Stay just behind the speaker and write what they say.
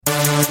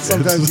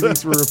Sometimes he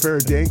needs for a pair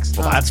of dinks.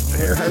 Well, that's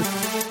fair.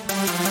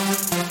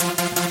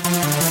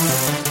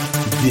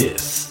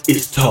 This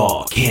is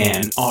Tall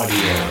Can Audio.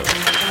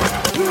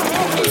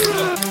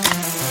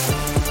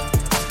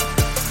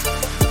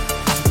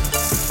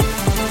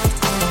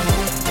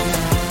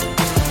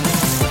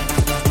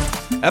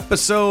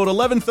 Episode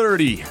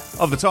 1130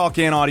 of the Tall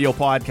Can Audio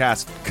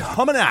Podcast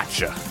coming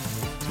at you.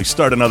 We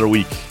start another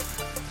week.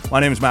 My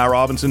name is Matt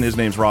Robinson. His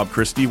name's Rob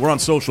Christie. We're on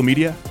social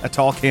media at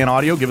Tall Can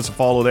Audio. Give us a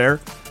follow there.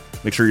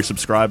 Make sure you're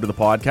subscribed to the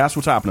podcast.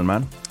 What's happening,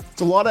 man?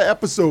 It's a lot of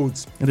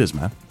episodes. It is,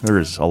 man. There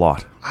is a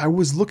lot. I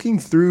was looking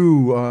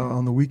through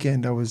on the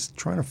weekend. I was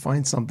trying to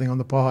find something on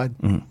the pod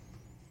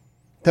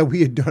that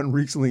we had done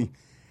recently.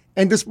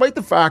 And despite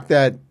the fact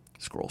that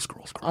Scroll.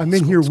 I'm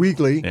in here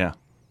weekly, Yeah.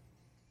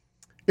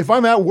 if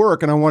I'm at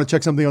work and I want to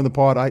check something on the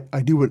pod,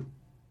 I do it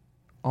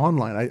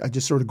online. I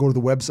just sort of go to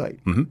the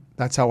website. Mm-hmm.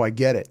 That's how I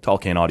get it.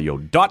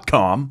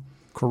 TallCanAudio.com.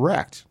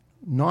 Correct.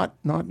 Not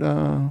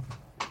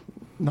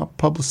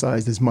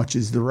publicized as much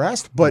as the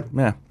rest, but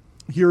Yeah.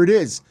 here it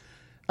is.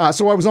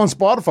 So I was on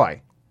Spotify,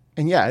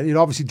 and yeah, it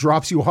obviously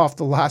drops you off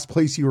the last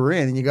place you were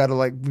in, and you got to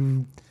like.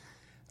 I'm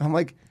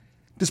like,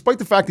 despite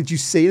the fact that you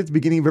say it at the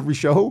beginning of every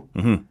show,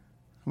 I'm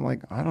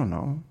like, I don't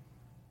know.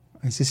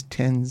 Is this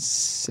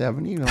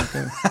 1070? Like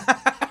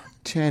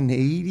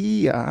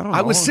 1080? I don't know.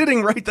 I was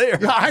sitting right there.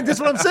 Yeah, that's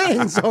what I'm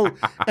saying. So,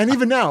 and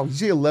even now, you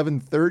see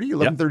 1130,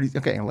 1130. Yep.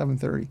 Okay,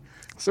 1130.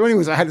 So,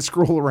 anyways, I had to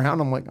scroll around.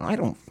 I'm like, I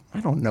don't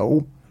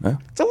know. Yeah.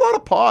 It's a lot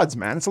of pods,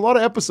 man. It's a lot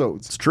of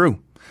episodes. It's true.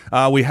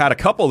 We had a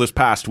couple this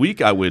past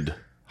week I would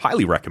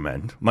highly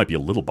recommend. Might be a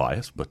little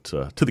biased, but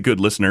to the good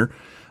listener.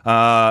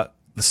 The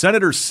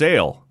Senators'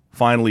 sale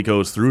finally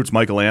goes through. It's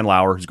Michael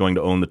Andlauer who's going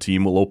to own the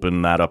team. We'll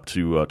open that up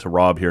to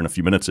Rob here in a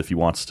few minutes if he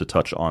wants to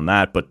touch on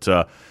that. But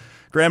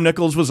Graham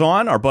Nichols was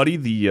on, our buddy,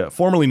 the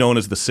formerly known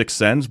as the Six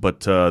Sens,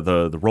 but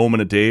the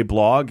Roman a Day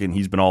blog, and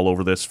he's been all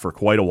over this for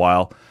quite a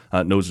while.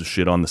 Knows his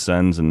shit on the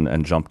Sens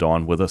and jumped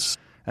on with us.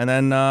 And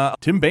then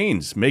Tim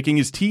Baines making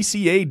his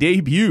TCA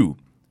debut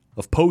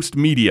of Post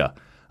Media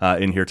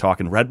in here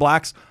talking Red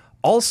Blacks.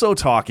 Also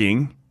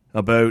talking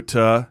about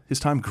his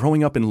time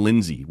growing up in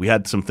Lindsay. We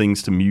had some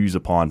things to muse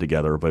upon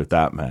together about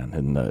that, man,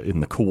 in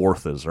the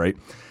Kawarthas, right?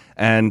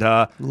 And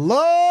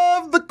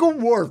love the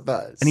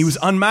Kawarthas. And he was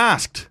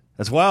unmasked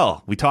as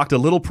well. We talked a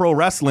little pro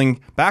wrestling.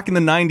 Back in the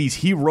 90s,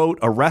 he wrote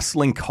a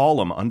wrestling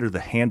column under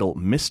the handle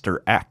Mr.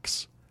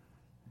 X.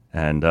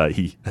 And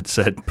he had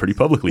said pretty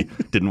publicly,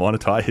 didn't want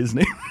to tie his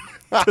name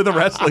to the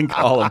wrestling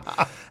column.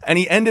 And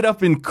he ended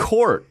up in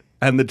court,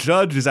 and the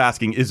judge is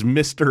asking, is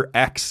Mr.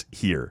 X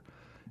here?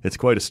 It's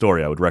quite a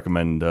story. I would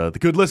recommend the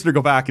good listener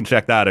go back and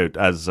check that out,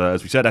 as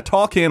we said, at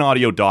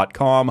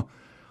tallcanaudio.com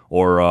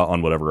or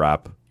on whatever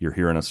app you're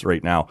hearing us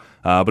right now.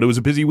 But it was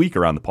a busy week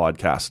around the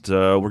podcast.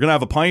 We're going to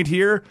have a pint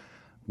here.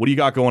 What do you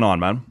got going on,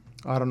 man?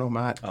 I don't know,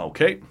 Matt.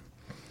 Okay.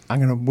 I'm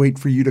going to wait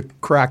for you to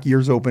crack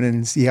yours open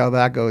and see how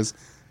that goes.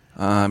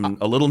 I'm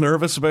a little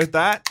nervous about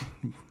that.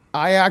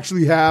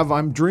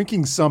 I'm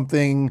drinking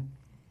something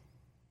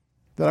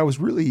that I was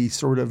really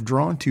sort of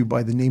drawn to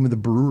by the name of the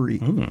brewery.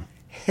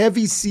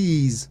 Heavy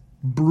Seas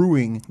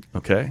Brewing.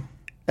 Okay.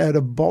 Out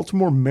of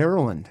Baltimore,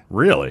 Maryland.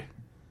 Really?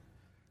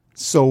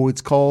 So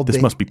it's called...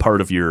 This must be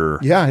part of your...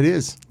 Yeah, it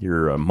is.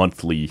 Your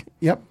monthly...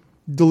 Yep.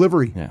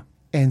 Delivery. Yeah.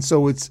 And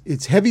so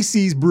it's Heavy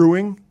Seas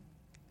Brewing.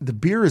 The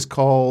beer is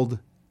called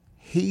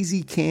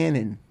Hazy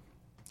Cannon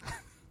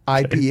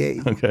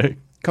IPA. Okay.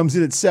 Comes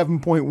in at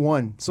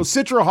 7.1. So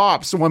Citra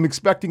hops. So I'm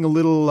expecting a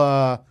little...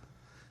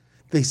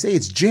 they say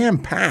it's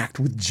jam-packed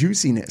with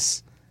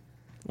juiciness.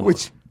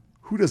 Which...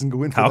 Who doesn't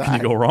go in for that? How can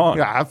you go wrong?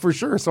 Yeah, for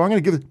sure. So I'm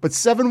going to give it... But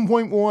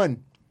 7.1.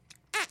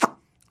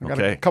 I got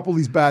a couple of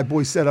these bad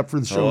boys set up for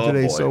the show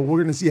today, so we're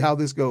going to see how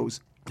this goes.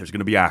 There's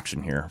going to be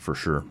action here, for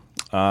sure.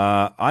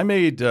 I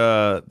made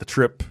the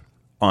trip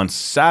on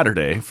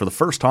Saturday for the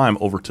first time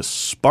over to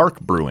Spark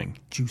Brewing.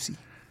 Juicy.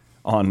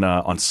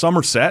 On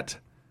Somerset.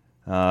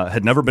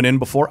 Had never been in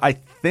before. I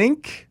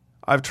think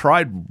I've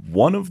tried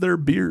one of their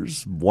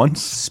beers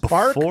once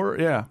before.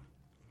 Yeah.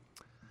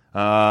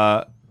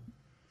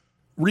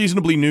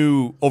 Reasonably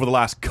new over the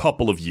last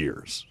couple of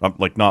years.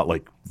 Not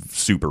like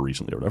super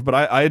recently or whatever, but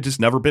I had just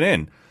never been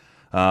in.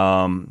 They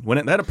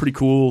had a pretty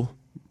cool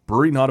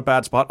brewery, not a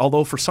bad spot.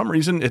 Although for some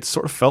reason it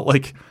sort of felt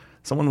like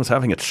someone was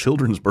having a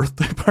children's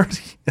birthday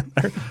party in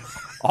there.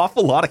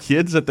 Awful lot of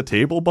kids at the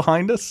table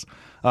behind us.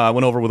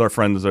 Went over with our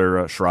friends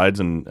there, Schreids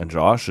and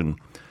Josh, and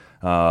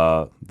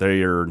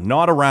they are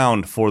not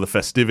around for the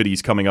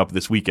festivities coming up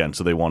this weekend,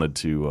 so they wanted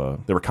to.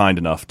 They were kind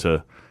enough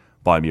to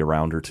buy me a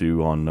round or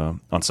two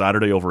on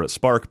Saturday over at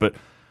Spark. But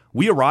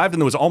we arrived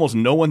and there was almost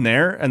no one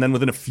there, and then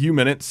within a few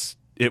minutes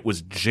it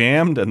was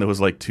jammed, and there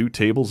was like 2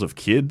 tables of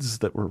kids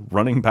that were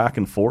running back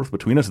and forth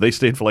between us. They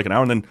stayed for like an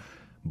hour and then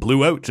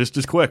blew out just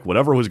as quick.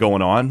 Whatever was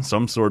going on,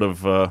 some sort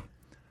of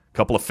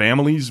couple of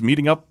families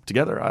meeting up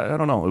together. I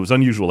don't know. It was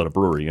unusual at a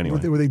brewery anyway.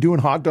 Were they doing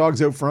hot dogs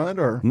out front?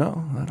 Or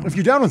no? I don't if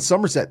you're down in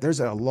Somerset, there's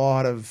a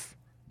lot of...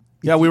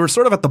 Yeah, we were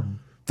sort of at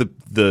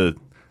the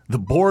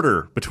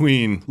border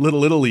between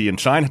Little Italy and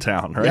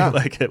Chinatown, right? Yeah.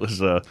 Like it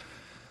was...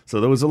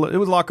 So it was a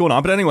lot going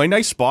on. But anyway,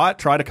 nice spot.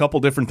 Tried a couple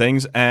different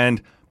things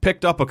and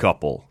picked up a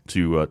couple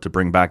to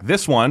bring back.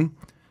 This one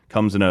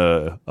comes in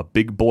a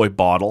big boy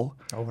bottle.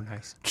 Oh,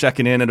 nice.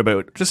 Checking in at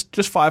about just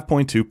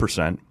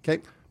 5.2%.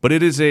 Okay. But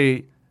it is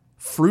a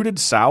fruited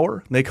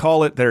sour. They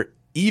call it their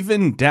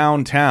even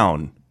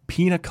downtown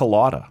pina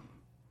colada.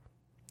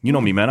 You know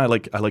me, man. I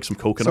like some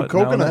coconut. Some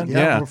coconut, now and then.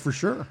 yeah, well, for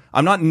sure.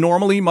 I'm not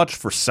normally much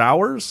for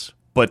sours,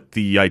 but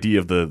the idea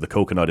of the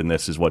coconut in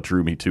this is what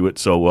drew me to it.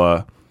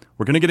 So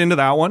we're going to get into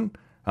that one.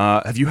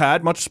 Have you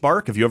had much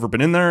Spark? Have you ever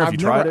been in there? Have you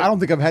tried it? I don't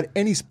think I've had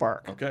any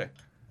Spark. Okay.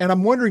 And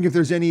I'm wondering if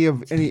there's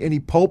any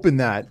pulp in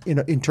that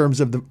in terms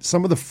of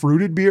some of the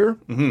fruited beer.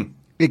 Mm-hmm.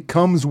 It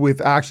comes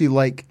with actually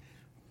like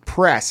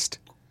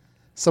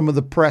some of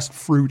the pressed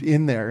fruit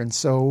in there, and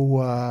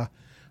so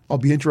I'll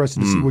be interested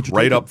to see what you're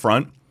right taking. up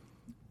front.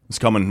 It's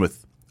coming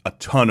with a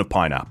ton of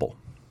pineapple.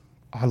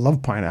 I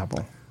love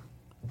pineapple.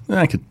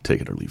 I could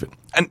take it or leave it.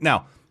 And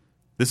now,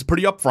 this is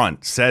pretty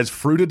upfront. Says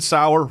fruited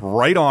sour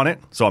right on it,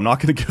 so I'm not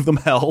going to give them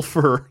hell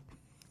for,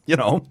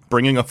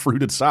 bringing a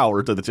fruited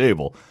sour to the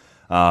table.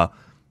 I'm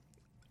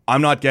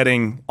not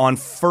getting, on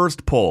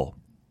first pull,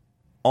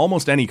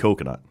 almost any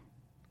coconut,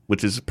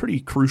 which is a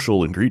pretty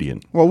crucial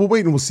ingredient. Well, we'll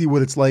wait and we'll see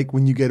what it's like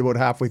when you get about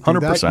halfway through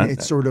 100%. that.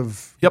 It's sort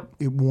of,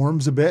 it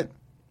warms a bit.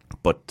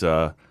 But,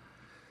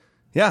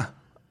 yeah.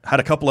 Had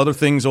a couple other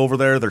things over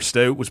there. Their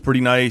stout was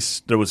pretty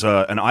nice. There was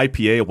an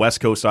IPA, a West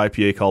Coast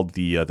IPA called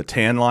the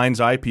Tan Lines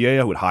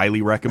IPA. I would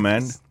highly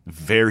recommend.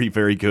 Very,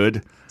 very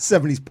good.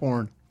 70s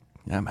porn.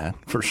 Yeah, man,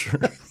 for sure.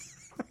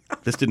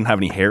 This didn't have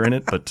any hair in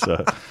it, but...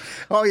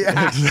 Oh,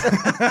 yeah.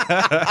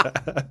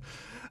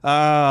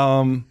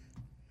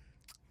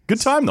 Good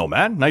time, though,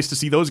 man. Nice to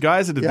see those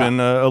guys. It had been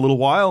a little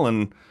while.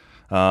 And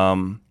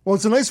well,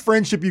 it's a nice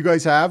friendship you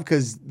guys have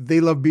because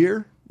they love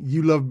beer.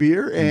 You love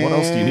beer. And what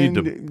else do you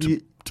need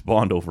to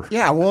bond over?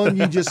 Yeah, well, and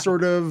you just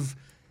sort of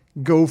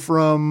go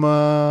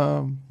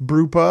from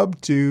brew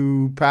pub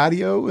to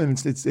patio, and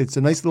it's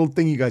a nice little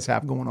thing you guys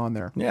have going on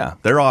there. Yeah,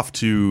 they're off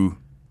to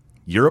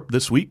Europe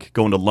this week,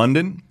 going to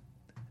London,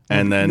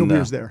 and then no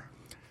beers there.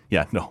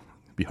 Yeah, no,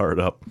 be hard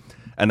up,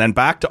 and then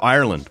back to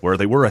Ireland where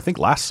they were, I think,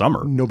 last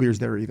summer. No beers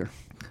there either.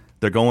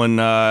 They're going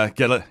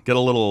get a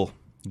little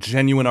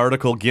genuine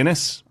article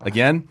Guinness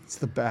again. It's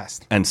the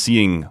best. And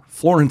seeing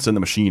Florence and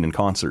the Machine in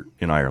concert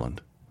in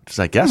Ireland. Which is,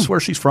 I guess,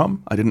 where she's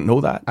from. I didn't know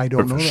that. I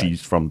don't know that.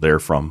 She's from, they're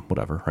from,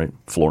 whatever, right?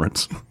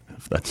 Florence,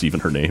 if that's even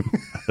her name.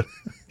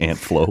 Aunt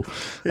Flo.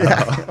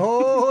 Yeah.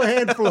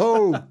 Aunt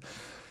Flo.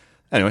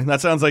 Anyway,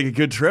 that sounds like a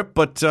good trip.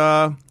 But,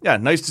 yeah,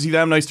 nice to see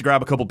them. Nice to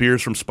grab a couple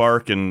beers from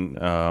Spark. And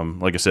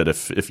like I said,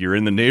 if you're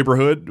in the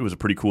neighborhood, it was a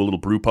pretty cool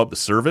little brew pub. The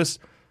service,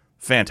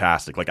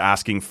 fantastic. Like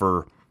asking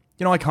for,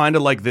 I kind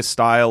of like this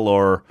style,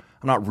 or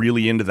I'm not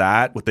really into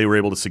that. What they were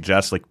able to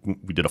suggest, like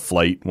we did a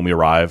flight when we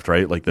arrived,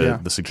 right? Like the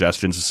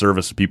suggestions, the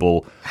service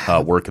people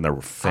working there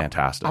were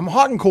fantastic. I'm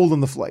hot and cold on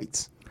the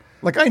flights.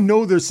 Like I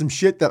know there's some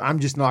shit that I'm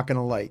just not going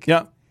to like.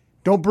 Yeah.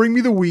 Don't bring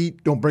me the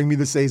wheat. Don't bring me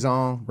the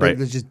Saison. Right.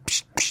 There's just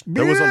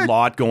there was a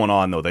lot going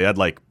on though. They had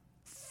like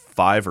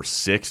 5 or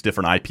 6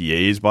 different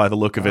IPAs by the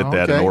look of it. They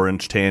had an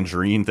orange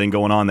tangerine thing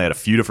going on. They had a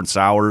few different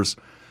sours.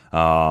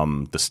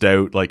 The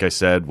stout, like I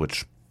said,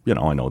 which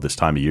I know this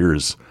time of year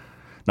is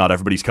not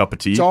everybody's cup of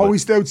tea. It's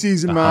always stout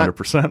season, man.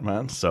 100%,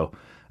 man. So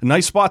a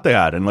nice spot they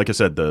had. And like I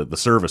said, the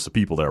service, the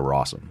people there were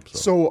awesome.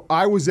 So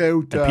I was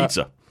out. And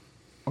pizza.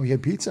 Oh, you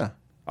had pizza?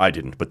 I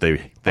didn't, but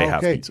they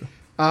have pizza.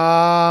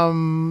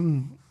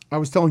 I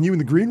was telling you in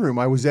the green room,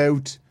 I was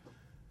out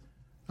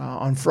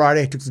on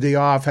Friday. I took the day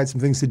off, had some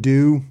things to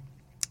do,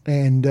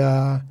 and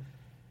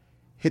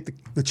hit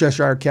the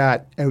Cheshire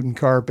Cat out in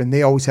Carp, and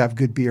they always have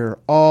good beer,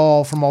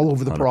 from all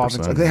over the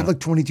province. They have like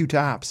 22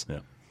 taps.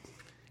 Yeah.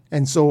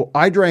 And so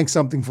I drank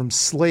something from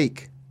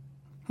Slake.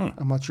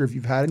 I'm not sure if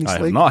you've had any Slake.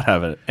 I have not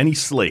had any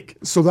Slake.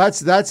 So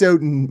that's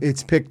out, and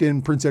it's picked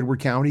in Prince Edward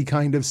County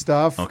kind of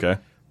stuff. Okay.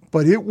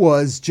 But it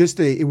was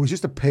just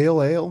a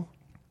pale ale.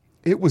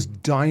 It was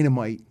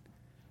dynamite.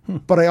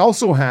 But I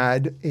also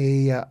had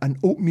an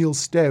oatmeal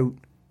stout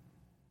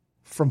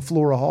from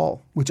Flora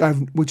Hall, which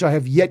I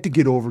have yet to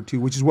get over to,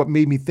 which is what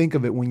made me think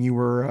of it when you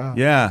were.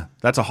 Yeah,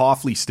 that's a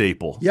Hoffley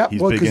staple. Yeah,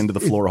 he's big into the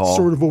Flora Hall,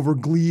 sort of over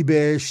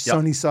Glebe-ish,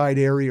 Sunnyside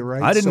area,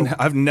 right?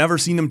 I've never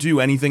seen them do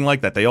anything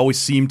like that. They always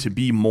seem to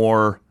be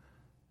more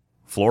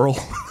floral,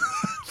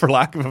 for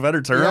lack of a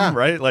better term,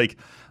 right? Like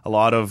a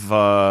lot of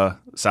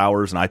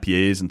sours and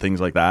IPAs and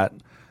things like that.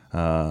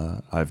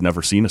 I've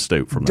never seen a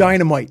stout from them.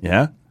 Dynamite.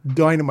 Yeah,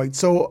 dynamite.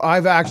 So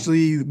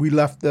we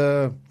left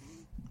the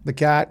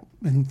cat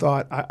and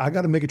thought, I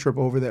got to make a trip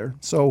over there.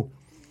 So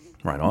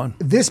right on.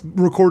 This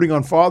recording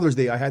on Father's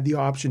Day, I had the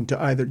option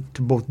to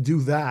both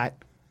do that.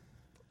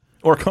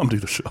 Or come do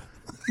the show.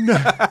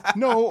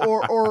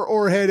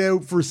 or head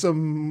out for what's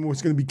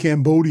going to be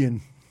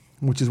Cambodian,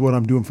 which is what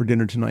I'm doing for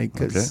dinner tonight.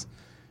 Because,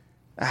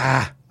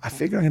 I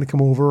figure I'm going to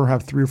come over,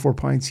 have 3 or 4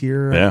 pints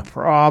here. Yeah.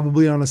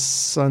 Probably on a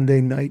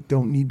Sunday night.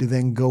 Don't need to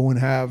then go and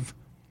have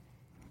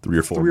 3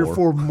 or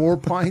 4 more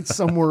pints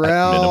somewhere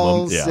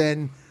else. Minimum, yeah.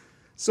 And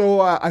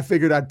So I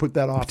figured I'd put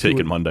that off.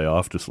 Taking Monday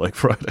off just like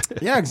Friday.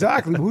 Yeah,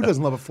 exactly. Who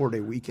doesn't love a 4-day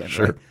weekend?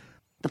 Sure. Right?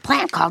 The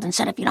plant called and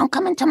said, if you don't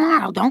come in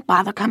tomorrow, don't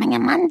bother coming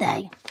in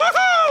Monday.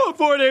 Woohoo! A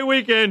 4-day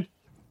weekend.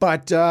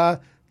 But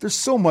there's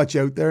so much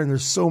out there, and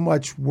there's so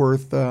much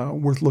worth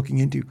looking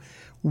into.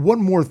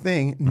 One more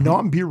thing,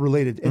 non-beer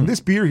related. And this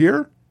beer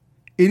here,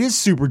 it is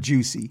super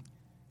juicy.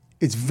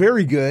 It's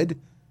very good.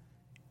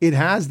 It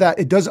has that.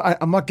 It does.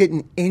 I'm not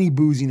getting any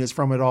booziness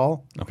from it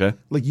all. Okay.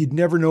 Like you'd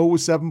never know it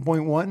was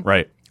 7.1.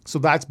 Right. So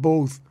that's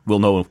both. We'll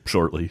know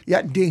shortly.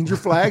 Yeah, danger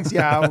flags.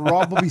 Yeah,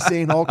 Rob will be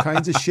saying all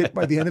kinds of shit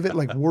by the end of it,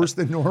 like worse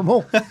than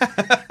normal.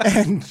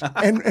 and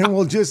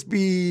we'll just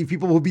be,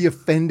 people will be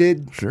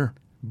offended. Sure.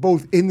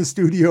 Both in the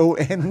studio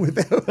and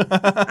without.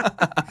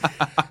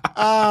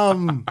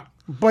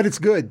 But it's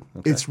good.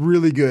 Okay. It's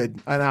really good.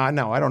 And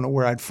I don't know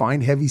where I'd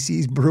find Heavy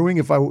Seas Brewing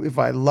if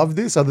I love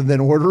this other than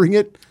ordering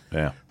it.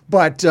 Yeah.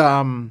 But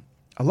I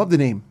love the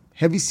name.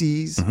 Heavy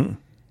Seas,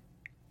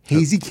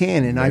 Hazy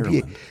Cannon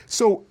IPA.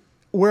 So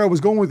where I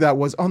was going with that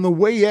was on the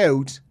way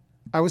out,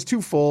 I was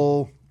too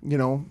full,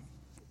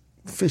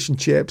 fish and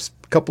chips,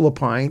 a couple of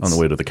pints. On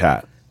the way to the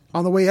Cat.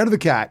 On the way out of the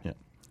Cat. Yeah.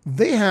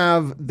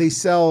 They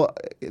sell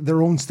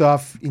their own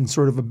stuff in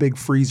sort of a big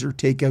freezer,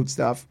 takeout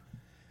stuff.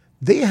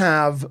 They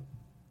have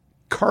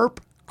Carp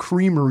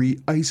Creamery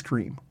ice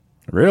cream.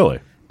 Really?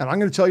 And I'm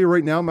going to tell you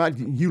right now, Matt,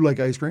 you like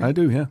ice cream. I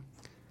do, yeah.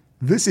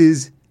 This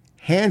is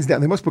hands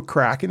down. They must put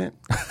crack in it.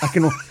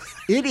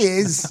 It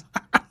is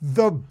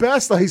the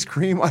best ice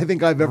cream I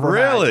think I've ever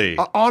had. Really?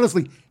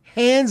 Honestly,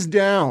 hands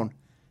down.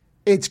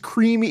 It's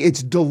creamy.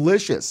 It's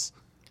delicious.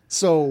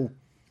 So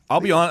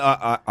I'll be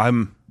honest.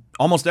 I'm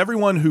almost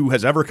everyone who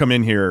has ever come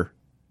in here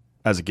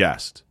as a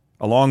guest,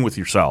 along with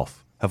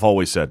yourself, have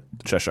always said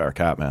the Cheshire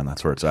Cat, man.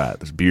 That's where it's at.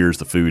 There's beers,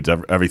 the foods,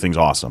 everything's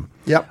awesome.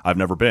 Yep. I've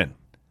never been,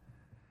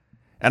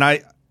 and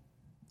I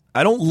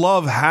don't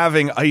love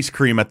having ice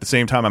cream at the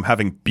same time I'm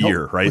having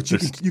beer. Nope, right?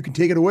 But you can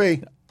take it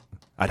away.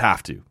 I'd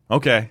have to.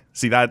 Okay.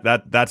 See,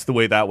 that's the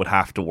way that would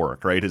have to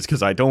work, right? Is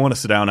because I don't want to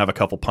sit down and have a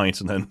couple pints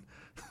and then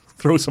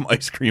throw some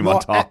ice cream on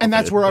top. And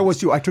that's where I was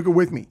too. I took it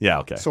with me. Yeah.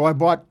 Okay. So I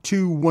bought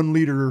 2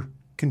 1-liter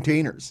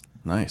containers.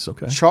 Nice.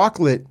 Okay.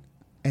 Chocolate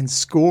and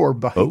Score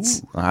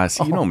bites. Oh,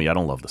 see, you know me. I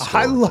don't love the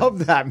Score. I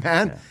love that,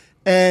 man. Yeah.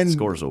 And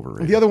Score's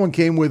overrated. The other one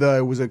came with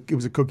it was a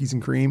cookies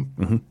and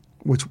cream,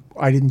 which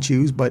I didn't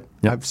choose, but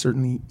I've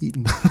certainly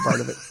eaten part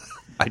of it.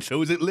 I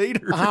chose it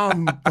later.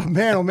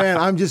 Man, oh man,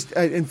 I'm just,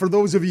 and for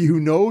those of you who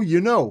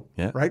know,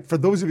 yeah. right? For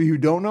those of you who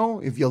don't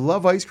know, if you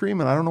love ice cream,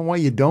 and I don't know why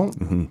you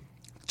don't,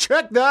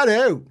 check that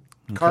out.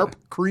 Okay. Carp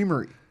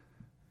Creamery.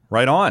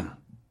 Right on.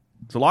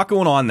 There's a lot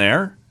going on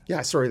there.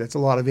 Yeah, sorry, that's a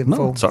lot of info.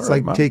 No, it's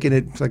like taking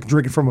it, it's like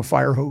drinking from a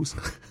fire hose.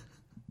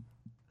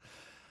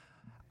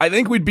 I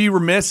think we'd be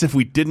remiss if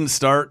we didn't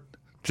start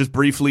just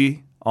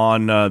briefly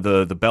on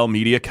the Bell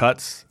Media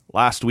cuts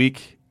last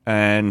week.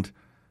 And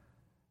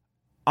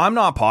I'm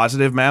not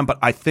positive, man, but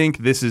I think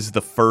this is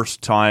the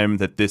first time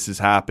that this has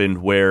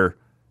happened where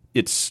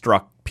it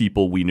struck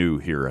people we knew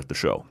here at the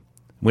show.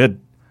 We had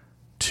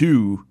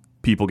 2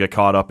 people get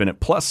caught up in it,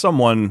 plus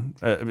someone,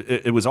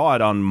 it was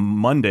odd on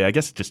Monday, I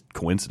guess just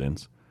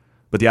coincidence,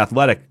 but The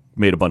Athletic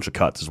made a bunch of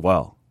cuts as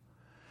well.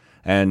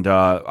 And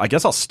I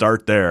guess I'll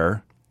start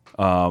there.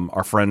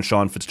 Our friend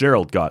Sean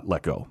Fitzgerald got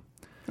let go.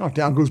 Oh,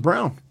 down goes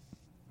Brown.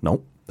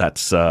 Nope.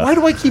 That's why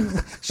do I keep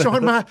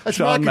Sean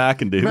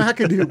McIndoe?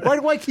 McIndoe. Why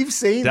do I keep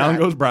saying down that?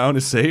 Goes Brown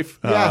is safe.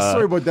 Yeah,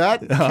 sorry about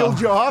that.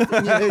 Killed you off.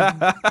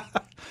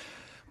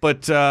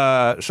 But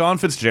Sean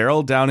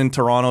Fitzgerald down in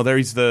Toronto, there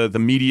he's the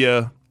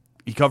media.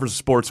 He covers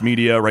sports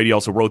media, right? He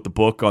also wrote the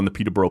book on the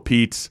Peterborough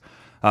Petes.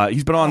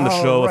 He's been on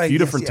the show a few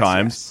different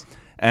times,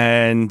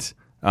 and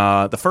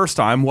the first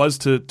time was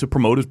to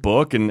promote his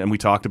book, and we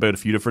talked about a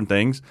few different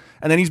things.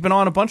 And then he's been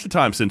on a bunch of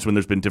times since when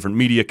there's been different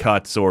media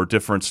cuts or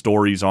different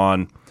stories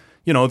on,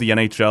 the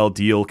NHL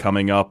deal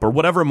coming up or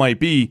whatever it might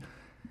be.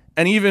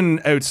 And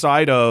even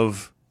outside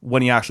of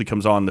when he actually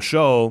comes on the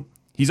show,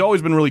 he's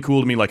always been really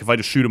cool to me. Like if I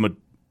just shoot him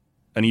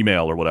an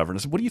email or whatever, and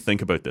I said, what do you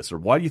think about this? Or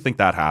why do you think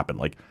that happened?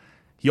 Like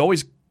he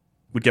always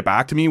would get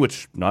back to me,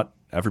 which not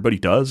everybody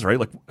does, right?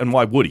 Like, and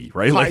why would he,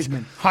 right?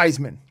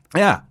 Heisman.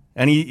 Yeah.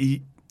 And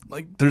he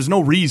like, there's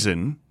no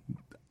reason.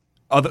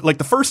 Like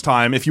the first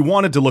time, if you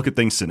wanted to look at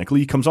things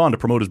cynically, he comes on to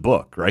promote his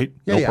book, right?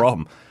 Yeah, no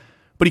problem.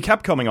 But he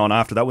kept coming on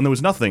after that when there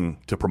was nothing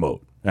to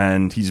promote.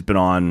 And he's been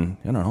on,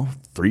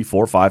 3,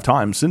 4, 5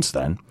 times since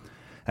then.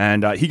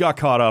 And he got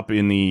caught up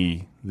in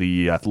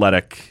the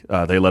Athletic.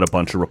 They let a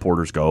bunch of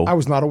reporters go. I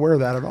was not aware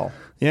of that at all.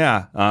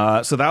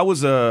 Yeah. So that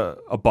was a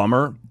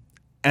bummer.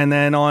 And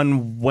then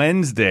on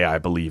Wednesday, I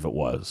believe it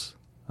was,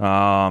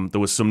 there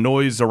was some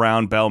noise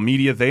around Bell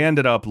Media. They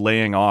ended up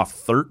laying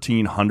off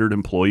 1,300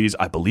 employees.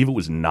 I believe it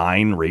was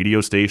 9 radio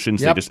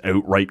stations. Yep. They just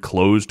outright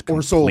closed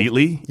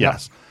completely. Or sold.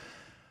 Yes.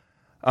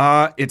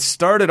 It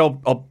started,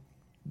 I'll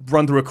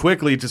run through it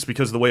quickly just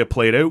because the way it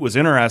played out was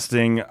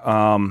interesting.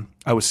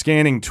 I was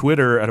scanning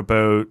Twitter at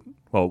about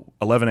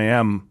 11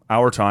 a.m.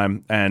 our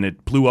time, and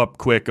it blew up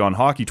quick on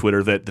hockey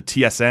Twitter that the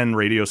TSN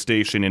radio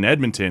station in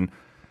Edmonton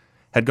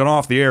had gone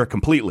off the air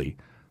completely.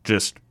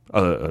 Just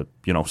a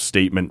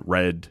statement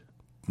read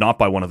not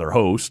by one of their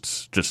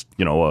hosts, just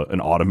an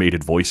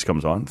automated voice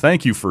comes on.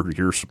 Thank you for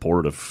your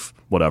support of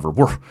whatever.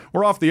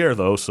 We're off the air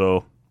though,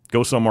 so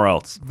go somewhere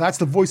else. That's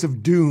the voice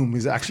of doom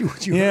is actually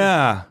what you heard.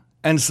 Yeah.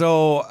 And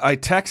so I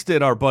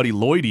texted our buddy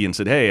Lloydie and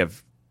said, hey,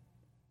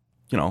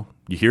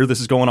 you hear this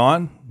is going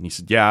on? And he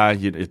said, yeah,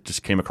 it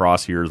just came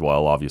across here as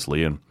well,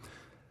 obviously. And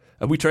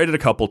we traded a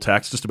couple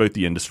texts just about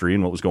the industry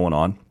and what was going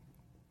on.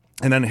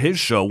 And then his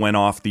show went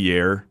off the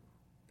air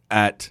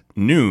at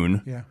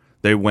noon. Yeah.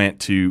 They went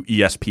to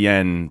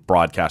ESPN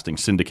broadcasting,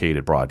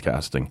 syndicated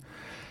broadcasting.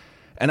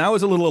 And that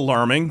was a little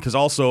alarming because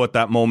also at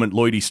that moment,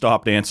 Lloydie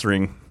stopped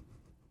answering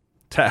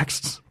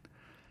texts.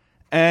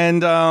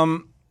 And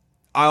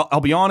I'll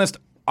be honest,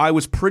 I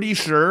was pretty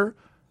sure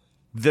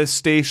this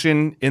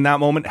station in that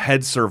moment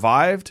had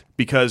survived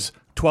because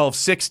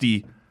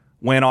 1260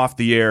 went off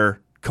the air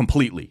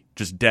completely,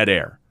 just dead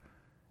air.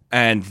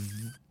 And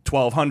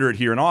 1200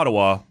 here in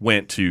Ottawa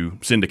went to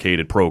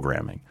syndicated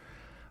programming.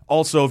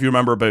 Also, if you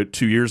remember about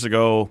 2 years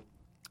ago,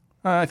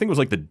 I think it was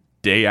like the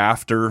day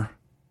after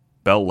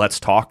Bell Let's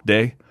Talk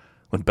Day,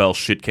 when Bell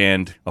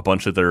shit-canned a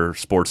bunch of their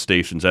sports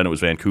stations, and it was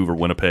Vancouver,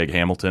 Winnipeg,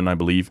 Hamilton, I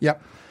believe.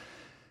 Yep.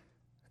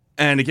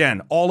 And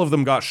again, all of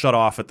them got shut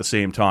off at the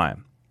same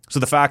time. So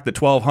the fact that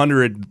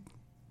 1200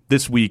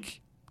 this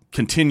week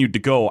continued to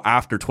go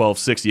after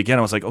 1260, again,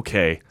 I was like,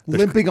 okay.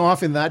 Limping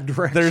off in that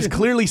direction. There's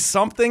clearly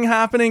something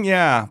happening,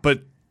 yeah,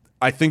 but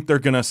I think they're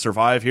going to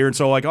survive here. And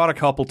so I got a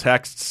couple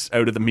texts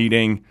out of the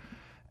meeting.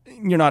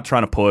 You're not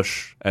trying to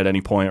push at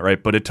any point,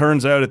 right? But it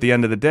turns out at the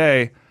end of the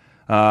day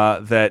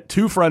that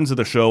two friends of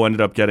the show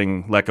ended up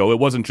getting let go. It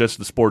wasn't just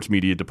the sports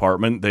media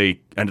department.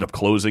 They ended up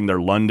closing their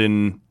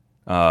London...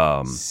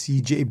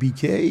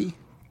 CJBK?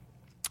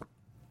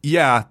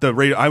 Yeah,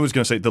 I was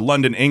going to say the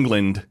London,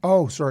 England...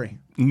 Oh, sorry.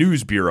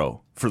 News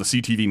bureau for the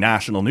CTV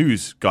National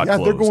News got closed.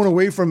 Yeah, they're going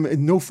away from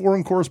no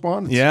foreign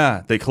correspondence.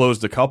 Yeah, they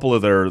closed a couple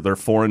of their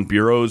foreign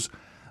bureaus.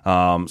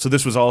 So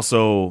this was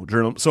also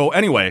journal. So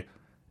anyway,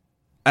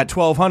 at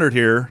 1200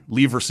 here,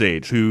 Lee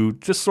Versage, who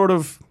just sort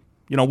of,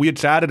 we had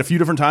chatted a few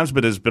different times,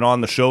 but has been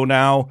on the show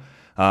now.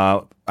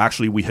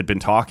 Actually, we had been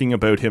talking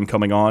about him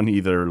coming on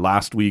either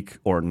last week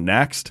or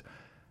next.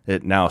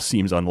 It now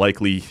seems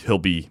unlikely he'll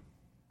be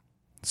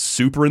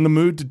super in the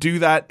mood to do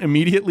that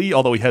immediately,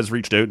 although he has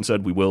reached out and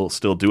said we will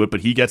still do it,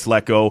 but he gets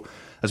let go,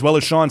 as well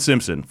as Sean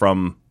Simpson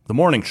from The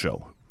Morning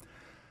Show.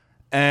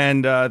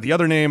 And the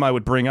other name I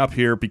would bring up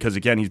here, because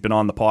again, he's been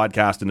on the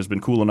podcast and has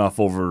been cool enough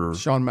over...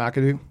 Sean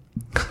McAdoo.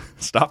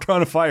 Stop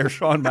trying to fire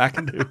Sean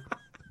McAdoo.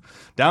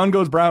 Down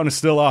Goes Brown is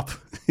still up.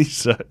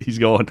 He's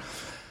going.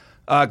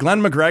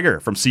 Glenn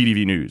McGregor from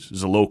CTV News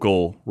is a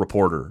local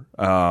reporter.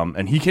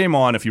 And he came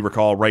on, if you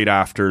recall, right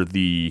after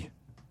the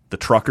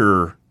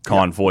trucker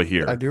convoy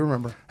here. I do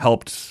remember.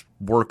 Helped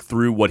work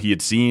through what he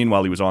had seen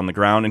while he was on the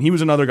ground. And he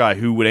was another guy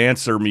who would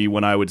answer me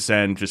when I would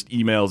send just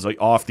emails like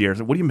off the air.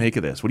 What do you make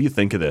of this? What do you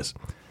think of this?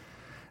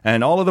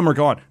 And all of them are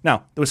gone.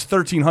 Now, there was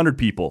 1,300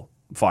 people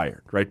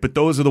fired, right? But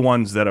those are the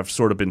ones that have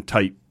sort of been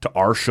tight to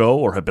our show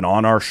or have been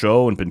on our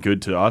show and been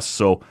good to us.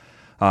 So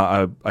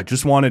I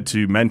just wanted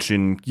to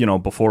mention,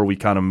 before we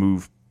kind of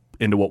move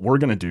into what we're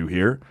going to do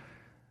here,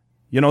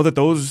 that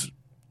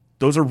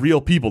those are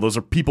real people. Those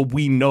are people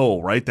we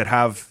know, right? That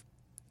have,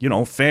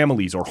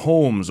 families or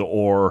homes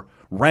or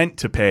rent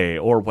to pay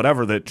or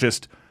whatever, that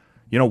just,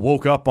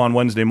 woke up on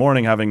Wednesday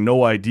morning having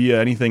no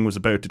idea anything was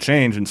about to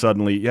change, and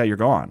suddenly, yeah, you're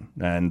gone.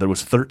 And there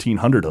was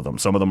 1,300 of them.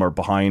 Some of them are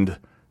behind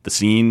the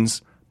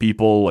scenes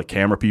people, like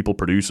camera people,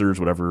 producers,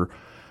 whatever,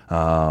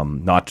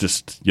 not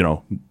just,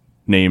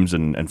 names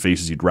and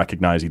faces you'd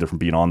recognize either from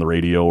being on the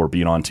radio or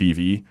being on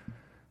TV.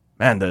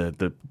 Man,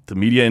 the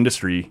media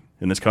industry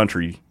in this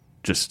country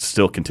just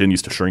still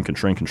continues to shrink and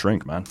shrink and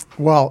shrink, man.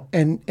 Well,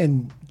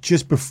 and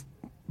just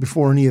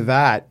before any of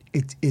that,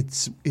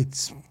 it's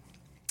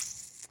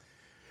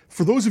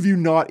for those of you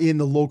not in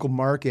the local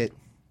market,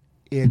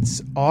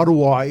 it's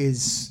Ottawa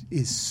is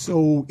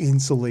so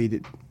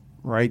insulated,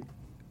 right?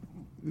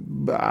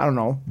 I don't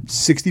know,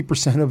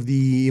 60% of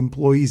the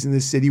employees in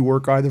this city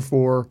work either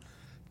for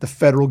the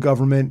federal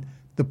government,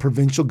 the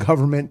provincial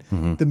government,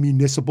 the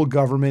municipal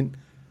government.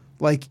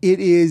 Like, it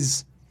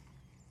is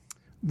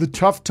the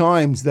tough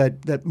times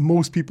that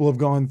most people have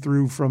gone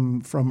through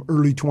from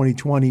early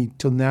 2020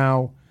 till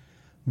now.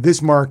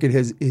 This market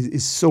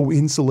is so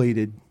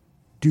insulated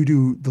due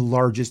to the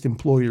largest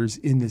employers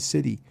in this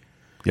city.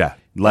 Yeah,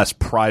 less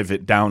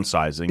private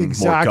downsizing,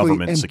 more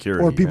government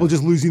security. Or people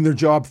just losing their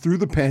job through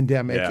the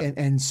pandemic. Yeah.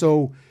 And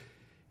so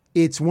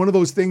it's one of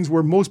those things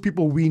where most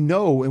people we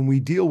know and we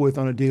deal with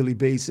on a daily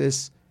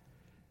basis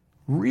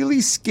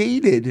really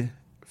skated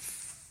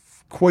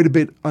quite a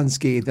bit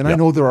unscathed. And I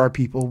know there are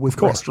people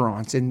with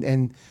restaurants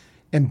and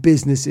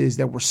businesses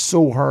that were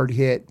so hard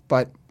hit.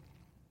 But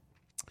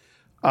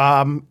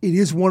it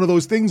is one of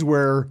those things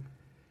where,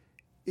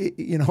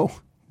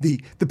 the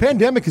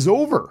pandemic is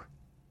over.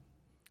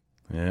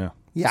 Yeah.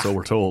 So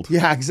we're told.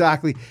 Yeah,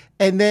 exactly.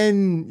 And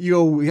then,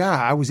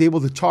 I was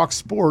able to talk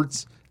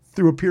sports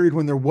through a period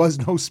when there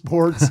was no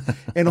sports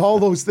and all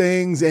those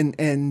things.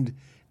 And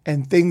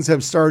and things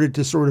have started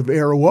to sort of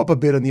arrow up a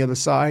bit on the other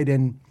side,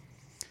 and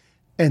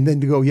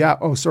then to go, yeah,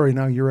 oh, sorry,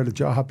 now you're at a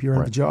job,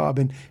 you're at a job,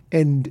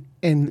 and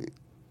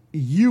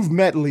you've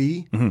met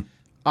Lee,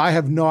 I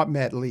have not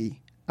met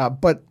Lee,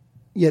 but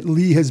yet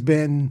Lee has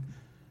been.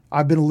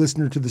 I've been a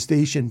listener to the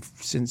station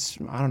since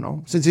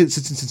since its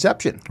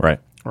inception. Right.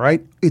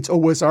 Right. It's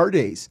OSR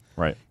days.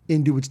 Right.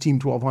 Into its Team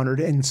 1200,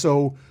 and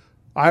so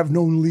I've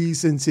known Lee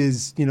since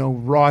his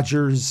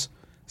Rogers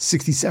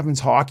 67's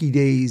hockey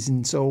days,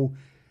 and so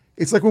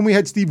it's like when we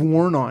had Steve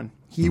Warren on.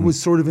 He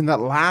was sort of in that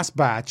last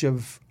batch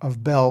of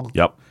Bell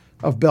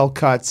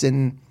cuts,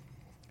 and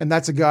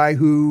that's a guy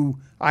who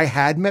I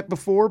had met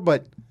before,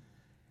 but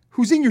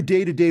who's in your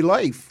day-to-day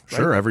life. Right?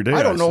 Sure, every day.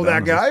 I don't know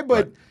that guy,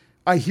 but right.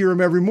 I hear him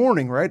every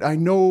morning, right? I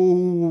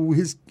know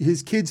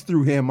his kids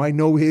through him. I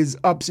know his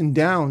ups and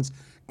downs.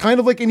 Kind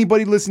of like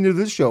anybody listening to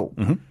this show,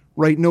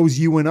 right, knows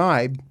you and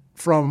I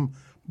from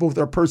both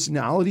our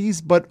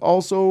personalities, but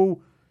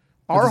also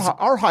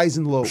our highs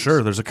and lows.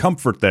 Sure, there's a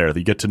comfort there that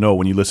you get to know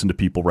when you listen to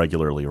people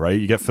regularly, right?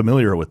 You get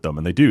familiar with them,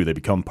 and they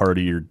become part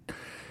of your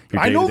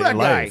I know that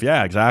life. guy.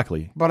 Yeah,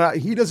 exactly. But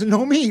he doesn't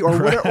know me or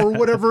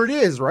whatever it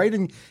is, right?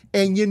 And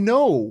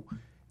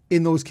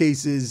in those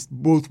cases,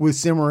 both with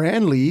Simmer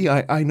and Lee,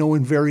 I know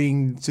in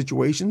varying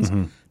situations,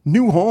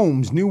 new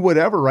homes, new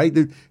whatever, right?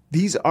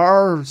 These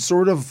are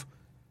sort of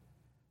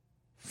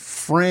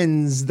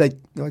friends that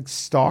like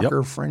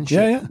stalker friendship.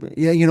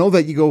 Yeah.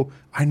 That you go,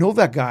 I know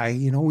that guy.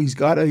 He's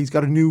got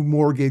a new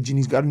mortgage and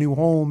he's got a new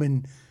home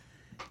and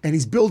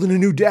he's building a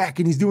new deck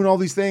and he's doing all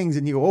these things.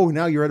 And you go, oh,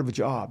 now you're out of a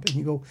job. And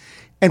you go,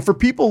 and for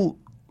people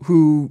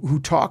who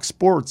talk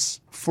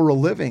sports for a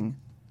living,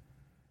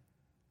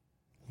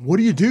 what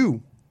do you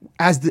do?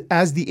 As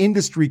the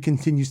industry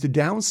continues to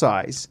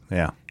downsize,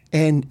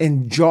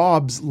 and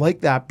jobs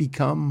like that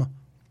become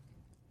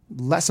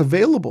less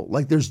available.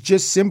 Like there's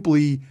just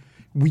simply,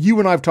 you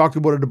and I have talked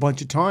about it a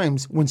bunch of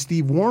times. When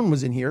Steve Warren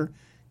was in here,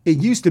 it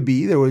used to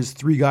be there was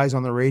 3 guys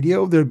on the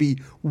radio. There'd be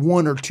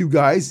 1 or 2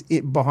 guys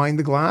behind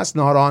the glass,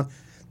 not on.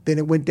 Then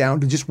it went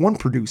down to just 1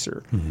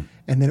 producer, and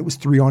then it was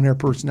 3 on-air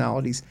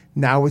personalities.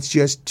 Now it's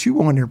just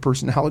 2 on-air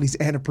personalities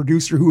and a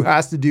producer who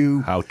has to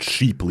do. How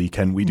cheaply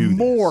can we do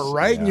more, this?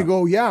 right? Yeah. And you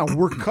go, yeah,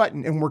 we're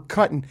cutting and we're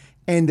cutting,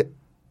 and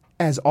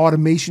as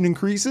automation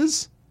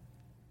increases,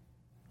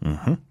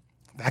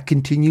 that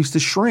continues to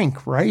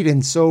shrink, right?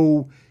 And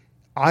so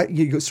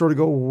you sort of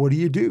go, well, what do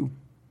you do?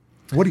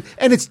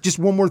 And it's just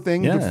one more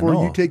thing before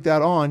you take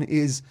that on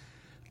is.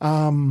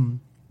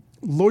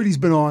 Lloydie's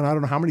been on, I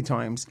don't know how many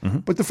times,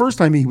 but the first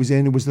time he was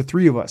in, it was the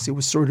 3 of us. It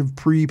was sort of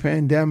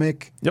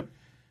pre-pandemic. Yep.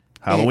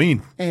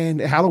 Halloween.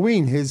 And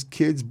Halloween, his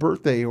kid's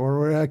birthday,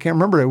 or I can't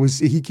remember.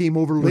 He came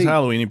over late. It was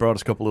Halloween. He brought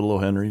us a couple little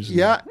O-Henrys.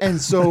 Yeah,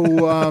 and so,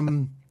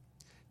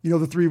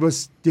 the 3 of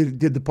us did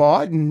the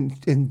pod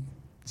and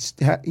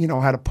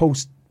had a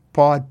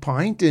post-pod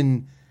pint,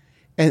 and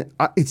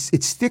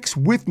it sticks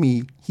with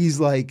me.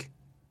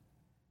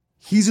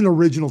 He's an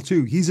original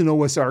too. He's an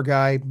OSR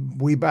guy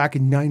way back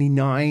in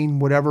 99,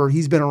 whatever.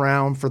 He's been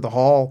around for the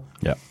Hall.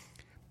 Yeah.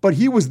 But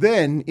he was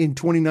then in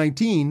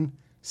 2019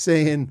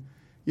 saying,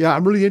 yeah,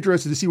 I'm really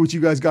interested to see what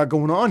you guys got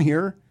going on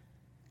here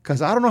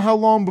because I don't know how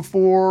long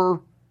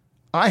before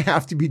I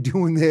have to be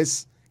doing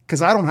this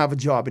because I don't have a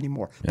job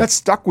anymore. Yeah. That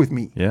stuck with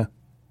me. Yeah.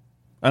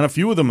 And a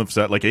few of them have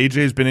said, like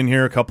AJ's been in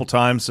here a couple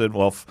times, said,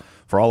 well,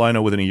 for all I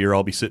know, within a year,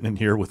 I'll be sitting in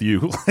here with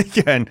you.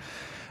 And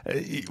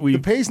the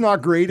pay's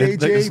not great,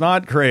 AJ. It's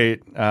not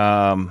great.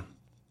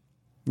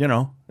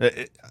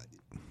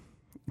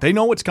 They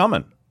know what's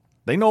coming.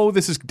 They know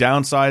this is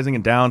downsizing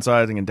and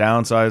downsizing and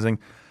downsizing.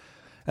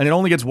 And it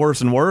only gets worse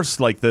and worse.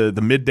 Like the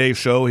midday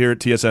show here at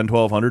TSN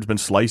 1200 has been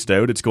sliced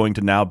out. It's going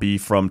to now be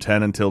from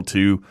 10 until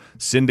 2,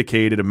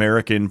 syndicated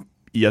American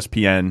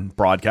ESPN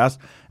broadcast.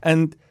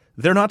 And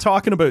they're not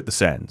talking about the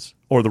Sens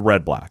or the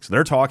Red Blacks.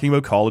 They're talking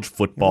about college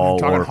football.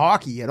 They're not talking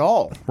hockey at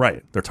all.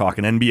 Right. They're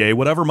talking NBA,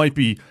 whatever might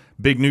be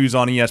big news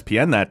on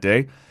ESPN that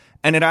day.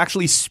 And it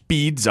actually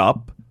speeds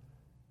up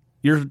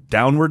your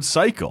downward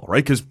cycle,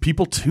 right? Because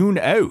people tune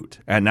out.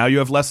 And now you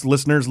have less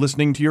listeners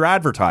listening to your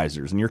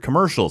advertisers and your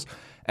commercials.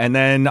 And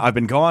then I've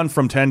been gone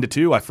from 10 to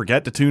 2. I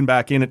forget to tune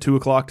back in at 2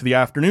 o'clock to the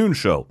afternoon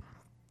show.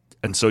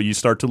 And so you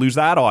start to lose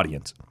that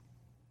audience.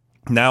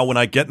 Now, when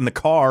I get in the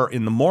car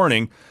in the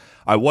morning,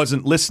 I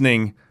wasn't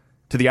listening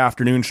to the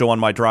afternoon show on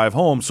my drive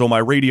home, so my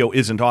radio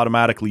isn't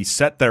automatically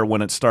set there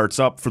when it starts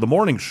up for the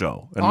morning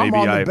show. And I'm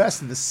on the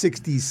best of the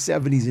 60s,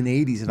 70s, and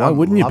 80s, and why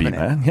wouldn't you be, it.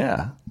 Man?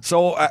 Yeah.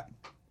 So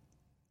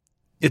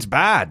it's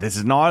bad. This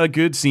is not a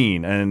good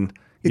scene, and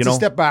it's a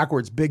step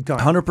backwards, big time.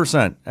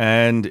 100%.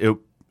 And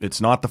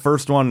it's not the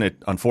first one.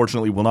 It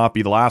unfortunately will not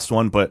be the last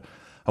one, but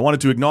I wanted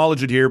to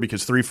acknowledge it here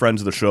because 3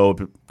 friends of the show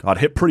got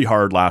hit pretty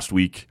hard last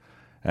week,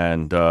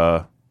 and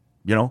I've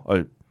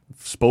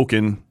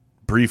spoken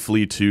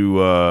briefly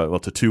to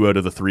 2 out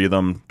of the 3 of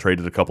them,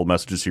 traded a couple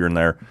messages here and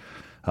there.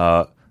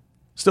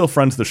 Still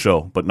friends of the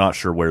show, but not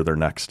sure where their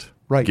next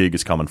gig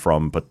is coming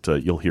from, but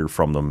you'll hear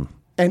from them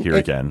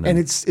again. And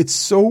it's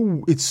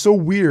so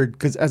weird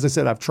because, as I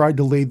said, I've tried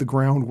to lay the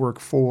groundwork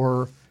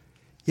for,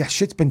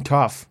 shit's been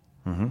tough.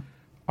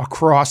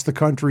 across the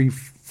country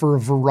for a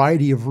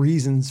variety of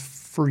reasons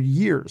for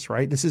years,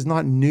 right? This is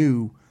not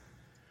new.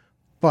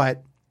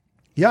 But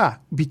yeah,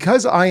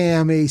 because I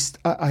am a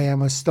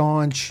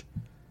staunch,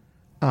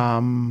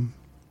 I'm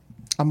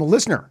a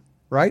listener,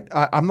 right?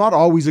 I'm not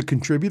always a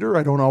contributor.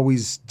 I don't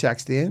always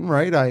text in,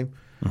 right?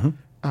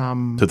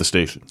 To the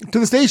station. To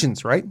the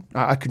stations, right?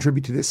 I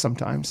contribute to this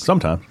sometimes.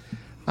 Sometimes.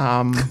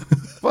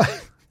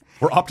 But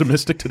We're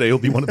optimistic today will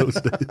be one of those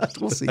days.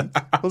 we'll see.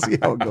 We'll see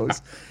how it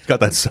goes. He's got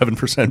that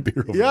 7%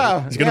 beer over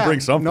there. He's going to bring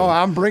something. No,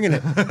 I'm bringing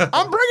it.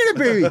 I'm bringing it,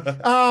 baby.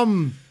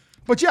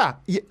 But yeah,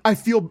 I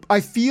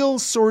feel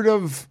sort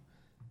of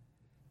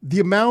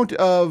the amount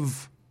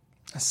of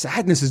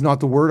sadness is not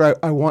the word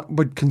I want,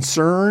 but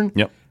concern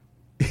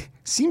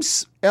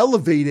seems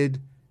elevated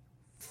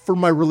for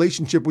my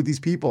relationship with these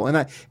people. And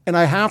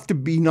I have to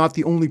be not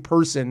the only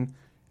person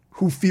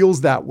who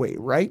feels that way,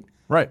 right?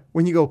 Right.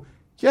 When you go,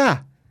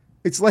 yeah,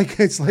 it's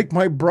like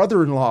my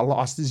brother-in-law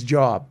lost his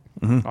job.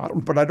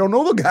 But I don't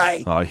know the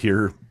guy. I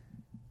hear,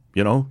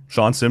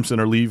 Sean Simpson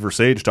or Lee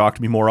Versage talk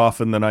to me more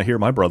often than I hear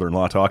my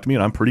brother-in-law talk to me,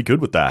 and I'm pretty good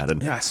with that.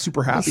 And yeah,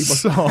 super happy.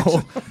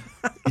 So,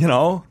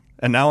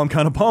 and now I'm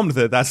kind of bummed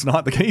that that's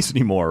not the case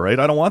anymore, right?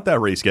 I don't want that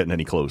race getting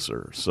any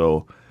closer.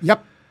 So,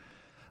 yep.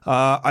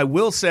 I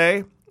will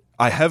say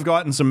I have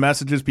gotten some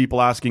messages, people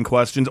asking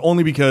questions,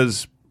 only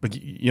because,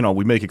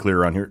 we make it clear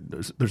around here,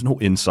 there's no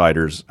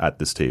insiders at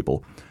this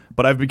table.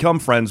 But I've become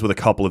friends with a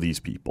couple of these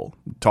people,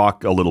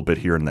 talk a little bit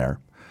here and there.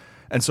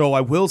 And so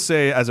I will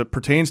say, as it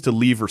pertains to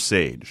Lee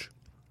Versage,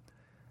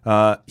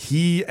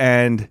 he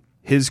and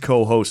his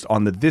co-host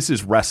on the This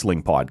Is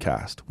Wrestling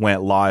podcast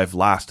went live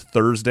last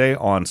Thursday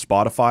on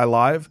Spotify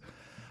Live.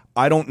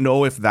 I don't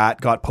know if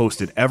that got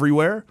posted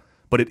everywhere,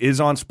 but it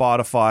is on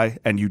Spotify,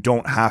 and you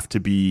don't have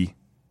to be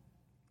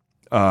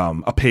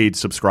a paid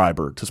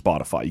subscriber to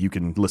Spotify. You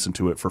can listen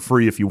to it for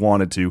free if you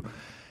wanted to.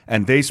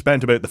 And they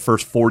spent about the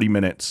first 40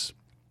 minutes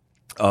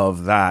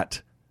of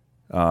that,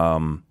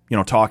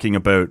 talking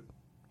about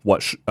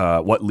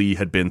what Lee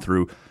had been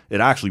through.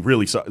 It actually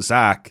really,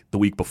 Zach, the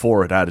week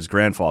before, had his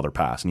grandfather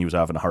pass, and he was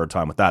having a hard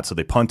time with that. So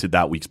they punted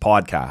that week's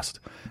podcast.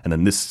 And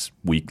then this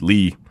week,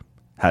 Lee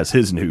has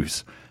his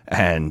news,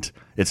 and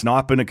it's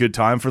not been a good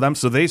time for them.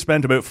 So they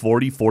spent about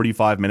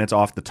 45 minutes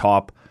off the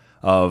top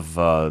of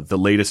the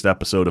latest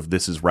episode of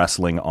This Is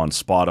Wrestling on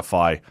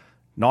Spotify,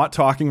 not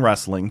talking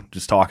wrestling,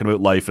 just talking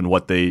about life and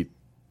what they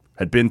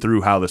had been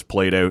through, how this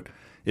played out.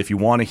 If you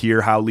want to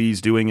hear how Lee's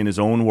doing in his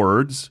own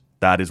words,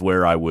 that is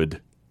where I would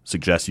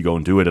suggest you go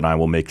and do it, and I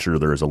will make sure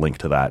there is a link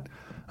to that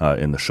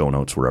in the show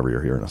notes wherever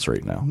you're hearing us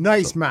right now.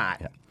 Nice,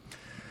 Matt.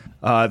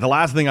 Yeah. The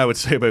last thing I would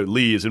say about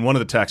Lee is in one of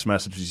the text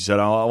messages he said,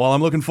 well,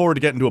 I'm looking forward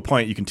to getting to a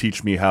point you can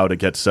teach me how to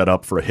get set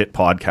up for a hit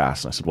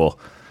podcast. And I said, well,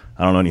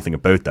 I don't know anything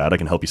about that. I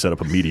can help you set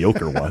up a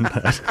mediocre one.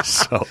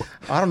 So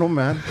I don't know,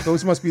 man.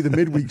 Those must be the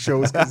midweek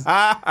shows.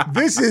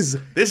 This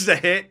is a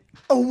hit.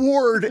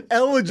 Award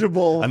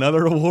eligible.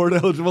 Another award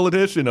eligible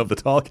edition of the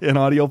Tall Can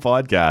Audio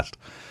podcast.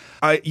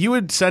 You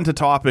had sent a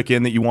topic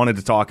in that you wanted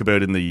to talk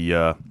about in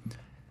the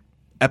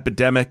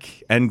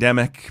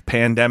endemic,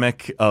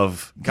 pandemic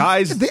of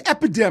guys. The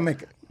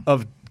epidemic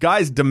of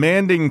guys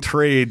demanding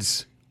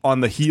trades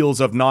on the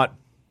heels of not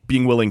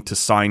being willing to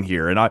sign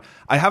here. And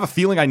I have a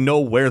feeling I know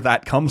where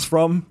that comes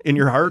from in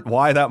your heart,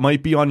 why that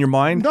might be on your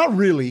mind. Not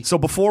really. So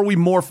before we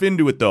morph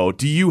into it, though,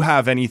 do you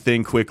have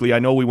anything quickly? I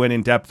know we went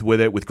in depth with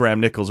it with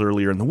Graham Nichols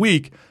earlier in the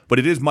week, but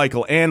it is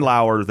Michael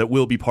Andlauer that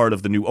will be part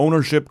of the new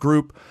ownership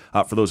group.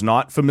 For those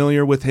not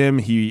familiar with him,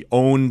 he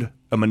owned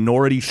a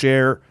minority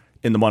share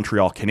in the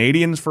Montreal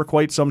Canadiens for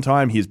quite some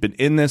time. He's been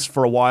in this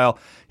for a while.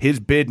 His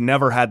bid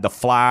never had the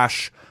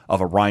flash of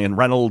a Ryan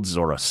Reynolds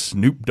or a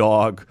Snoop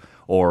Dogg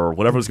or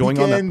whatever was going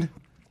on there,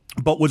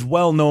 but was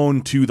well known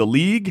to the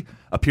league,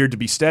 appeared to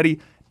be steady,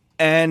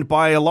 and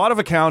by a lot of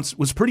accounts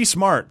was pretty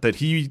smart that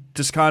he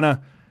just kind of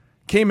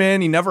came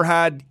in. He never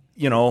had,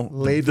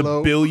 laid the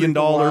low, $1 billion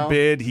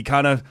bid. He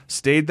kind of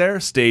stayed there,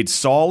 stayed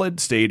solid,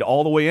 stayed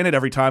all the way in it.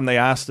 Every time they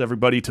asked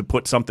everybody to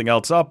put something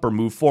else up or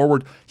move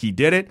forward, he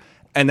did it.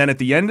 And then at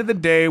the end of the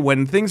day,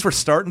 when things were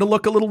starting to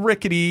look a little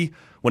rickety,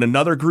 when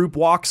another group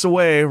walks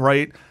away,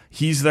 right,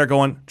 he's there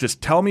going,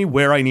 just tell me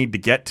where I need to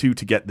get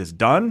get this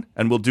done,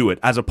 and we'll do it,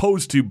 as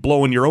opposed to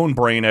blowing your own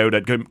brain out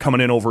at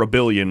coming in over $1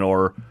 billion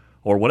or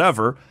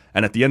whatever.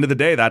 And at the end of the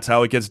day, that's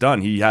how it gets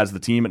done. He has the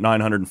team at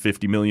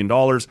 $950 million.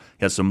 He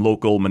has some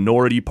local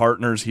minority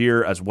partners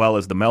here, as well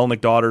as the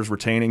Melnick daughters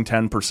retaining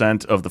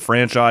 10% of the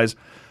franchise.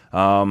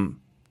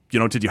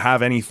 Did you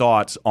have any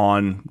thoughts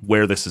on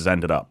where this has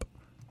ended up?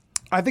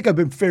 I think I've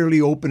been fairly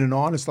open and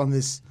honest on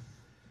this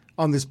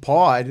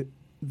pod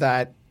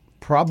that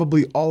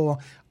probably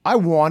all I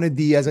wanted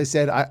as I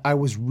said, I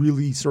was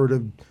really sort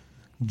of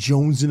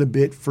jonesing a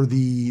bit for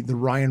the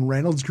Ryan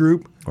Reynolds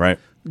group. Right.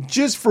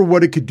 Just for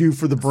what it could do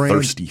for the brand.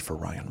 Thirsty for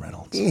Ryan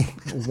Reynolds.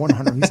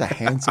 100. He's a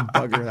handsome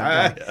bugger,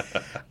 that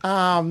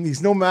guy.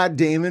 He's no Matt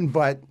Damon,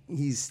 but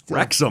he's still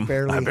Wrexham.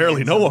 Barely I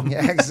barely handsome. know him.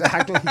 Yeah,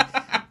 exactly.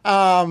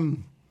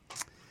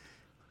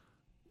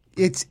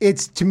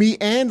 It's to me,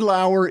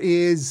 Andlauer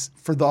is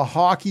for the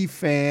hockey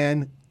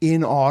fan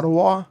in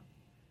Ottawa.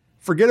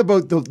 forget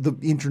about the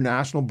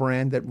international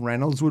brand that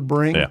Reynolds would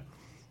bring. Yeah.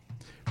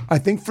 I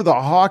think for the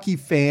hockey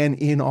fan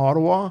in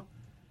Ottawa,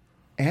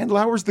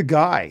 Andlauer's the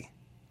guy.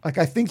 Like,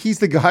 I think he's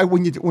the guy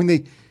when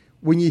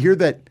you hear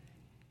that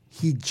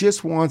he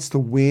just wants to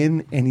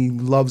win and he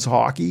loves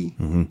hockey,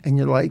 and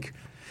you're like,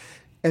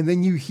 and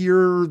then you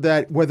hear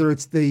that whether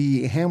it's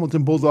the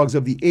Hamilton Bulldogs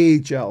of the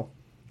AHL,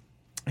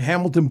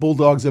 Hamilton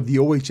Bulldogs of the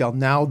OHL,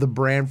 now the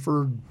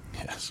Brantford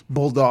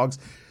Bulldogs,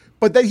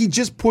 but that he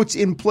just puts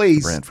in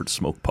place Brantford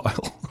smoke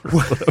pile.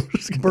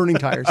 burning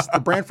tires, the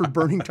Brantford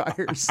burning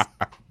tires.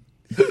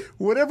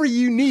 Whatever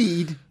you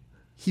need,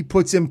 he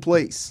puts in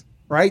place,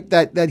 right?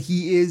 That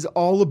he is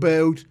all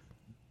about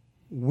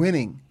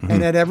winning.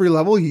 And at every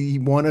level, he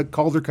won a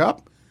Calder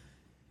Cup.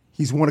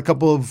 He's won a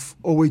couple of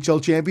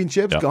OHL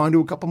championships, gone to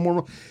a couple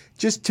more.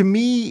 Just to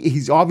me,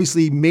 he's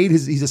obviously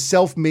he's a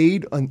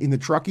self-made in the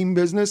trucking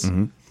business.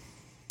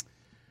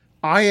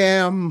 I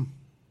am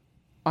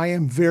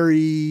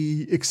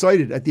very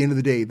excited at the end of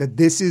the day that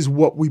this is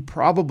what we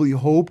probably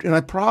hoped. And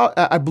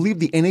I believe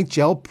the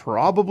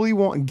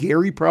NHL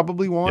Gary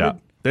probably wanted. Yeah.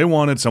 They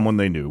wanted someone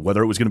they knew,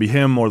 whether it was going to be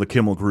him or the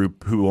Kimmel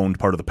Group, who owned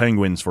part of the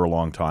Penguins for a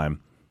long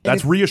time.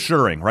 That's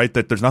reassuring, right?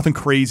 That there's nothing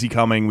crazy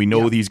coming. We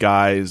know these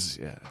guys.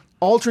 Yeah.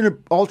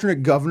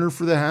 Alternate governor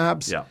for the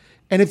Habs. Yeah.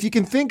 And if you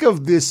can think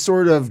of this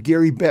sort of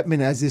Gary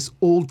Bettman as this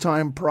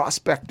old-time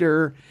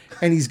prospector,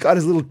 and he's got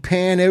his little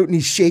pan out and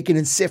he's shaking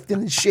and sifting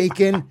and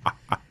shaking,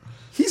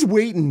 he's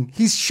waiting.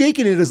 He's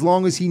shaking it as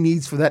long as he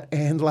needs for that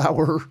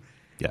Andlauer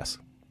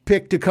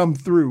pick to come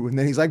through. And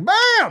then he's like,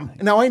 bam!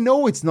 Now, I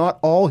know it's not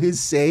all his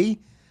say,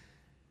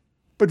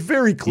 but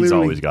very clearly. He's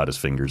always got his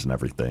fingers and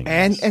everything.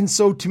 And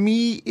so to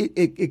me,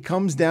 it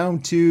comes down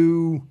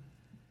to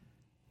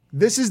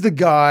this is the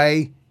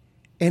guy.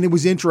 And it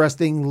was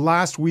interesting,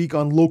 last week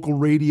on local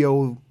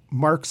radio,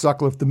 Mark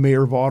Sutcliffe, the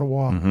mayor of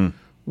Ottawa,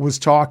 was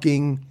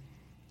talking.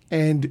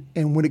 And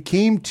when it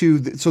came to,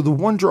 the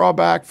one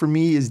drawback for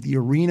me is the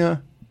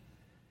arena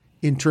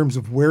in terms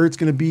of where it's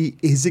going to be.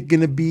 Is it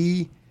going to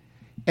be?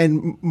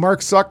 And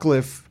Mark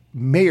Sutcliffe,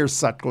 Mayor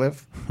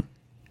Sutcliffe,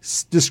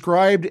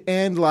 described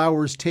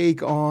Andlauer's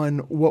take on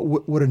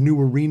what a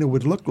new arena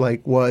would look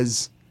like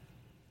was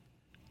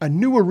a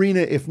new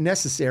arena if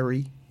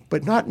necessary,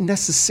 but not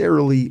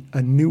necessarily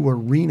a new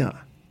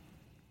arena.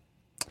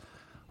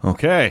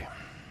 Okay.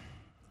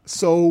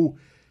 So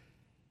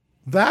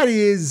that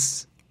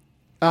is...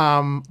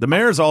 the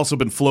mayor's also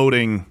been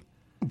floating...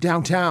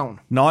 downtown.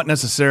 Not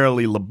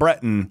necessarily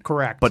LeBreton.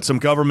 Correct. But some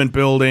government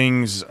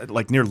buildings,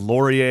 like near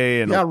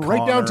Laurier and O'Connor.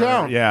 Right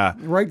downtown. Yeah.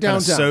 Right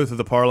downtown. Kind of south of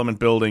the Parliament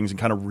buildings and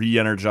kind of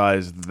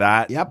re-energize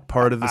that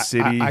part of the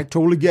city. I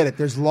totally get it.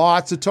 There's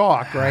lots of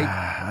talk, right?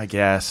 I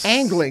guess.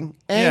 Angling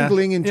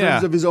in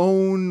terms of his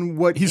own...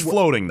 He's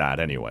floating that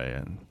anyway.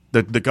 And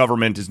the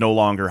government is no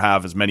longer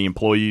have as many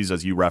employees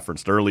as you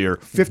referenced earlier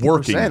 50%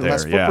 working there.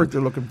 less footprint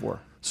they're looking for.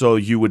 So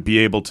you would be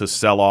able to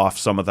sell off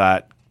some of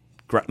that.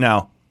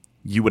 Now,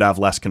 you would have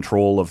less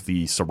control of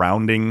the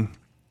surrounding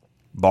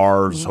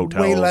bars,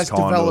 hotels, way less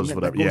condos, development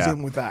whatever. that goes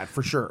in with that,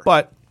 for sure.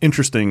 But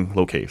interesting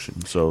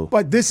location. So,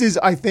 but this is,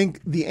 I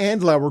think, the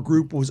Andlauer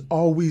group was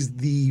always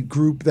the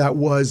group that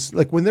was,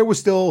 like, when there was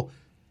still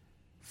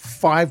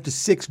 5 to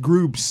 6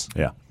 groups,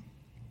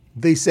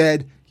 they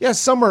said,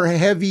 some are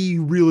heavy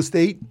real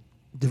estate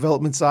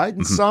development side,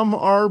 and some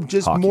are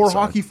just more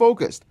hockey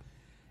focused.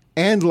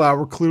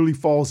 Andlauer clearly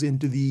falls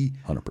into the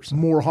 100%.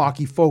 more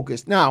hockey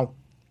focused. Now,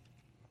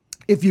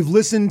 if you've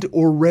listened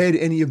or read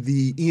any of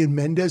the Ian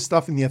Mendez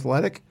stuff in The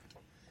Athletic,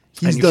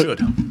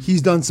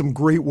 he's done some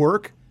great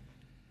work.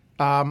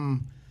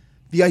 The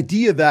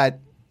idea that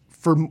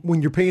for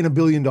when you're paying $1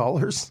 billion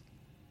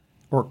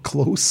or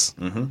close,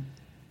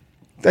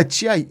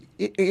 that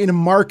in a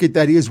market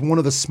that is one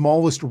of the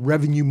smallest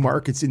revenue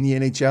markets in the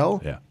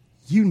NHL,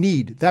 you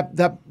need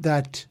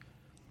that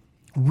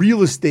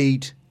real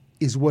estate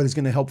is what is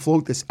going to help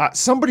float this.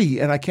 Somebody,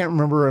 and I can't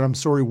remember, and I'm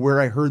sorry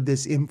where I heard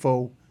this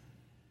info.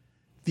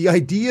 The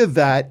idea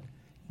that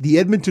the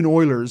Edmonton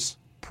Oilers,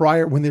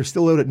 when they're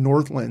still out at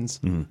Northlands,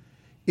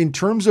 in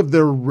terms of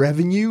their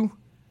revenue,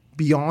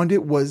 beyond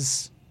it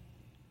was,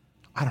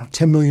 I don't know,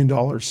 $10 million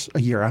a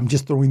year. I'm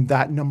just throwing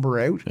that number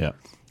out. Yeah.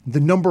 The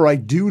number I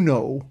do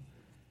know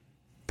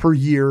per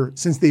year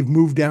since they've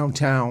moved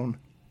downtown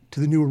to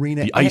the new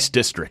arena. The Ice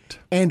District.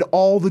 And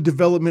all the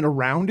development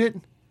around it,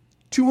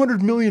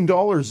 $200 million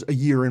a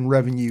year in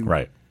revenue.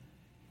 Right.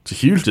 It's a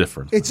huge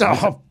difference.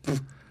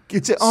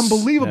 It's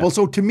unbelievable. Yeah.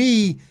 So to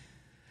me,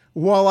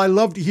 while I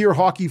love to hear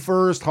hockey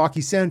first,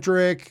 hockey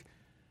centric,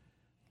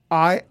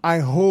 I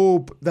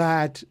hope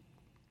that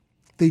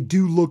they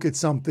do look at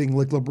something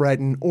like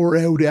LeBreton or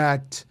out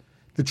at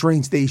the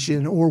train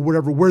station or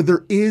whatever, where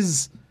there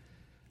is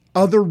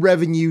other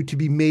revenue to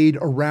be made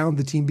around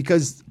the team,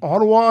 because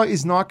Ottawa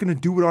is not going to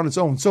do it on its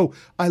own. So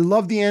I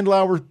love the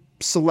Andlauer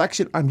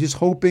selection. I'm just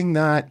hoping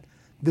that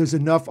there's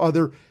enough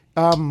other,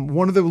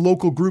 one of the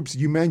local groups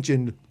you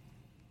mentioned,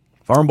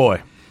 Farm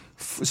Boy.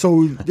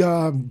 So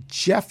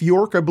Jeff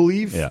York, I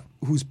believe,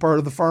 who's part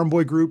of the Farm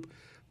Boy group,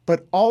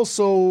 but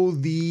also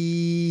and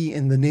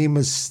the name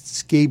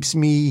escapes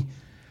me,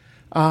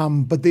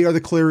 But they are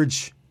the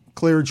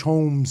Claridge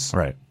Homes,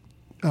 Right.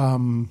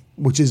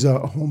 which is a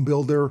home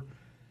builder.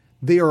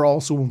 They are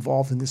also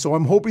involved in this. So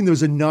I'm hoping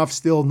there's enough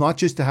still, not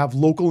just to have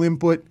local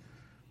input,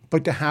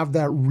 but to have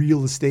that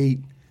real estate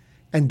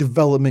and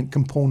development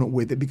component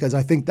with it, because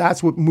I think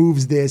that's what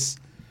moves this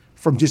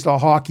from just a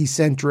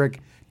hockey-centric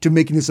to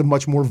making this a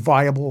much more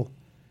viable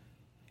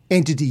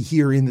entity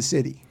here in the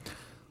city.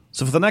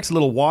 So for the next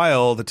little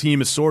while, the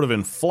team is sort of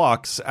in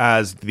flux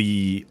as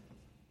the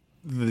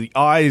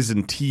I's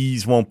and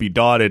T's won't be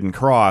dotted and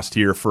crossed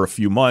here for a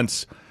few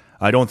months.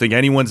 I don't think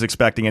anyone's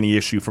expecting any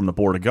issue from the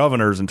Board of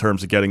Governors in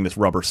terms of getting this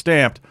rubber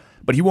stamped,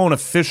 but he won't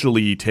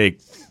officially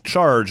take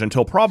charge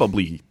until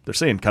probably, they're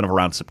saying kind of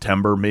around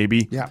September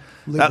maybe. Yeah,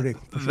 Liberty.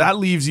 That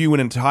leaves you an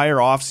entire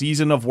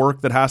offseason of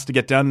work that has to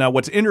get done. Now,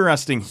 what's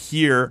interesting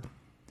here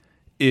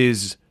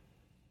is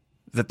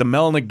that the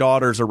Melnick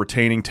daughters are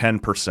retaining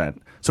 10%.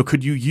 So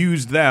could you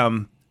use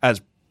them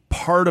as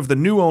part of the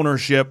new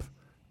ownership,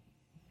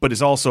 but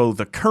is also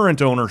the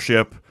current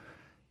ownership,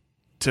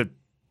 to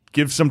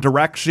give some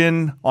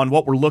direction on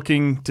what we're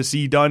looking to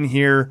see done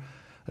here?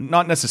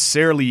 Not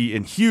necessarily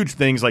in huge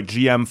things like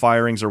GM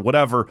firings or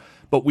whatever,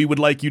 but we would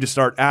like you to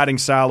start adding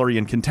salary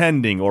and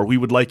contending, or we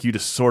would like you to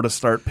sort of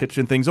start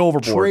pitching things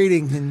overboard.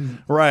 Trading.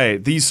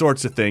 Right, these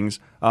sorts of things.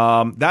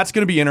 That's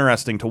going to be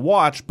interesting to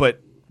watch,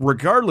 but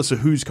regardless of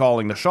who's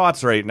calling the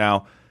shots right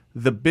now,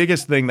 the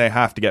biggest thing they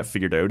have to get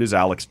figured out is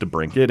Alex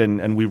DeBrincat,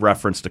 and we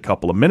referenced a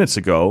couple of minutes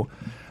ago.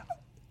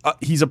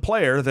 He's a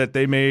player that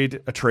they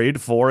made a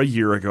trade for a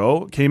year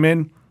ago, came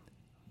in,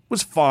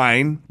 was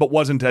fine, but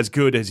wasn't as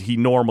good as he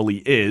normally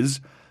is.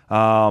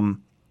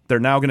 They're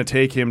now going to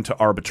take him to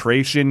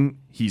arbitration.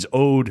 He's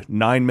owed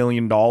 $9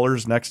 million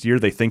next year.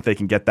 They think they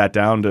can get that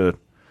down to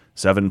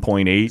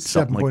 7.8.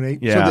 7.8.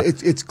 Yeah. So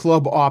it's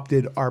club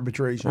opted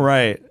arbitration.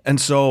 Right. And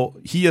so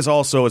he has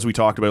also, as we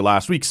talked about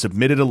last week,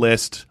 submitted a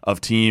list of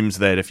teams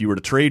that if you were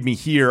to trade me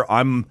here,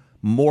 I'm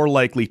more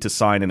likely to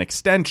sign an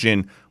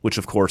extension, which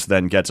of course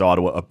then gets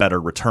Ottawa a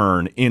better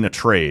return in a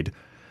trade.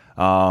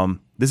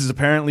 This has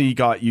apparently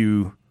got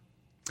you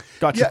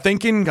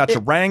thinking, got you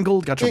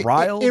wrangled, got you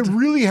riled. It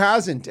really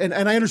hasn't. And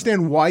I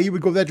understand why you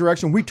would go that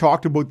direction. We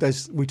talked about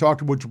this. We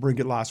talked about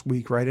DeBrincat last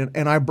week, right?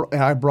 And I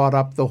brought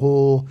up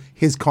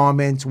his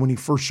comments when he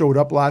first showed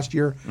up last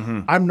year.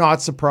 Mm-hmm. I'm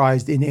not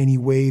surprised in any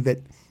way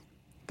that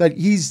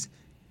he's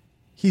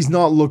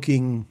not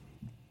looking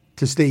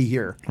to stay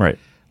here. Right.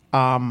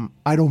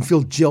 I don't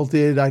feel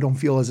jilted. I don't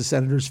feel as a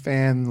Senators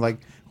fan like,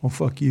 oh,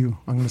 fuck you,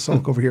 I'm going to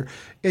sulk over here.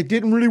 It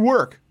didn't really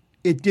work.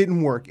 It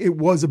didn't work. It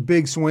was a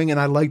big swing, and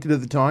I liked it at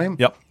the time.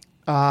 Yep.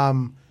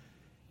 And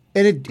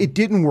it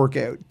didn't work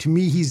out. To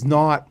me, he's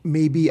not,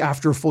 maybe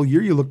after a full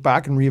year, you look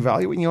back and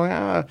reevaluate, and you're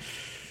like,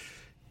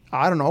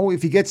 I don't know,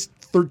 if he gets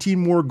 13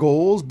 more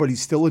goals, but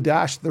he's still a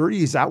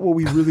 -30, is that what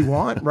we really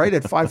want, right?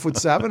 At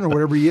 5'7" or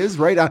whatever he is,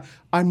 right?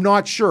 I'm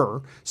not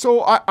sure.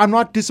 So I'm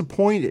not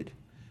disappointed.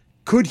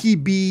 Could he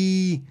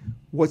be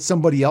what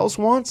somebody else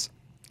wants?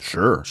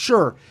 Sure.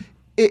 Sure.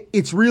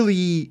 It's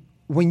really,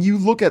 when you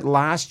look at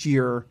last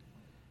year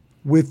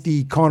with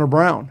the Connor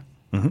Brown,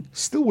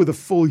 still with a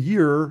full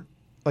year,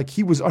 like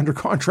he was under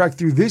contract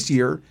through this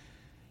year,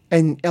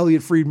 and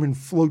Elliot Friedman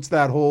floats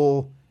that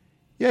whole,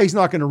 he's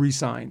not going to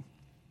re-sign.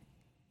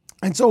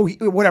 And so,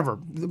 whatever,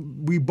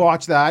 we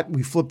botched that.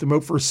 We flipped him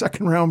out for a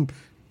second round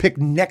pick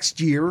next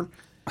year.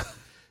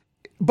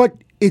 But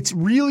it's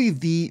really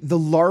the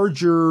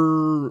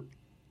larger,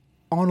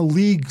 on a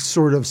league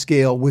sort of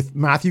scale, with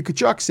Matthew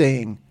Tkachuk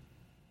saying,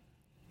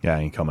 yeah,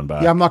 he ain't coming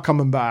back. Yeah, I'm not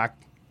coming back,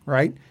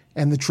 right?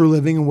 And the True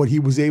Living and what he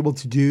was able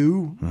to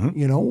do,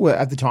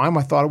 at the time,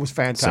 I thought it was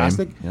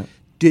fantastic. Yeah.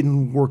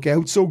 Didn't work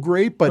out so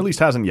great, but at least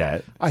hasn't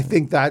yet. I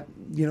think that,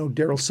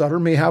 Daryl Sutter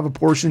may have a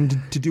portion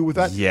to do with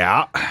that.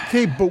 Yeah.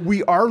 Okay, but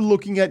we are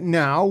looking at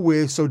now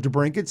so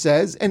DeBrincat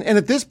says, and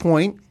at this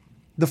point,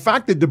 the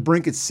fact that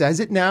DeBrincat says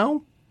it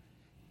now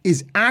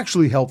is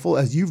actually helpful,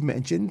 as you've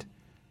mentioned.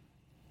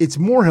 It's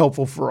more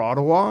helpful for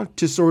Ottawa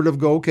to sort of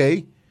go,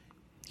 okay,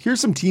 here's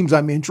some teams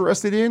I'm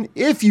interested in.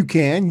 If you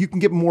can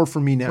get more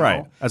from me now.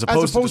 Right. As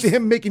opposed to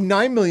him making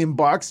 $9 million.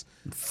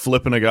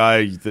 Flipping a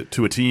guy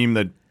to a team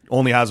that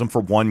only has him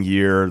for 1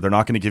 year. They're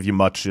not going to give you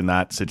much in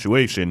that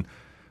situation.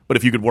 But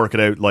if you could work it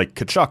out like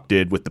Tkachuk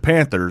did with the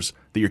Panthers,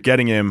 that you're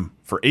getting him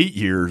for 8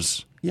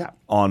 years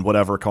on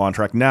whatever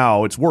contract,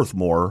 now it's worth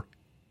more,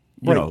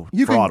 for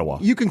Ottawa.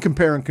 You can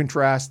compare and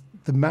contrast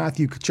the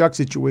Matthew Tkachuk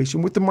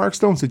situation with the Mark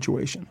Stone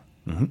situation.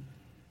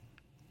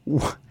 Mm-hmm.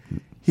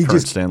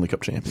 Current Stanley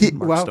Cup champion,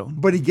 Mark Stone.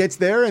 But he gets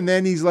there, and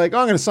then he's like,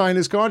 I'm going to sign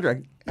this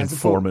contract. In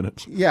 4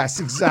 minutes. Yes,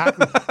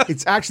 exactly.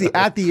 It's actually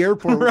at the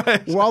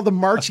airport while the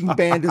marching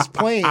band is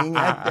playing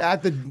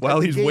at the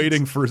while he's gates.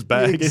 Waiting for his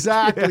bag.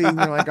 Exactly. And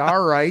you're like,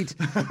 all right.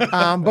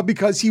 But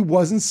because he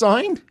wasn't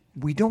signed,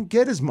 we don't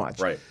get as much.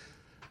 Right.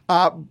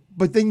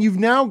 But then you've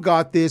now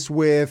got this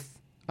with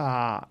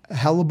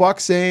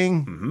Hellebuck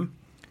saying,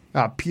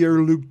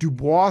 Pierre-Luc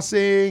Dubois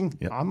saying,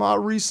 I'm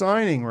not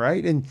re-signing,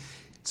 right? And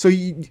so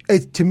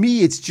to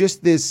me, it's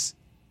just this,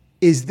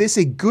 is this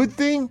a good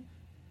thing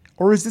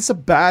or is this a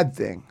bad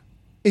thing,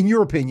 in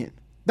your opinion?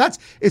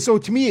 So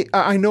to me,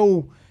 I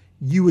know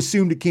you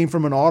assumed it came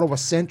from an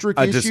Ottawa-centric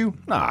issue.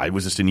 It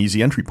was just an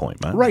easy entry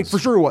point, man. Right, for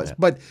sure it was.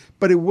 Yeah.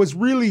 But it was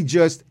really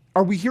just,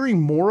 are we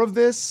hearing more of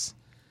this?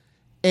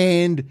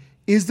 And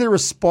is there a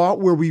spot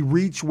where we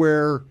reach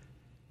where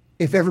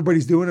if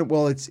everybody's doing it,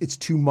 well, it's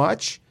too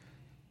much?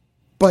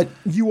 But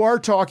you are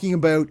talking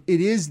about,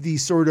 it is the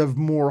sort of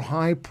more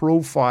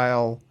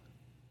high-profile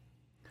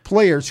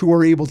players who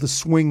are able to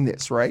swing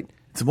this, right?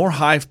 It's more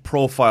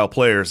high-profile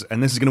players,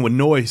 and this is going to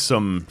annoy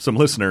some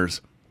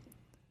listeners.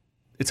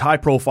 It's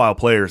high-profile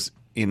players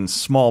in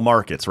small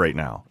markets right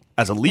now.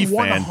 As a Leaf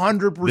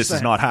 100%. fan, this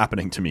is not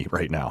happening to me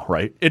right now,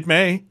 right? It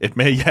may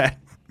yet,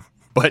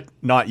 but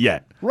not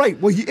yet. Right.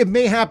 Well, it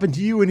may happen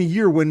to you in a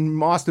year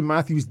when Austin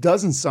Matthews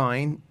doesn't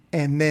sign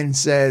and then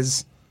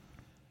says...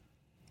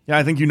 Yeah,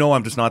 I think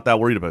I'm just not that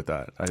worried about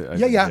that.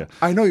 Yeah.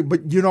 I know,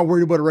 but you're not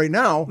worried about it right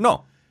now.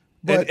 No.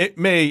 But it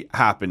may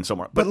happen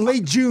somewhere. But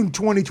late June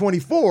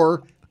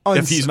 2024,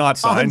 if he's not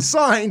signed,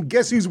 unsigned,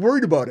 guess who's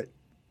worried about it?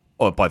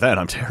 Oh, by then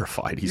I'm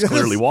terrified. He's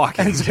clearly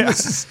walking.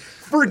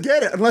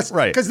 Forget it. Unless,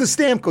 because the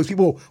Stamkos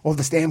people,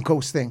 the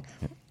Stamkos thing.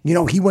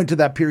 Yeah. He went to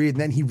that period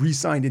and then he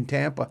re-signed in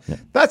Tampa. Yeah.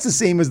 That's the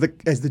same as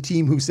the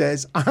team who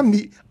says, I'm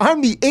the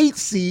 8th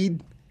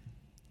seed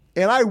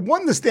and I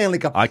won the Stanley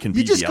Cup.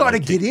 You just got to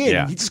get in.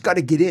 Yeah. You just got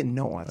to get in.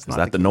 No, that's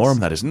not the norm?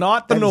 That is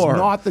not the norm. That is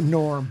not the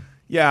norm.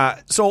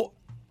 Yeah. So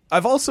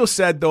I've also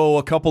said, though,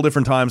 a couple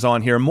different times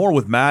on here, more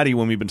with Maddie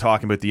when we've been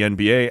talking about the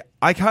NBA,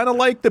 I kind of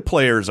like the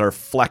players are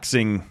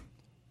flexing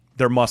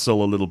their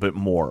muscle a little bit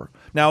more.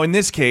 Now, in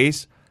this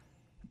case,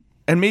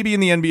 and maybe in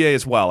the NBA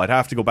as well, I'd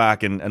have to go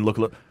back and look.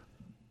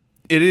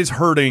 It is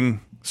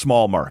hurting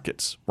small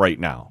markets right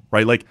now,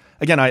 right? Like,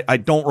 again, I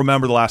don't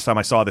remember the last time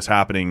I saw this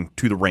happening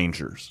to the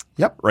Rangers.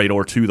 Yep. Right,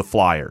 or to the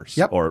Flyers.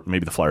 Yep. Or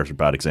maybe the Flyers are a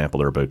bad example.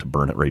 They're about to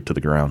burn it right to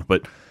the ground.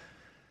 But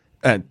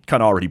kind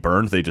of already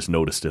burned. They just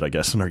noticed it, I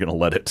guess, and they're going to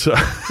let it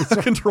it's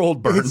a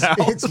controlled burn now.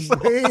 It's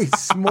way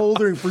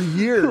smoldering for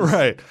years.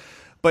 Right.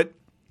 But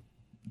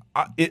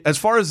as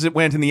far as it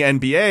went in the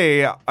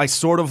NBA, I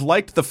sort of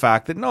liked the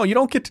fact that, no, you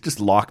don't get to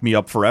just lock me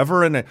up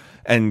forever.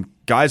 And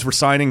guys were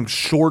signing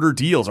shorter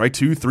deals, right?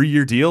 2-3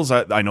 year deals.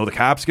 I know the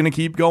cap's going to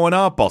keep going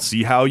up. I'll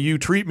see how you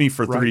treat me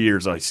for 3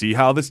 years. I see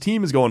how this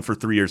team is going for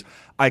 3 years.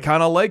 I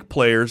kind of like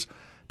players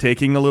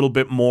taking a little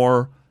bit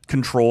more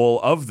control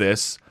of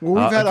this.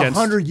 Well, we've had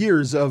 100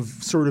 years of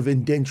sort of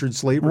indentured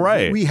slavery.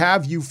 Right. We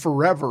have you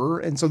forever,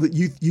 and so that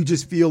you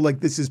just feel like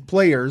this is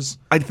players.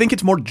 I think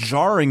it's more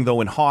jarring, though,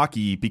 in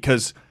hockey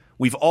because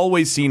we've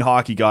always seen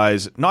hockey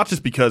guys, not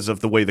just because of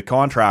the way the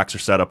contracts are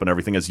set up and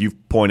everything, as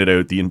you've pointed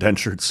out, the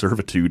indentured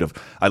servitude of,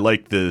 I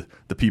like the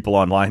people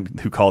online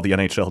who call the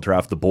NHL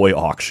draft the boy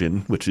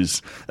auction, which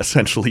is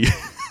essentially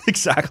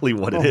exactly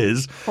what it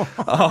is.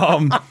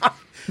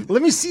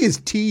 Let me see his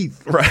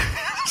teeth. Right.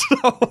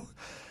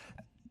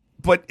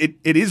 But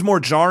it is more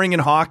jarring in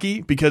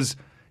hockey because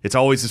it's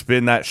always just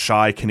been that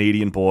shy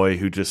Canadian boy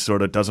who just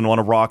sort of doesn't want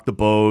to rock the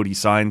boat. He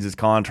signs his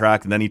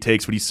contract and then he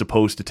takes what he's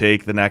supposed to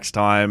take the next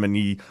time, and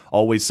he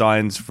always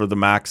signs for the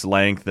max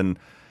length. And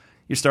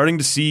you're starting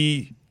to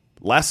see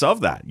less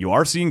of that. You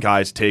are seeing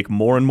guys take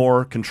more and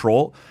more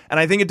control. And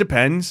I think it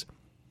depends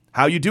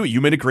how you do it. You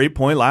made a great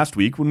point last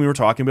week when we were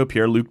talking about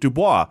Pierre-Luc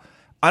Dubois.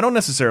 I don't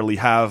necessarily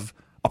have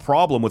a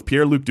problem with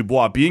Pierre-Luc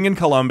Dubois being in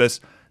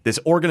Columbus. This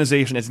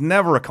organization has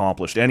never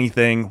accomplished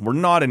anything. We're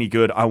not any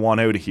good. I want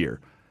out of here.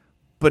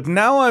 But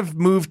now I've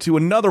moved to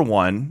another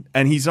one,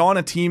 and he's on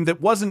a team that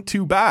wasn't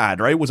too bad,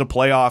 right? It was a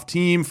playoff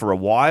team for a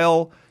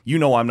while.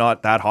 I'm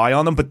not that high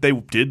on them, but they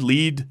did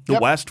lead the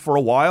West for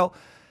a while.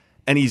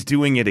 And he's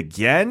doing it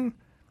again.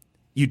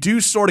 You do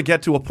sort of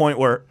get to a point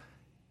where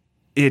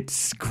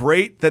it's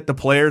great that the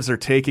players are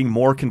taking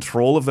more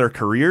control of their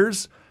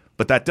careers,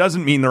 but that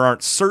doesn't mean there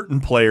aren't certain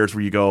players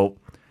where you go,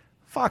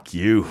 fuck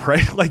you,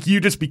 right? Like, you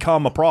just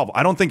become a problem.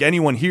 I don't think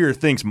anyone here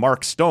thinks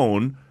Mark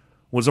Stone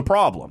was a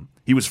problem.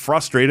 He was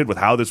frustrated with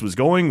how this was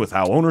going, with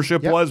how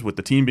ownership was, with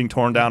the team being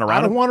torn down around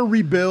him. I don't want to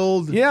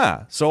rebuild.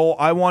 Yeah, so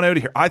I want out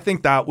of here. I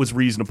think that was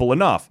reasonable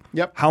enough.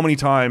 Yep. How many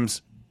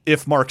times,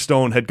 if Mark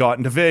Stone had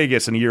gotten to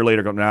Vegas and a year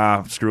later go,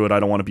 nah, screw it, I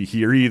don't want to be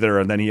here either,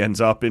 and then he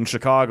ends up in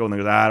Chicago and they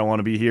go, I don't want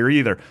to be here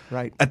either.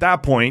 Right. At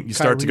that point, you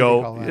start to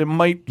go, it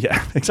might,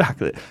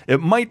 exactly.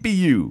 It might be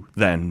you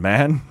then,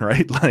 man,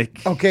 right?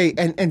 Like, okay,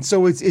 and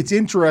so it's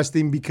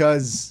interesting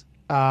because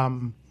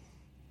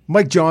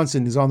Mike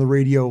Johnson is on the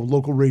radio,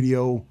 local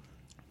radio,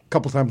 a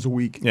couple times a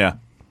week. Yeah.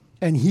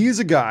 And he is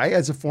a guy,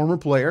 as a former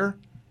player,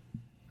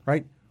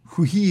 right,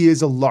 who he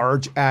is a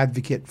large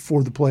advocate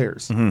for the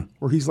players,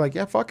 where he's like,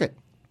 yeah, fuck it.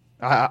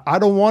 I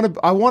don't want to.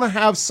 I want to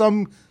have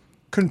some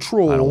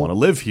control. I don't want to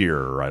live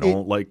here. I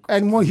don't like.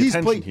 And when he's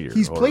played, here,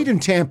 played in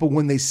Tampa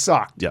when they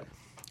sucked. Yep.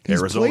 He's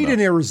Arizona. played in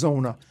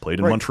Arizona. Played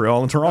in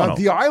Montreal and Toronto.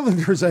 The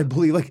Islanders, I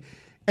believe,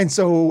 and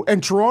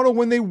Toronto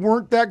when they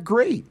weren't that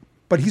great.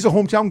 But he's a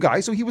hometown guy,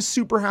 so he was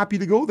super happy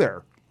to go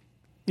there.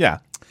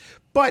 Yeah.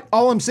 But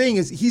all I'm saying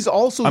is he's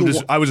also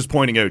I was just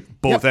pointing out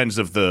both ends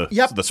of the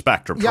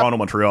spectrum. Yep. Toronto,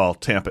 Montreal,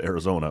 Tampa,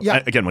 Arizona.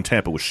 Yep. Again, when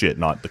Tampa was shit,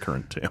 not the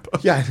current Tampa.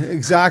 Yeah,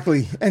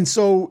 exactly. And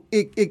so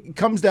it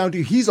comes down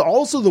to he's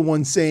also the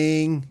one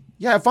saying,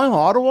 yeah, if I'm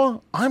Ottawa,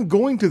 I'm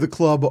going to the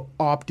club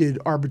opted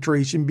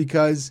arbitration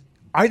because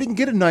I didn't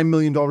get a $9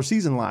 million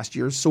season last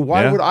year. So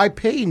why would I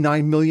pay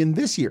 $9 million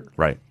this year?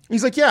 Right.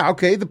 He's like, yeah,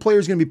 okay, the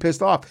player's going to be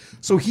pissed off.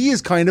 So he is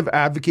kind of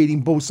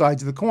advocating both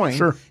sides of the coin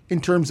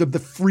in terms of the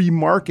free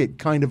market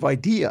kind of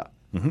idea.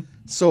 Mm-hmm.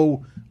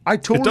 So I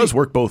totally... It does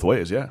work both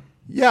ways, yeah.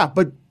 Yeah,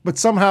 but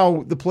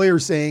somehow the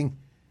player's saying,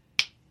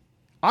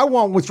 I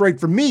want what's right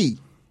for me,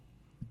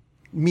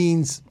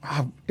 means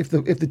if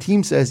the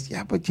team says,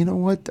 yeah, but you know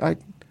what,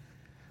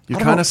 You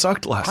kind of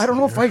sucked last year. I don't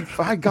know if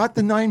I got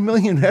the $9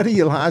 million out of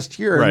you last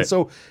year. Right. And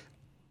so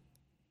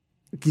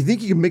do you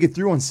think you can make it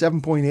through on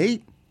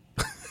 7.8?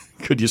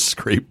 Could you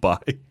scrape by?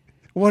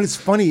 Well, it's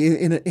funny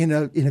in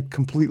a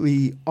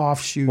completely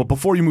offshoot. Well,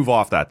 before you move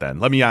off that, then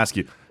let me ask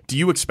you: do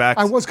you expect?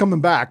 I was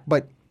coming back,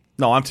 but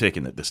no, I'm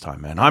taking it this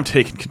time, man. I'm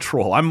taking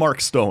control. I'm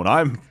Mark Stone.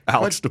 I'm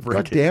Alex DeBrincat.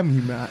 God damn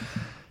you, Matt.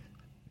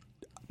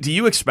 Do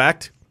you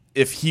expect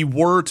if he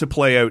were to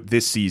play out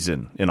this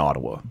season in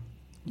Ottawa?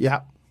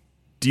 Yeah.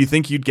 Do you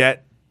think you'd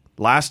get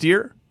last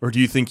year, or do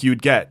you think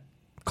you'd get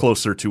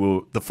closer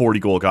to the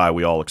 40-goal guy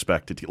we all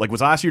expected? Like,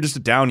 was last year just a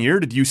down year?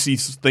 Did you see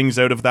things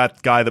out of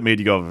that guy that made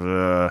you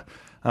go,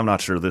 I'm not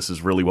sure this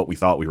is really what we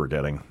thought we were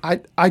getting?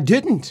 I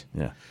didn't.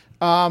 Yeah.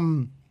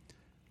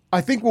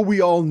 I think what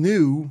we all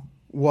knew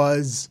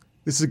was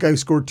this is a guy who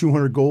scored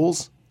 200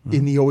 goals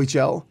in the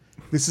OHL.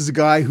 This is a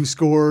guy who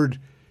scored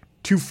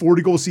 2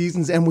 40-goal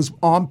seasons and was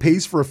on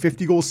pace for a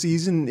 50-goal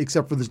season,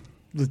 except for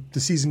the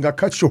season got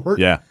cut short.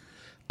 Yeah.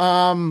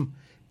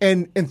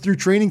 And through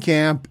training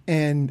camp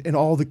and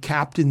all the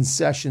captain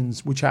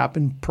sessions, which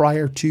happened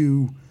prior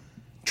to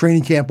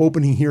training camp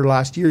opening here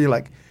last year, you're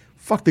like,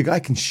 fuck, the guy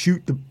can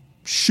shoot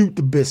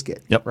the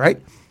biscuit. Yep.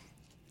 Right?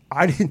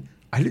 I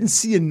didn't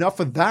see enough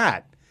of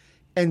that.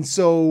 And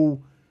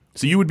so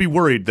you would be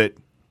worried that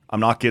I'm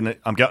not getting a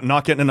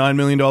 $9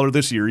 million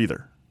this year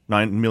either.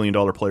 $9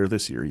 million player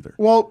this year either.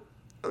 Well,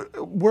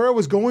 where I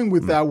was going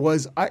with that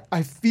was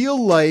I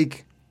feel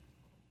like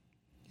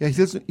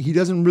he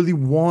doesn't really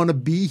want to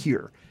be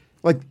here.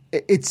 Like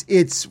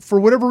it's for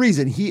whatever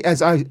reason,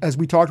 as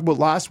we talked about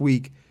last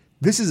week,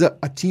 this is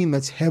a team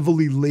that's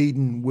heavily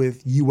laden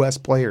with US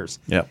players.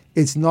 Yeah.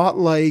 It's not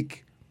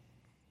like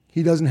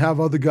he doesn't have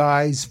other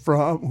guys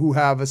who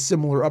have a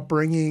similar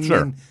upbringing.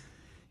 Sure.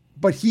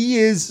 But he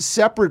is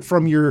separate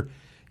from your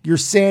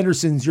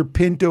Sandersons, your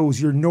Pintos,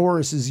 your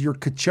Norrises, your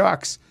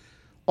Kachucks,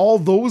 all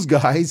those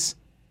guys.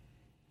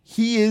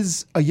 He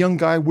is a young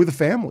guy with a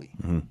family.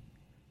 Mm-hmm.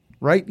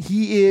 Right?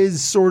 He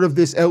is sort of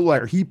this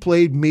outlier. He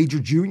played major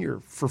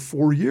junior for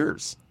 4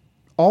 years.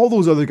 All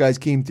those other guys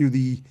came through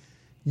the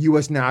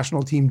U.S.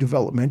 national team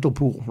developmental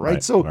pool,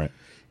 right? So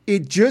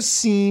it just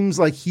seems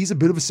like he's a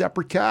bit of a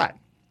separate cat.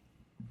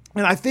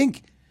 And I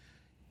think,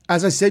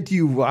 as I said to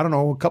you, I don't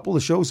know, a couple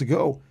of shows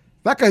ago,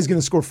 that guy's going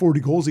to score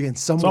 40 goals again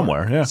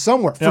somewhere.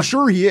 Somewhere. Yep. For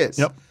sure he is.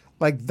 Yep.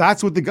 Like,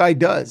 that's what the guy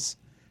does.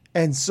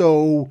 And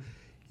so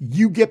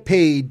you get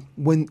paid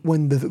when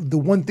the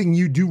one thing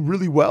you do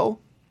really well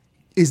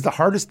is the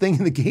hardest thing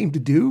in the game to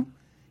do,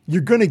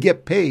 you're going to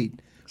get paid.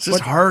 It's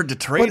just hard to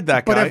trade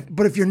that guy.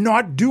 But if you're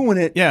not doing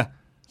it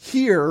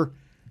here.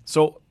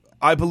 So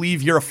I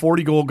believe you're a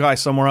 40-goal guy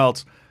somewhere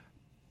else,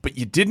 but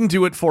you didn't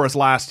do it for us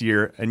last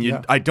year,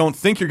 and I don't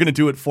think you're going to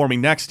do it for me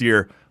next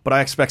year, but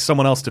I expect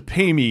someone else to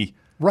pay me.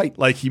 Right.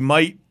 Like he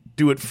might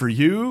do it for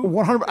you.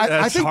 100%.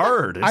 That's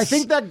hard. I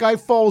think that guy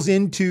falls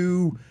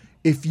into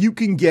if you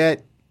can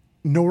get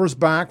Norris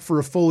back for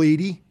a full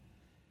 80,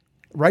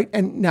 right?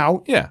 And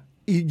now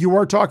you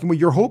are talking, but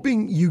you're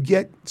hoping you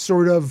get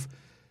sort of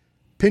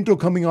Pinto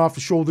coming off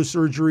of shoulder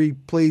surgery,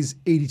 plays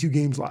 82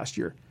 games last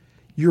year.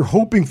 You're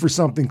hoping for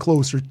something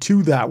closer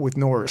to that with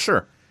Norris.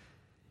 Sure.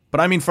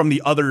 But I mean from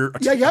the other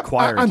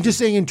acquirers. I'm just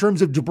saying in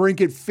terms of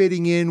DeBrincat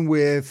fitting in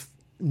with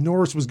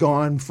Norris was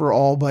gone for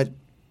all but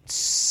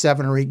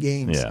 7 or 8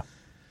 games.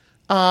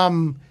 Yeah.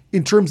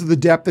 In terms of the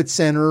depth at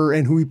center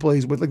and who he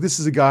plays with, like this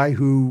is a guy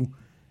who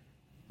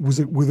was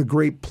with a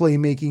great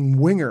playmaking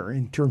winger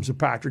in terms of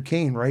Patrick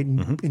Kane, right?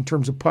 In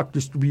terms of puck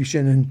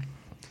distribution. And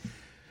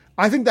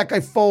I think that guy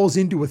falls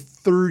into a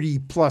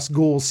 30-plus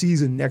goal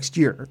season next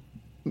year.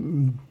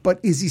 But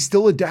is he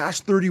still a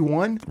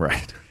 -31?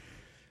 Right.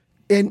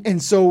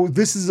 And so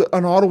this is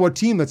an Ottawa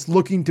team that's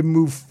looking to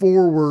move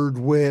forward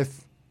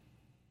with,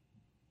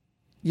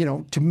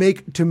 to make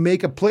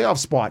a playoff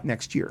spot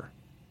next year.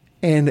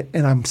 And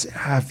I'm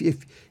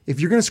if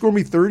you're going to score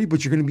me 30,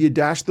 but you're going to be a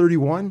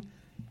 -31,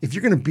 if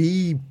you're going to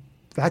be,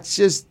 that's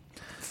just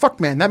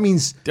fuck, man. That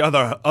means the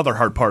other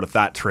hard part of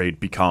that trade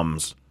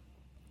becomes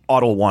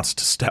Ottawa wants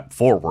to step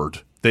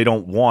forward. They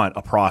don't want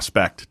a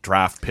prospect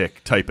draft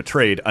pick type of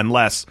trade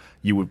unless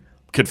you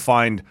could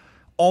find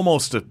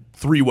almost a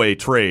 3-way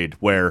trade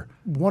where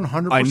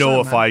 100%. I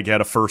know if I get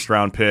a first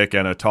round pick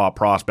and a top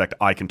prospect,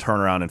 I can turn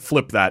around and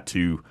flip that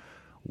to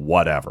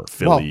whatever,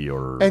 Philly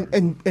or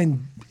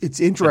and it's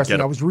interesting.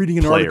 get a I was reading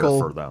an player article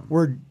for them.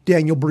 where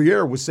Daniel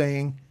Briere was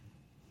saying,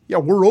 "Yeah,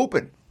 we're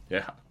open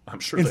yeah, I'm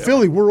sure in they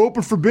Philly. We're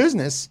open for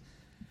business.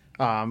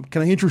 Can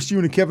I interest you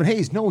in a Kevin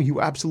Hayes? No,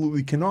 you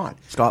absolutely cannot.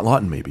 Scott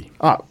Lawton maybe.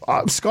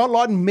 Scott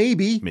Lawton,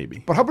 maybe.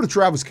 But how about a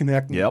Travis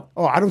Konechny? Yep.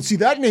 Oh, I don't see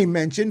that name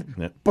mentioned,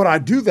 Yep. but I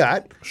do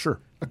that. Sure.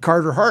 A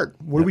Carter Hart.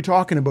 What are we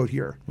talking about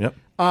here? Yep.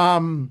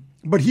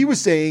 But he was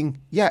saying,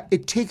 yeah,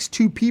 it takes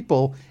two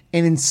people,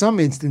 and in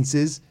some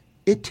instances,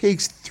 it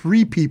takes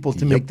three people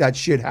to make that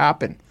shit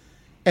happen.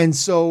 And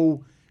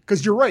so,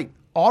 because you're right,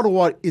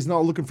 Ottawa is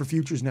not looking for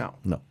futures now.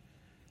 No.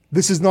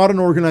 This is not an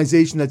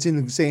organization that's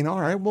in saying, all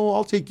right, well,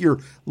 I'll take your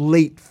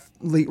late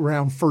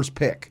round first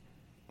pick.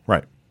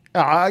 Right.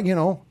 A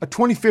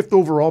 25th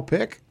overall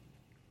pick.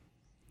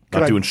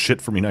 Not doing shit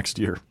for me next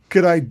year.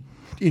 Could I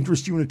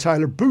interest you in a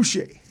Tyler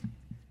Boucher?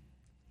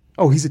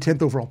 Oh, he's a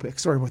 10th overall pick.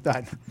 Sorry about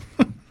that.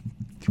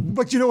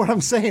 But you know what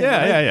I'm saying? Yeah,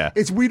 right?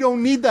 yeah. We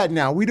don't need that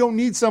now. We don't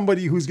need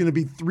somebody who's going to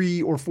be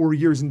 3 or 4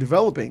 years in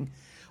developing.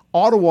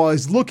 Ottawa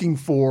is looking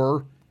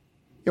for.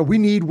 We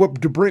need we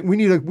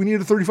need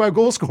a 35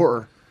 goal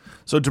scorer.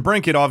 So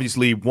DeBrincat,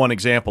 obviously one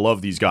example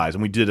of these guys,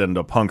 and we did end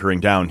up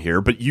hunkering down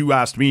here. But you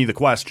asked me the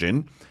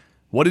question: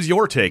 what is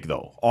your take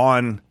though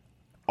on?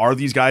 Are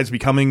these guys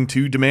becoming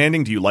too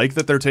demanding? Do you like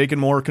that they're taking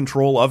more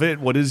control of it?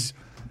 What is,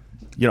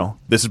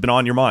 this has been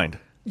on your mind?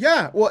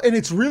 Yeah, well, and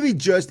it's really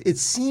it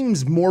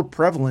seems more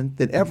prevalent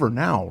than ever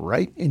now,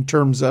 right? In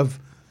terms of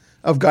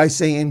guys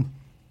saying,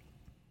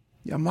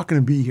 yeah, I'm not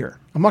going to be here.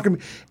 I'm not going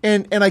to be.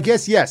 And I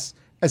guess, yes,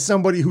 as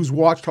somebody who's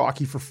watched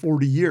hockey for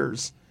 40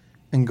 years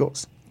and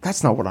goes,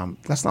 that's not what I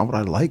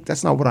like.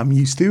 That's not what I'm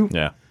used to.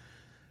 Yeah.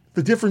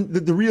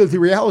 The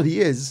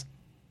reality is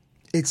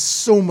it's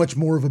so much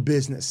more of a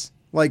business.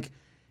 Like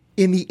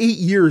in the 8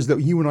 years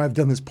that you and I have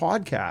done this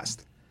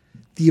podcast,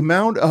 the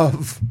amount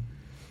of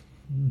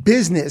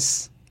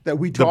business that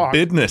we talk.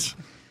 The business.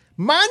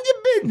 Mind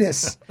your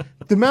business.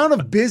 The amount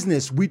of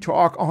business we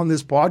talk on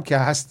this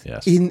podcast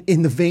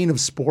in the vein of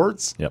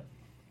sports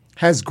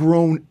has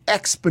grown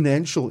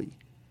exponentially.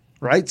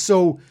 Right?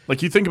 So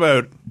like you think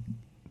about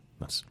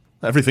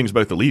everything's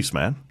about the Leafs,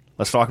 man.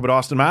 Let's talk about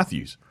Austin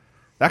Matthews.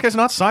 That guy's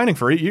not signing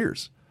for 8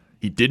 years.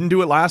 He didn't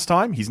do it last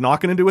time. He's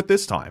not going to do it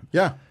this time.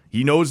 Yeah.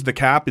 He knows the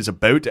cap is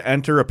about to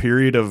enter a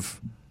period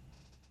of,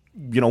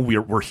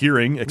 we're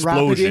hearing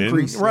explosion. Rapid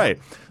increase. Right.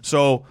 Yeah.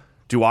 So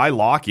do I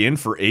lock in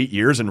for 8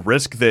 years and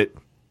risk that,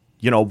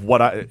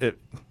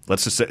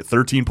 let's just say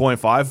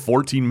 13.5,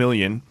 14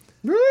 million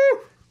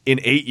in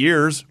 8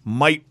 years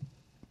might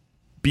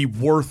be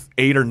worth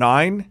 8 or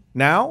 9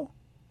 now,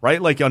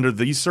 right? Like under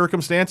these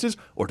circumstances,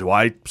 or do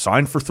I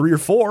sign for 3 or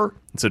 4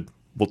 and said,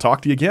 we'll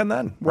talk to you again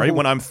then, right?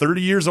 When I'm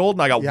 30 years old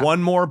and I got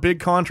one more big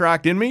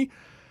contract in me,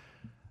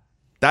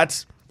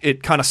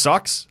 it kind of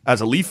sucks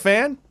as a Leaf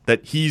fan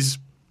that he's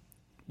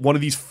one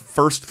of these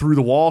first through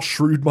the wall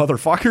shrewd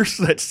motherfuckers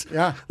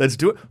that's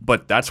doing.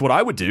 But that's what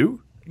I would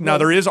do. Now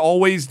there is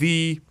always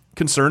the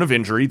concern of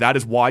injury. That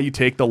is why you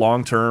take the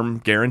long-term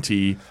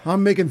guarantee.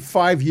 I'm making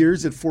 5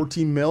 years at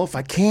 14 mil. If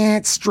I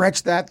can't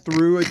stretch that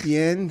through at the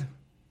end,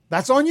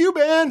 that's on you,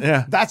 man.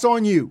 Yeah, that's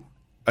on you.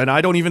 And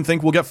I don't even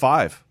think we'll get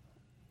 5.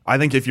 I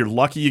think if you're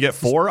lucky, you get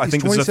 4. I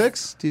think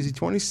 26. Is he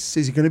 20? Is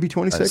he going to be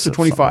 26 or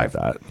 25?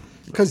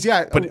 Because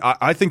but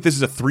I think this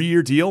is a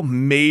 3-year deal.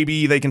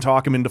 Maybe they can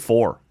talk him into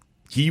 4.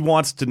 He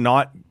wants to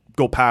not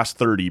go past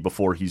 30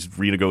 before he's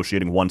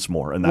renegotiating once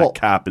more, and that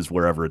cap is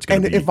wherever it's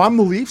going to be. And if I'm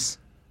the Leafs,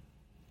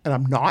 and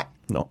I'm not,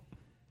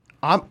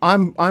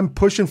 I'm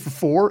pushing for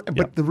 4.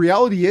 But the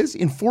reality is,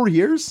 in 4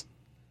 years,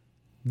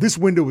 this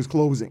window is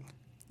closing.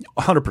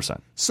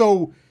 100%.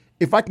 So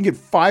if I can get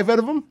 5 out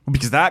of them,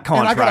 because that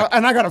contract,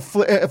 and I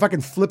gotta if I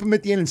can flip them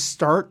at the end and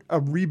start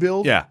a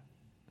rebuild, and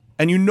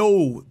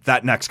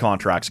that next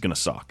contract's gonna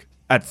suck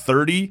at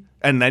 30,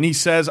 and then he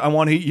says, "I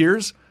want 8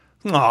 years."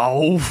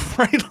 Oh,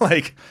 right,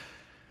 like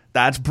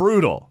that's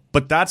brutal.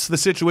 But that's the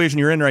situation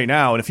you're in right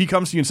now. And if he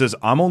comes to you and says,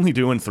 "I'm only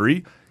doing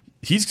 3,"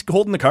 he's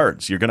holding the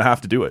cards. You're gonna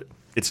have to do it.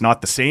 It's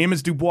not the same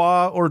as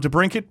Dubois or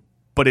DeBrincat,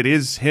 but it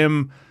is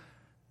him.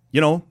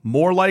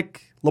 More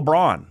like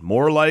LeBron,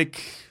 more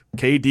like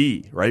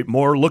KD, right?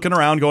 More looking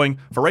around going,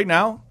 for right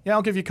now,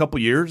 I'll give you a couple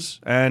years.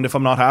 And if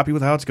I'm not happy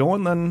with how it's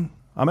going, then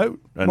I'm out.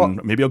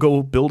 And maybe I'll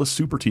go build a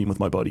super team with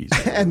my buddies.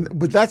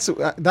 But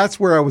that's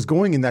where I was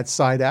going in that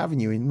side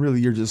avenue. And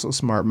really, you're just so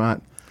smart,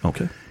 Matt.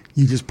 Okay.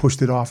 You just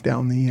pushed it off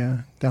down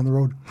the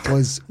road.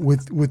 Was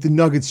with the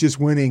Nuggets just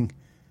winning.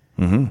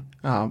 Mm-hmm.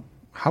 How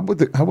about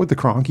the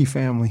Kroenke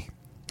family?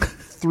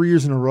 3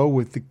 years in a row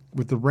with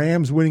the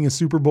Rams winning a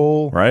Super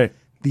Bowl. Right.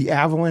 The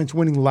Avalanche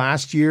winning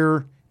last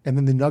year, and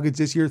then the Nuggets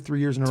this year, 3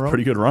 years in a row.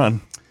 Pretty good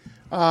run.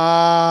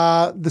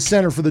 The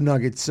center for the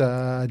Nuggets,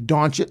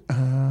 Doncic.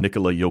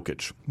 Nikola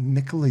Jokic.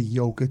 Nikola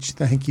Jokic,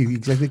 thank you.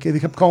 Exactly. They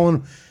kept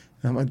calling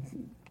him.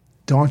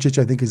 Doncic,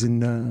 I think, is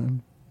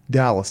in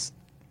Dallas.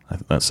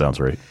 That sounds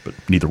right, but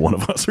neither one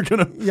of us are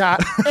going to. Yeah.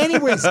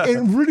 Anyways,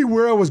 and really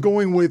where I was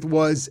going with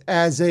was,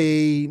 as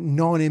a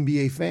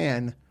non-NBA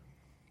fan,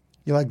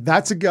 you're like,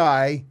 that's a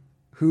guy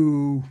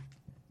who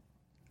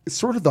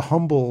sort of the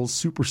humble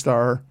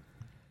superstar.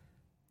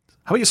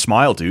 How about you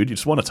smile, dude? You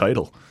just won a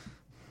title.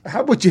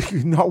 How about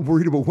you not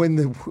worried about when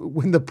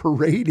the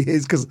parade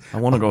is? Because I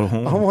want to go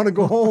home. I want to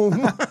go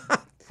home.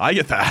 I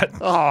get that.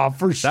 Oh,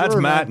 for sure. That's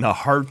Matt in a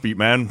heartbeat,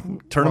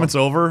 man. Tournament's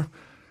over.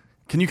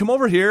 Can you come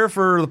over here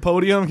for the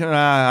podium?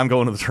 I'm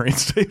going to the train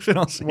station.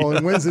 I'll see you.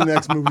 And when's the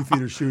next movie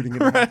theater shooting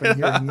going to happen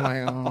here? I'm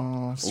like,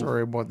 oh,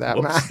 sorry about that,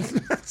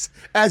 Matt.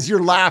 As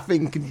you're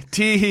laughing.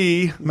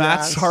 Tee-hee,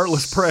 Matt's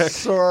heartless prick.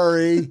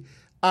 Sorry.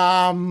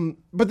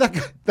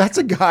 But that's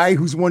a guy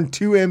who's won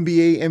 2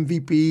 NBA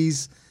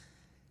MVPs.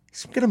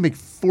 He's going to make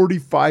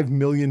 $45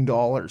 million.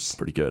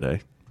 Pretty good, eh?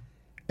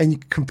 And you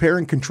compare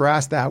and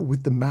contrast that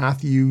with the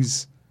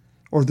Matthews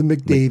or the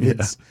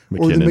McDavids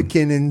or the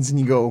McKinnons, and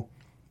you go,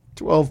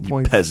 12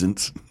 point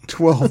peasants.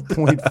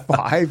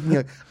 12.5.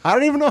 Like, I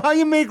don't even know how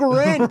you make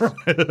rent.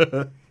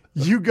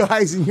 You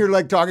guys, and you're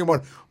like talking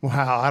about,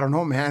 wow, I don't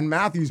know, man.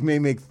 Matthews may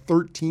make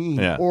 13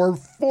 or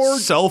 14.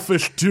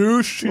 Selfish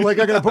douche. Like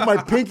I gotta put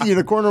my pinky in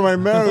the corner of my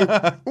mouth.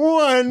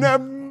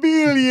 $1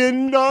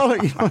 billion. You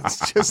know,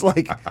 it's just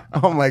like,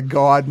 oh my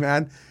God,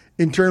 man.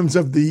 In terms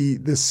of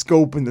the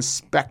scope and the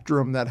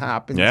spectrum that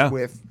happens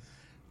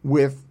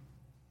with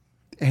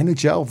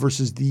NHL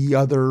versus the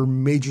other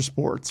major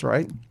sports,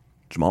 right?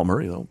 Jamal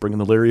Murray, though, bringing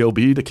the Larry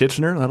O.B. to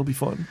Kitchener, that'll be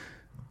fun.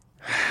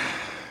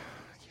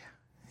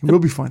 It will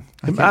be fun.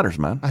 It matters,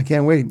 man. I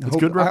can't wait. It's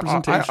good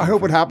representation. I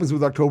hope it happens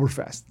with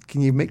Oktoberfest.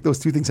 Can you make those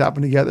two things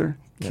happen together?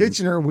 Yeah.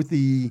 Kitchener with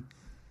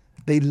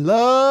they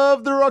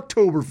love their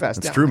Oktoberfest.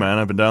 It's true, man.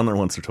 I've been down there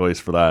once or twice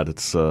for that.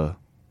 It's fun,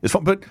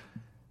 but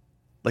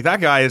like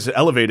that guy has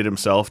elevated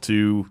himself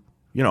to,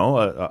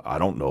 I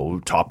don't know,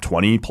 top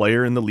 20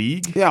 player in the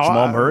league. Yeah,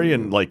 Jamal Murray,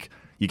 and like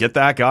you get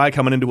that guy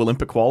coming into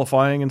Olympic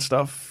qualifying and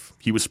stuff.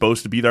 He was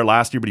supposed to be there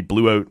last year, but he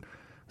blew out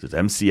his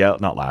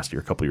MCL, not last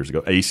year, a couple years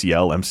ago,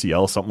 ACL,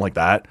 MCL, something like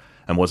that,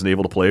 and wasn't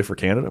able to play for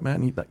Canada.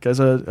 Man, that guy's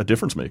a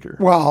difference maker.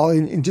 Well,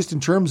 and just in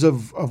terms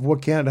of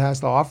what Canada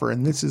has to offer,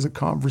 and this is a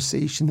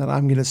conversation that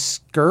I'm going to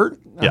skirt.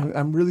 Yeah.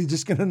 I'm really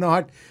just going to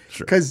not,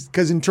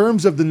 because in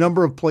terms of the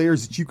number of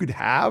players that you could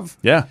have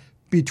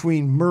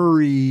between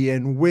Murray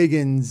and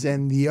Wiggins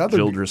and the other.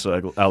 Childress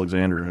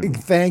Alexander.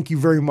 Thank you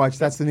very much.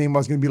 That's the name I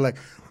was going to be like.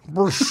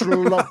 For sure.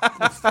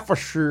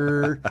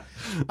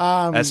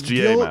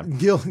 SGA,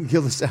 man.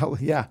 Gillis,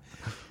 yeah.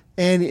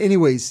 And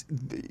anyways,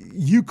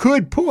 you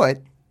could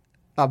put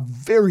a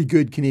very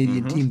good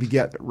Canadian team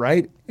together,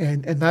 right?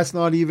 And that's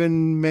not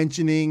even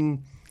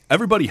mentioning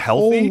everybody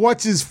healthy. Oh,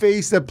 what's his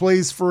face that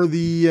plays for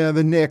the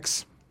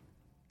Knicks?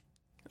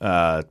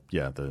 The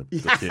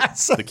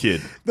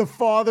kid. The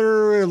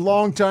father, a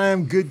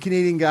long-time good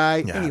Canadian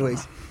guy. Yeah,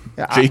 anyways.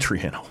 Jay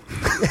Triano.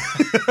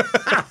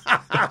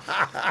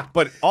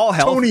 But all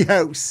healthy. Tony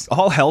House.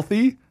 All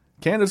healthy.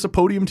 Canada's a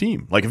podium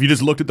team. Like if you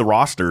just looked at the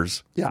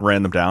rosters,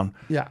 ran them down.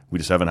 Yeah. We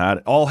just haven't had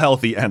it. All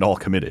healthy and all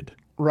committed.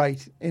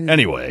 Right. And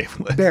anyway.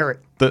 Barrett.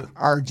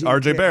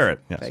 RJ Barrett.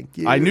 Yes. Thank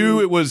you. I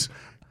knew it was,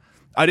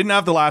 I didn't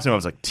have the last name. I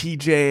was like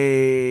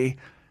TJ,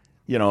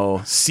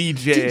 CJ.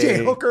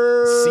 TJ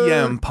Hooker.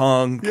 CM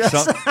Punk.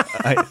 Yes.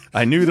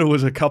 I knew there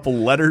was a couple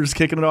letters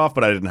kicking it off,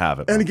 but I didn't have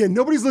it. And again,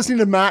 nobody's listening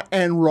to Matt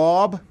and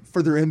Rob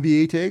for their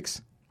NBA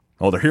takes.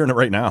 Oh, they're hearing it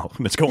right now.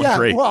 It's going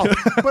great. Well,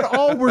 but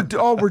all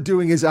we're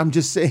doing is I'm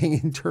just saying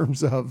in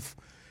terms of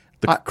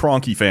the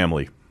Kroenke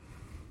family.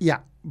 Yeah,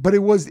 but it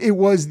was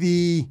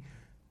the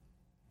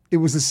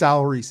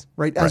salaries,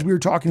 right? As we were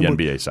talking about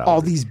NBA salaries.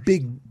 All these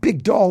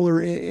big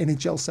dollar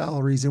NHL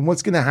salaries and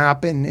what's going to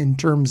happen in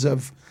terms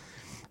of,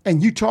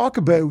 and you talk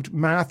about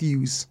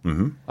Matthews.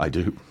 Mm-hmm. I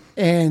do.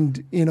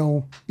 And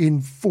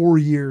in 4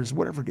 years,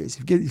 whatever it is,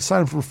 you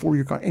sign him for a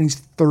 4-year contract, and he's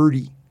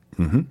 30.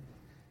 Mm-hmm. And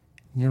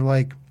you're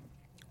like,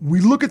 we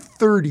look at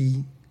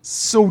 30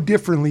 so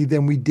differently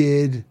than we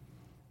did.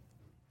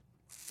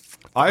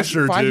 I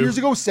sure 5 do. years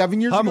ago,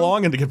 7 years ago. I'm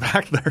longing to get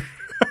back there.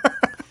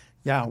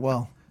 Yeah,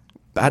 well.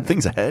 Bad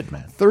things ahead,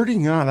 man. 30, the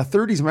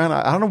 30s, man.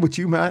 I don't know what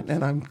you, Matt,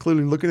 and I'm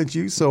clearly looking at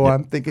you, so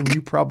I'm thinking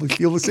you probably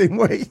feel the same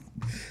way.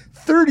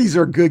 30s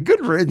are good.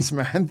 Good riddance,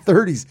 man.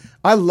 30s.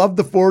 I love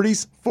the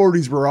 40s.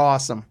 40s were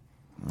awesome.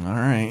 All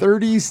right.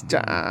 30s,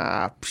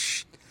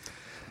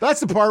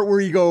 that's the part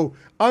where you go,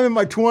 I'm in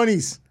my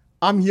 20s.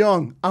 I'm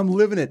young. I'm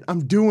living it.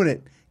 I'm doing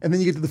it. And then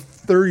you get to the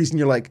 30s and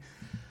you're like,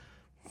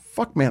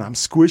 fuck, man, I'm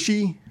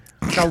squishy.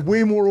 Got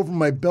way more over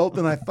my belt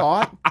than I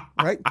thought,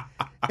 right?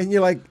 And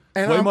you're like,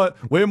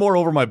 way more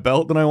over my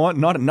belt than I want.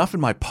 Not enough in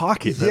my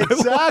pocket.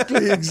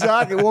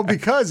 Exactly. Well,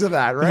 because of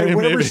that, right?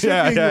 Whatever should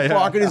be in your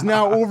pocket is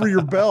now over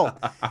your belt.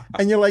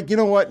 And you're like, you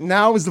know what?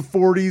 Now is the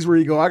 40s where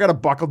you go, I got to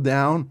buckle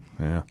down.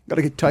 Yeah. Got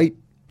to get tight.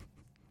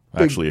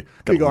 Actually,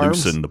 got to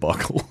loosen the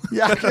buckle.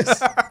 Yeah, I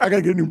got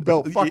to get a new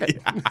belt. Fuck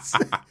it.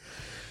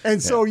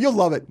 And so you'll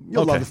love it.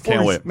 You'll love the 40s.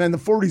 Can't wait. Man, the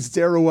 40s, it's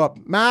arrow up.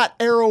 Matt,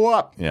 arrow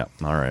up. Yeah,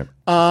 all right.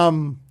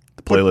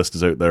 The playlist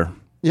is out there.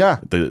 Yeah.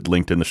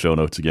 Linked in the show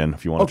notes again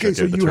if you want to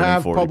check out the you Turning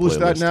have 40 published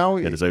playlist. that now?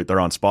 It is out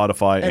there on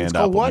Spotify and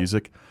Apple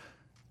Music.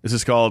 This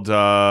is called,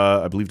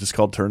 I believe it's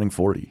called Turning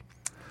 40.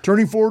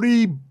 Turning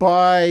 40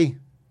 by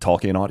Tall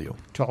Can Audio.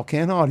 Tall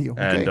Can Audio.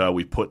 Okay. And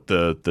we put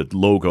the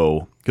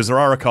logo, because there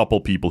are a couple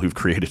people who've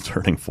created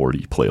Turning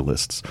 40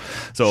 playlists.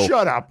 So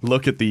Shut up.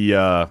 Look at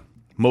the,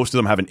 most of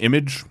them have an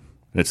image,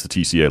 and it's the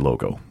TCA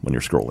logo when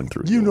you're scrolling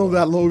through. You know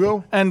that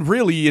logo? And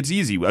really, it's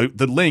easy.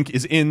 The link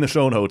is in the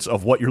show notes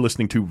of what you're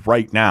listening to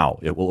right now.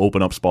 It will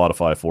open up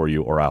Spotify for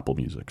you or Apple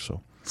Music.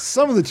 So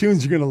some of the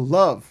tunes you're going to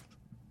love.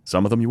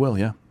 Some of them you will,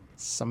 yeah.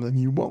 Some of them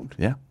you won't.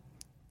 Yeah.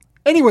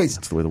 Anyways.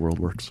 That's the way the world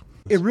works.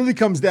 It really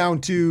comes down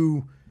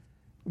to,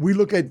 we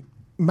look at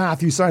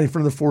Matthew signing for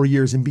another 4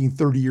 years and being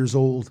 30 years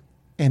old.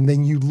 And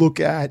then you look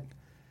at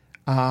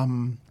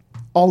Oliver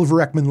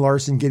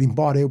Ekman-Larsson getting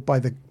bought out by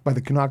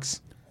the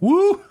Canucks.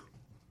 Woo!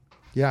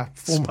 Yeah.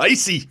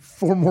 Spicy.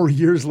 4 more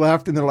years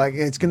left. And they're like,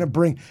 it's going to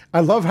bring...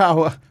 I love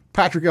how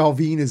Patrick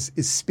Alvin is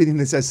spinning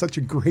this as such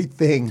a great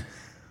thing.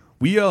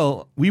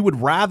 We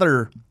would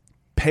rather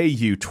pay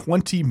you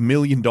 $20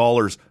 million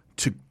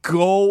to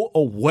go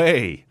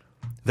away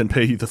than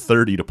pay you the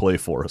 30 to play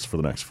for us for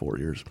the next 4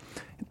 years.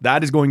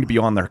 That is going to be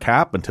on their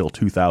cap until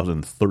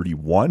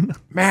 2031.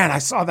 Man, I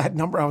saw that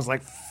number. I was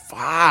like,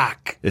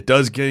 fuck. It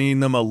does gain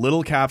them a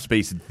little cap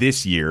space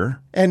this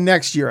year. And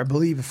next year, I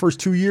believe. The first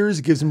 2 years,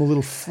 it gives them a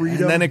little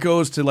freedom. And then it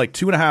goes to like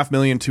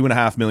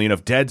 $2.5 million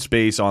of dead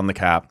space on the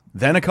cap.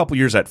 Then a couple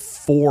years at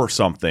 4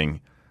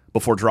 something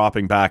before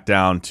dropping back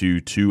down to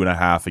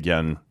 2.5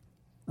 again,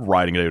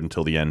 riding it out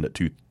until the end at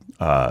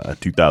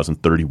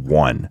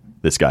 2031.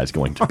 This guy's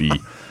going to be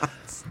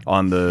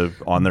on their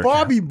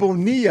Bobby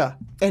Bonilla,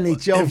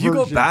 NHL If you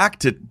version. go back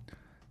to,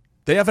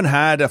 they haven't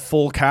had a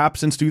full cap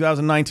since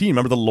 2019.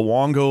 Remember the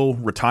Luongo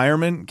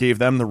retirement gave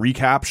them the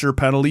recapture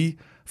penalty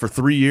for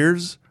 3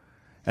 years,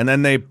 and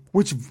then they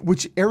which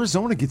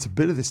Arizona gets a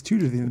bit of this too.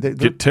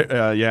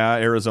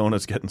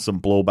 Arizona's getting some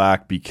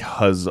blowback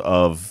because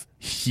of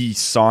he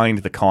signed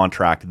the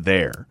contract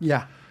there.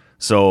 Yeah,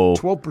 so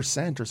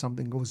 12% or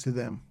something goes to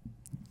them.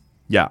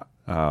 Yeah.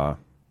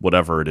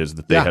 Whatever it is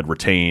that they had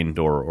retained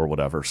or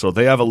whatever. So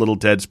they have a little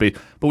dead space.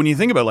 But when you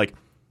think about like,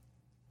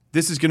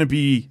 this is going to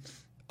be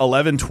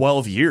 11,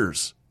 12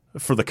 years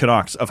for the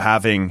Canucks of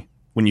having,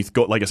 when you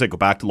go, like I said, go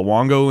back to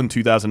Luongo in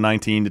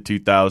 2019 to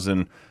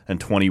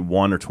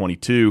 2021 or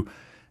 22.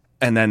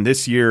 And then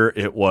this year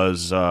it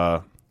was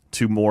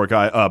 2 more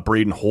guys,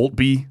 Braden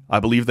Holtby,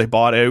 I believe they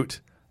bought out.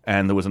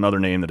 And there was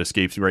another name that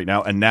escapes me right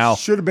now. And now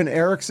should have been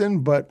Eriksson,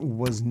 but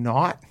was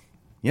not.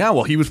 Yeah,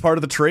 well, he was part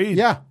of the trade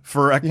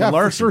for Ekman-Larsson. Yeah,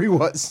 for sure he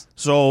was.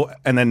 So,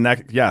 and then,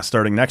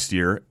 starting next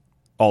year,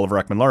 Oliver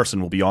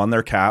Ekman-Larsson will be on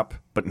their cap,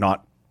 but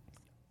not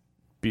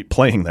be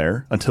playing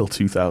there until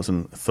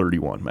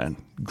 2031, man.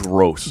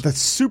 Gross. That's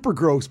super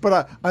gross.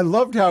 But I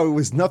loved how it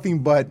was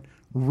nothing but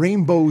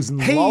rainbows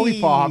and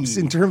lollipops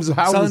in terms of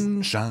how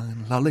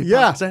sunshine,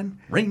 lollipops, and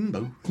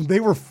rainbows. They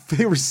were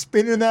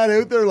spinning that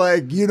out there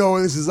like,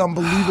 this is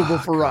unbelievable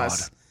for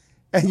us.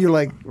 And you're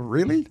like,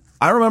 really?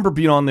 I remember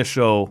being on this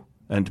show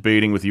and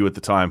debating with you at the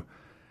time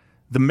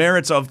the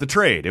merits of the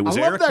trade. It was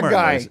Eric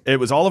Martinez. It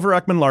was Oliver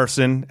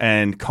Ekman-Larsson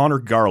and Connor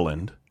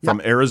Garland from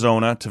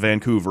Arizona to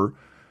Vancouver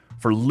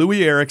for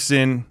Louis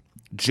Eriksson,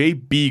 Jay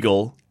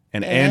Beagle,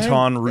 and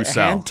Anton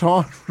Roussel.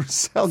 Anton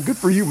Roussel. Good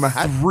for you,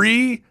 Matt.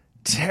 3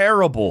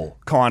 terrible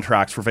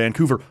contracts for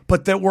Vancouver,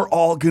 but that were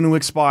all going to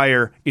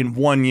expire in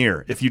 1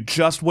 year. If you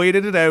just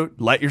waited it out,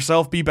 let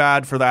yourself be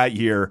bad for that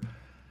year.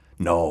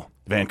 No,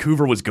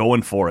 Vancouver was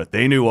going for it.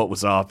 They knew what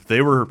was up. They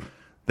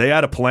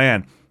had a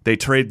plan. They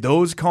trade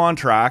those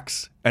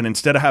contracts, and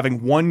instead of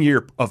having 1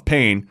 year of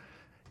pain,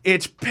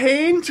 it's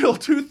pain till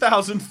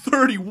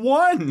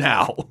 2031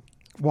 now.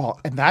 Well,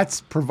 and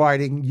that's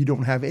providing you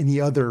don't have any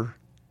other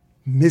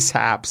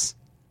mishaps.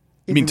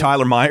 You mean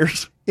Tyler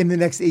Myers? In the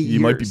next 8 years. You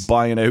might be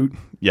buying out.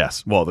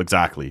 Yes, well,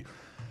 exactly.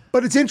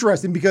 But it's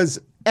interesting because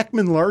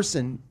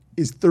Ekman-Larsson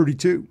is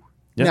 32.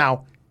 Yep.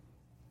 Now,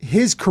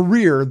 his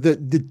career,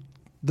 the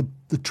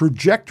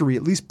trajectory,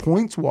 at least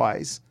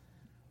points-wise,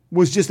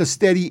 was just a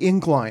steady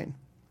incline.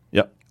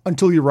 Yep.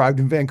 Until he arrived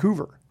in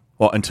Vancouver.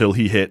 Well, until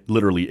he hit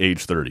literally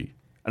age 30.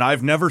 And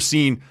I've never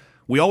seen,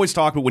 we always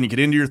talk about when you get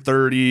into your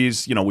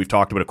 30s, we've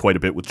talked about it quite a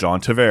bit with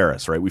John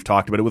Tavares, right? We've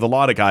talked about it with a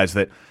lot of guys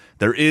that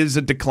there is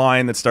a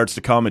decline that starts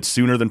to come. It's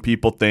sooner than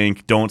people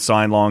think. Don't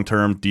sign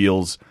long-term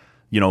deals,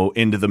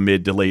 into the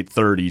mid to late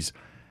 30s.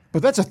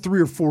 But that's a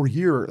 3 or 4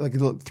 year, like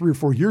 3 or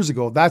 4 years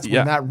ago. That's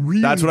when that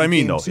really that's what I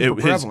mean, though.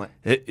 Prevalent.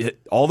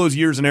 All those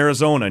years in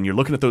Arizona, and you're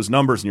looking at those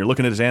numbers, and you're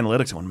looking at his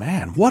analytics, going,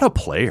 man, what a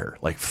player!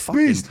 Like,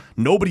 fucking,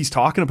 nobody's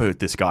talking about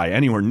this guy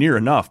anywhere near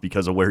enough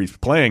because of where he's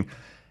playing.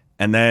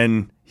 And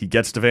then he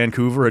gets to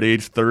Vancouver at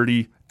age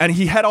 30, and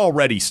he had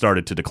already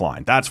started to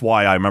decline. That's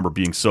why I remember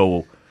being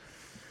so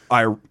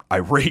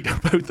irate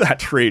about that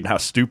trade and how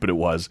stupid it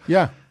was.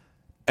 Yeah,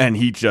 and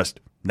he just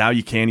now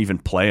you can't even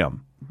play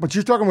him. But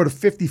you're talking about a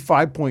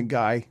 55-point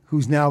guy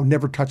who's now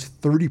never touched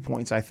 30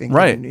 points, I think,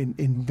 right.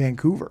 in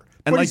Vancouver.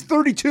 And but he's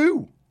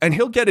 32. And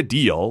he'll get a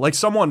deal. Like,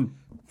 someone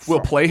will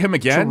play him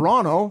again.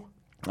 Toronto.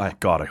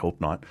 God, I hope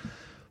not.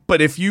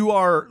 But if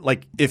you're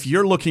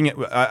looking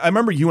at... I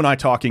remember you and I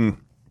talking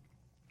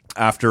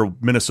after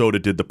Minnesota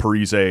did the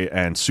Parise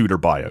and Suter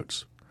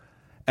buyouts.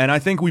 And I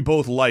think we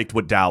both liked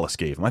what Dallas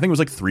gave him. I think it was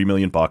like $3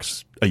 million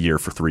a year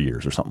for 3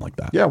 years or something like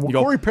that. Yeah, well,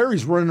 Corey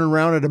Perry's running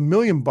around at $1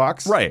 million.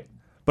 Right.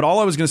 But all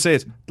I was going to say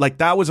is, like,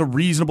 that was a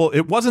reasonable...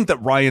 It wasn't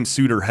that Ryan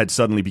Suter had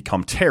suddenly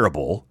become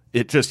terrible.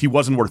 It just, he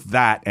wasn't worth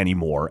that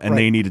anymore, and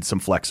they needed some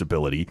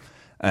flexibility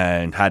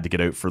and had to get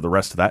out for the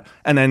rest of that.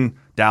 And then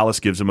Dallas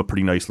gives him a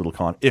pretty nice little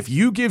con. If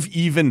you give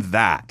even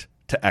that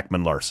to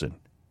Ekman-Larsson,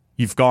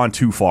 you've gone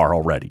too far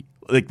already.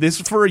 Like,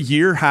 this for a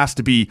year has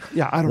to be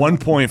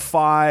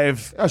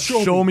 1.5.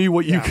 Show me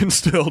what you can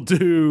still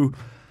do.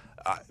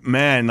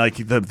 Man, like,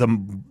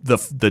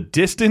 the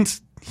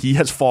distance he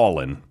has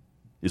fallen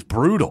is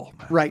brutal.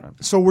 Right.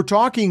 So we're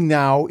talking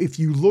now, if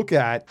you look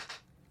at,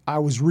 I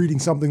was reading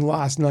something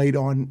last night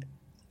on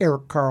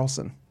Erik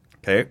Karlsson.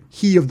 Okay.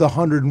 He of the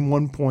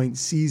 101-point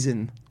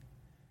season.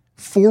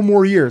 4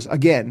 more years.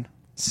 Again,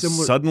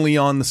 similar. Suddenly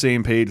on the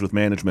same page with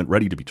management,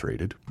 ready to be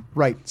traded.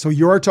 Right. So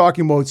you're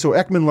talking about, so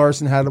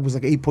Ekman-Larsson was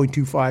like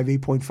 8.25,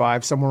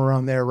 8.5, somewhere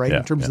around there, right? Yeah,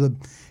 in terms of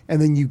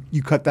and then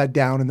you cut that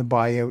down in the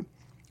buyout.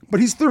 But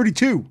he's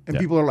 32, and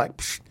people are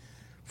like,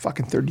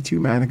 fucking 32,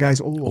 man. The guy's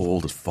old.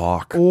 Old as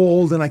fuck.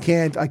 Old, and I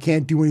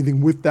can't do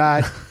anything with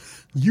that.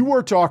 You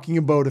are talking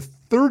about a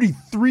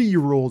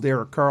 33-year-old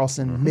Erik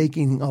Karlsson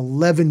making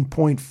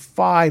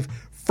 11.5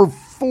 for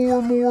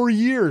 4 more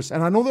years.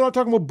 And I know they're not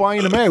talking about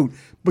buying him out,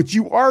 but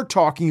you are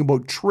talking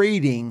about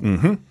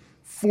trading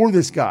for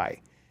this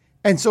guy.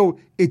 And so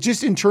it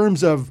just in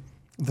terms of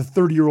the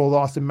 30-year-old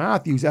Austin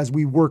Matthews, as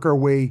we work our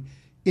way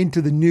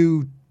into the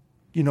new,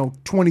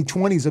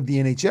 2020s of the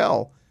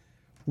NHL,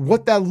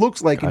 what that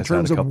looks like in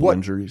terms of what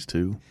injuries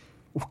too.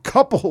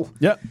 Couple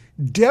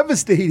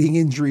devastating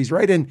injuries,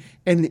 right? And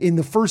in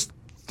the first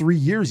 3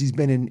 years he's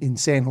been in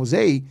San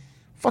Jose,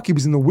 he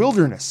was in the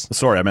wilderness.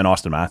 Sorry, I meant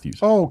Austin Matthews.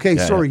 Oh, okay,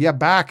 sorry. Yeah,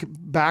 back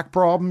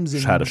problems.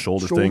 And just had a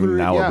shoulder thing,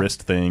 now a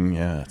wrist thing.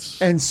 Yeah.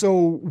 And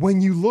so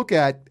when you look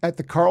at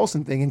the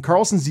Karlsson thing, and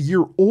Karlsson's a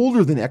year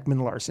older than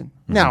Ekman-Larsson.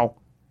 Now,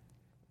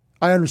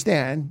 I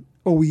understand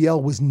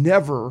OEL was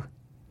never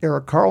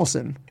Erik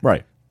Karlsson.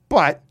 Right.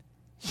 But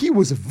he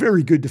was a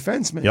very good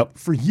defenseman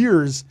for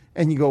years,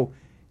 and you go,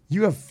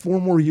 you have 4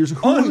 more years.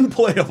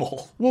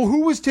 Unplayable. Well,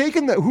 who was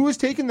taking that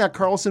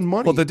Karlsson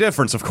money? Well, the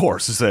difference, of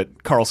course, is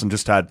that Karlsson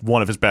just had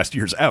one of his best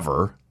years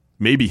ever.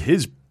 Maybe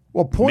his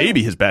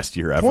best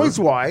year ever.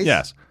 Points-wise.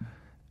 Yes.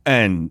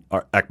 And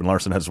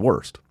Ekman-Larsson has his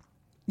worst.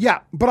 Yeah,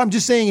 but I'm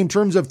just saying in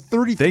terms of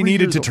 33 They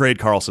needed to old. trade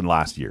Karlsson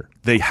last year.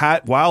 They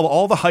had, while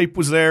all the hype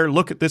was there,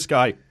 look at this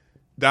guy,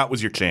 that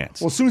was your chance.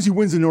 Well, as soon as he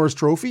wins the Norris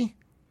Trophy.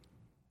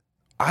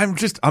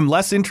 I'm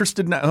less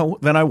interested now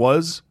than I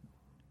was.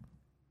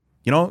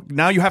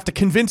 Now you have to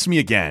convince me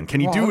again.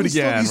 Can you do it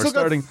again? He's still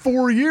got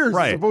 4 years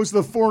right. as opposed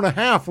to the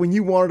 4.5 when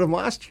you wanted him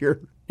last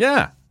year.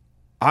 Yeah.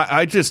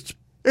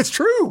 It's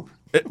true.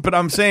 But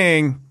I'm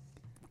saying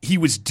he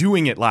was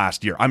doing it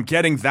last year. I'm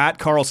getting that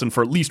Karlsson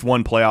for at least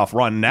one playoff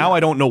run. Now I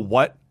don't know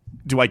what.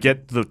 Do I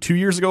get the 2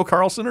 years ago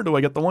Karlsson or do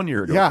I get the 1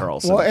 year ago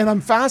Karlsson? Well, and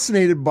I'm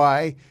fascinated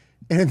by,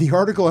 and in the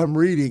article I'm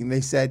reading,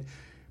 they said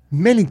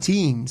many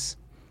teams,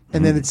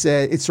 and then it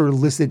said, it sort of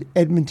listed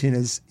Edmonton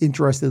as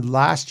interested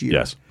last year.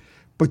 Yes.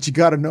 But you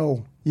got to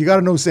know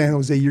San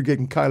Jose, you're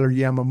getting Kyler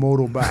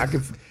Yamamoto back.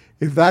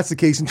 if that's the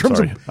case in terms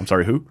of. I'm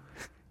sorry, who?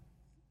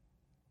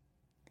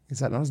 Is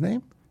that not his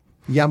name?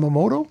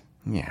 Yamamoto?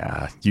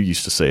 Yeah, you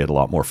used to say it a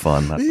lot more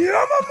fun.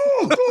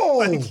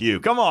 Yamamoto! Thank you.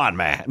 Come on,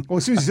 man. Well,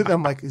 as soon as you said that,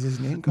 I'm like, is his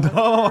name Kyler?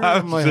 No,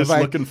 I'm just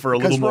looking for a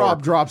little more.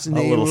 Rob drops a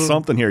name. A little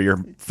something here.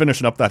 You're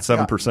finishing up that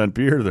 7%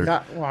 beer there.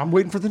 Yeah, well, I'm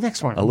waiting for the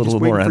next one. A little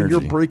more energy.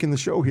 You're breaking the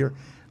show here.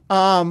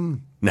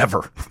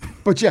 Never.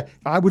 But yeah,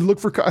 I would look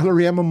for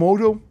Kyler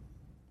Yamamoto.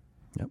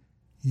 Yep.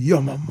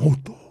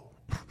 Yamamoto.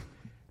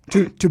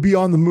 to be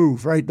on the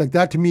move, right? Like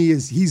that to me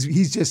is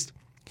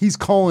he's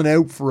calling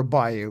out for a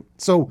buyout.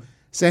 So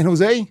San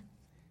Jose,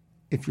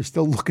 if you're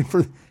still looking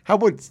for, how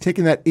about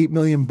taking that $8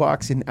 million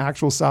in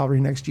actual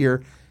salary next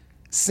year,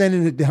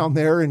 sending it down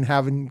there and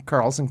having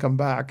Karlsson come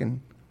back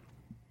and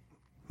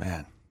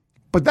man.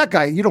 But that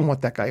guy, you don't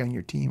want that guy on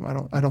your team.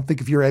 I don't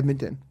think if you're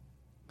Edmonton.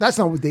 That's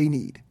not what they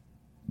need.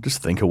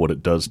 Just think of what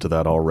it does to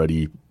that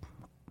already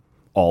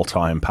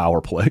all-time power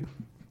play.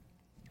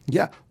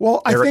 Yeah.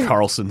 Well, I think think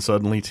Karlsson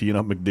suddenly teeing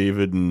up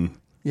McDavid and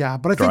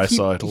but I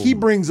think he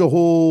brings a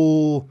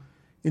whole,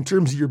 in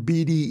terms of your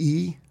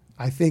BDE,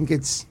 I think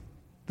it's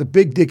the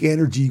big dick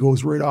energy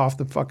goes right off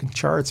the fucking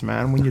charts,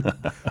 man.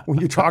 When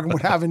you're talking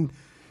about having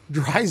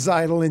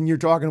Draisaitl and you're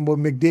talking about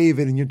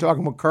McDavid and you're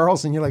talking about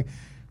Karlsson, you're like,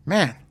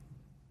 man,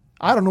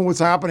 I don't know what's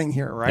happening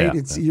here, right?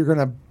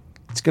 Yeah.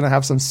 It's gonna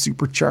have some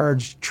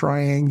supercharged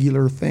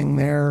triangular thing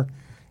there,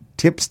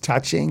 tips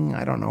touching.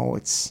 I don't know.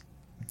 It's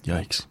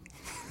yikes.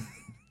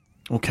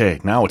 Okay,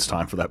 now it's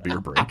time for that beer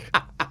break.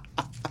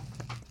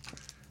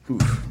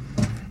 Oof.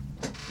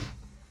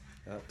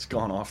 It's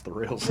gone off the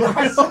rails.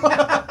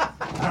 I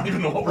don't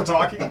even know what we're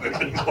talking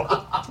about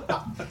anymore.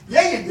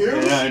 Yeah, you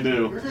do. Yeah, I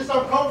do. You're just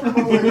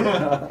uncomfortable with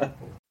it.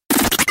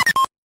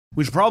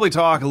 We should probably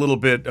talk a little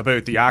bit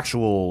about the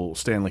actual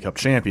Stanley Cup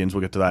champions.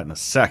 We'll get to that in a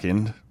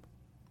second.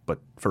 But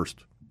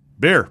first,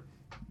 beer.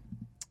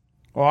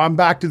 Oh, I'm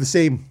back to the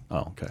same.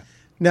 Oh, okay.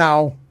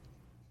 Now,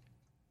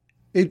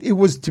 it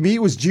was, to me,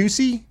 it was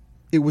juicy.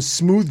 It was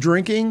smooth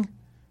drinking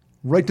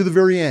right to the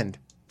very end.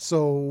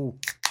 So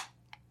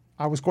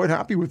I was quite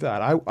happy with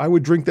that. I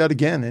would drink that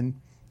again. And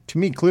to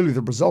me, clearly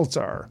the results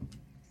are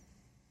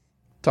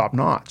top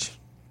notch.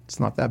 It's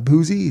not that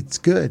boozy. It's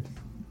good.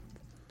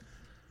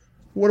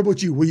 What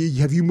about you?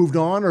 Have you moved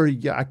on, or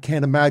I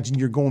can't imagine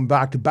you're going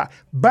back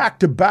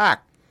to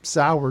back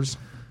sours?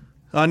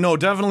 No,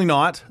 definitely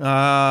not.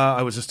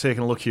 I was just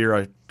taking a look here.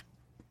 I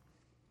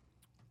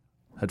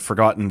had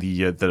forgotten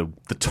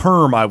the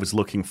term I was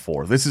looking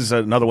for. This is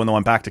another one, though.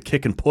 I'm back to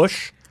Kick and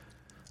Push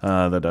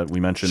that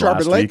we mentioned Charlotte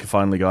last Lake. week.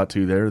 Finally got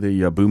to there,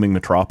 the booming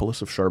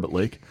metropolis of Charlotte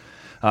Lake.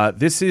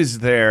 This is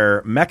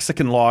their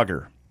Mexican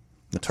lager.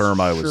 The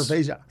term I was...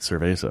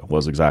 Cerveza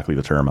was exactly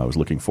the term I was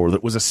looking for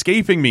that was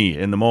escaping me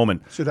in the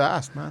moment. Should have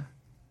asked, man.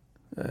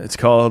 It's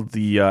called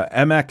the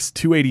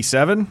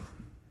MX287.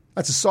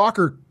 That's a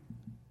soccer...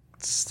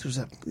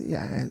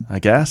 I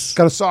guess.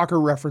 Got a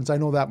soccer reference. I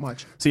know that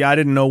much. See, I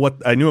didn't know what...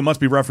 I knew it must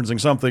be referencing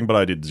something, but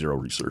I did zero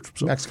research.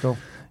 So. Mexico.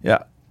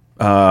 Yeah.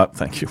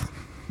 Thank you.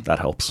 That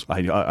helps.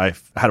 I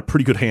had a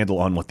pretty good handle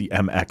on what the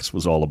MX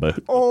was all about.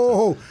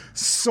 Oh,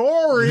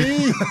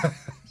 sorry.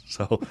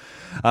 So,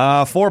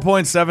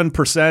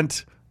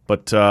 4.7%.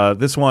 But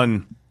this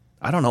one,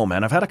 I don't know,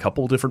 man. I've had a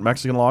couple different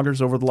Mexican lagers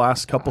over the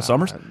last couple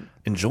summers.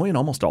 Enjoying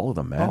almost all of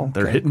them, man. Oh, okay.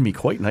 They're hitting me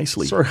quite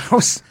nicely. Sorry,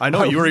 I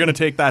know you were going to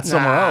take that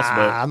somewhere else,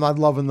 but I'm not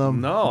loving them.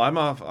 no,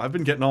 I've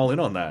been getting all in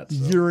on that.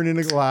 So. Urine in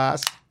a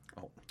glass.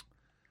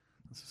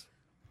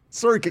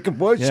 Sorry, Kick and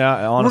Push.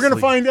 Yeah, honestly. We're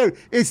gonna find out.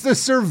 It's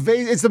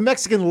the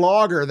Mexican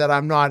lager that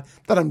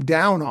I'm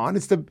down on.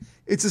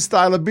 It's a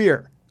style of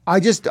beer. Oh,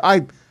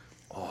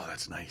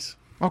 that's nice.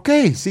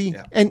 Okay, see,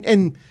 and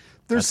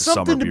there's That's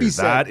something to beer. be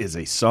said. That is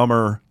a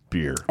summer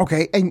beer.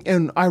 Okay,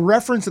 and I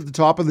referenced at the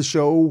top of the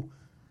show,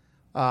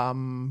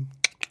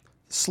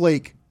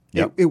 Slake.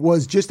 Yep. It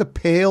was just a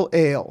pale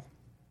ale,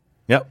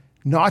 Yep.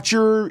 not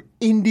your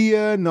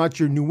India, not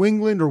your New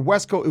England or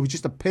West Coast. It was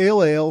just a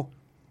pale ale,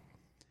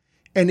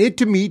 and it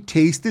to me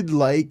tasted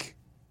like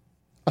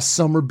a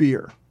summer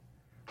beer.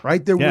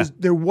 Right?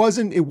 It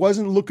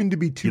wasn't looking to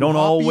be too You don't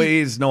hoppy.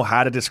 always know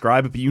how to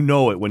describe it, but you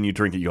know it when you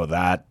drink it. You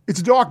go, It's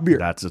a dock beer.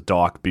 that's a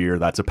dock beer.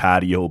 That's a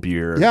patio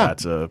beer. Yeah.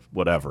 That's a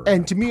whatever.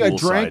 And to me, I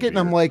drank poolside it and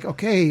I'm beer. like,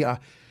 okay,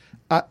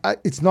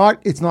 it's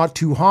not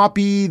too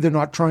hoppy. They're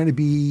not trying to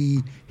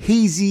be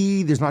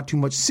hazy. There's not too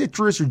much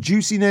citrus or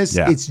juiciness.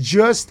 Yeah. It's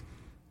just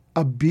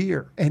a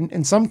beer.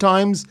 And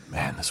sometimes,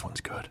 man, this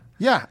one's good.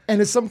 yeah, and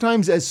it's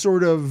sometimes as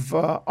sort of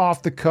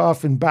off the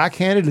cuff and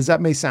backhanded as that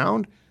may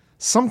sound,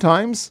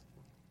 sometimes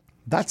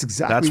that's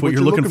exactly That's what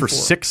you're looking for for.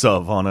 6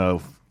 of on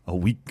a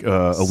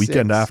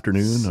weekend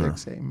afternoon. Or,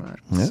 6, man.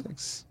 Yeah. 6.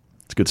 it's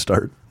a good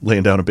start.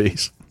 Laying down a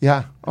base.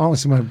 Yeah,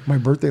 honestly, my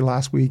birthday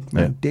last week,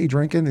 man, Yeah. day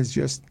drinking is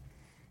just,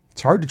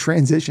 it's hard to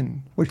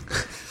transition when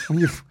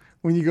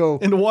you go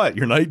Into what?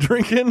 You're night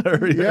drinking?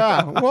 Or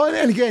yeah. Well,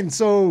 and again,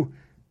 so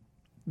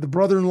the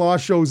brother-in-law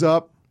shows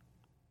up.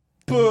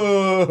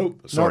 Boo.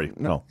 Sorry.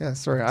 No. Yeah,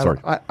 sorry. Sorry.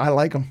 I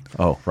like him.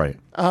 Oh, right.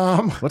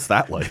 What's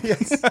that like?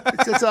 Yes,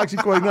 it's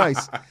actually quite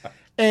nice.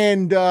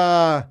 And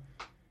I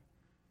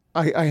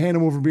hand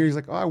him over beer. He's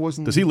like, "Oh, I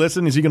wasn't." Does he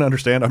listen? Is he going to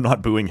understand I'm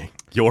not booing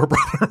your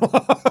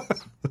brother-in-law?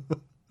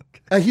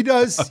 He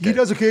does. Okay. He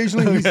does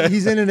occasionally.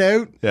 He's in and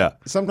out. Yeah.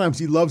 Sometimes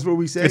he loves what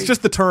we say. It's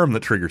just the term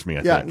that triggers me,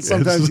 I yeah. think. And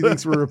sometimes he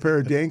thinks we're a pair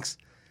of dinks.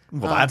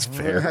 Well, that's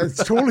fair.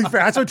 It's totally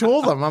fair. That's what I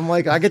told him. I'm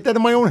like, I get that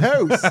in my own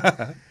house.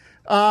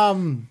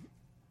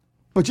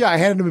 But yeah, I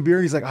handed him a beer,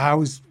 and he's like, I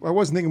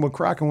wasn't thinking about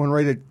cracking one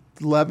right at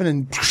 11,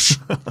 and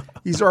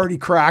he's already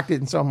cracked it.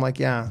 And so I'm like,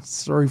 yeah,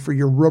 sorry for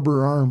your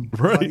rubber arm,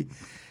 Right. buddy.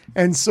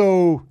 And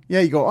so yeah,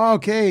 you go, oh,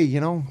 okay,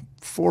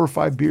 4 or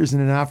 5 beers in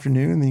an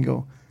afternoon, and then you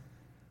go,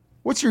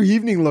 what's your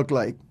evening look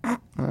like?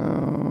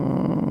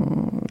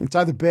 It's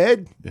either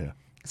bed, Yeah.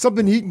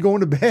 something to eat and going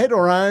to bed,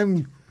 or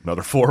I'm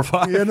Another 4 or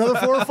 5. yeah, another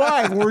 4 or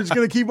 5. We're just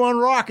gonna keep on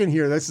rocking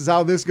here. This is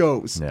how this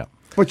goes. Yeah.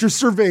 But your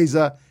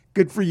cerveza,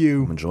 good for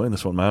you. I'm enjoying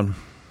this one, man.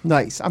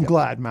 Nice. I'm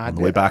glad, man. On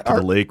the way back to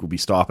the lake, we'll be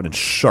stopping in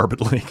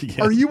Charlotte Lake again.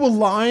 Are you a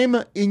lime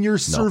in your No,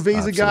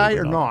 cerveza guy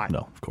or absolutely not? No,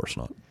 of course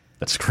not.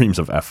 That screams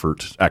of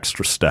effort,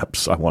 extra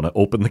steps. I want to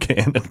open the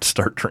can and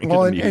start drinking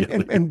Well,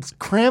 immediately. and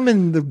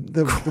cramming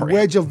the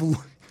wedge of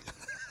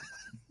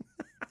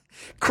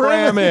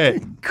Cram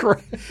it.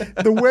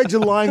 the wedge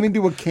of lime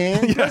into a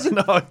can Yeah,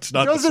 no, it's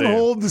not the doesn't same.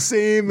 hold the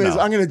same as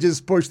No. I'm going to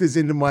just push this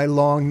into my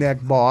long neck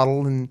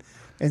bottle and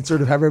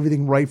sort of have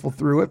everything rifle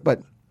through it.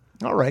 But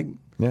all right,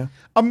 Yeah.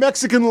 a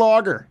Mexican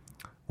lager.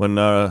 When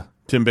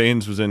Tim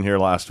Baines was in here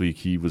last week,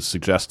 he was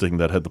suggesting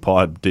that had the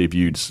pod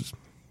debuted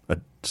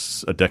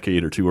a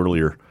decade or two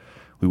earlier,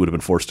 we would have been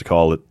forced to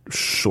call it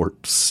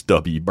short,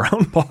 stubby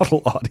brown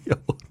bottle audio.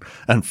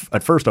 And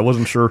at first, I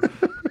wasn't sure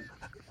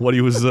what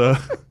he was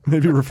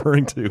maybe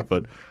referring to,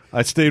 but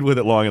I stayed with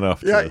it long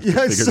enough to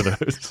figure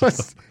it out. So,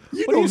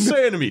 what are you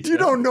saying to me, Tim? You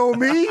don't know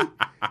me.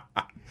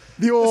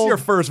 the old. This is your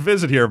first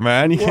visit here,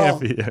 man. You Well,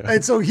 can't be.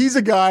 and so he's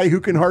a guy who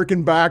can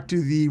harken back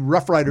to the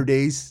Rough Rider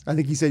days. I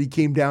think he said he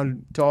came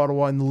down to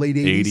Ottawa in the late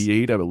 80s.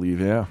 88, I believe,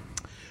 yeah.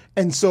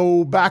 And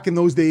so back in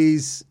those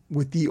days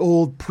with the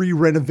old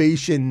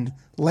pre-renovation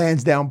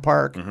Lansdowne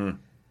Park,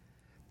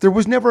 there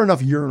was never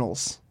enough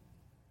urinals.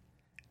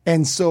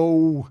 And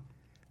so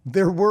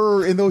there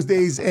were in those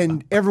days,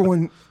 and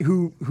everyone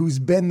who's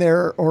been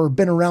there or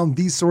been around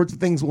these sorts of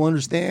things will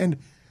understand,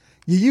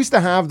 you used to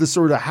have the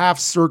sort of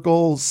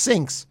half-circle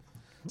sinks.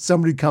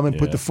 Somebody'd come and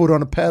put the foot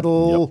on a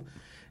pedal,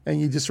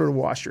 and you just sort of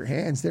wash your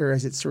hands there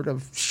as it sort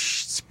of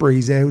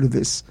sprays out of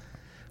this.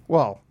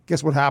 Well,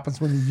 guess what happens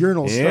when the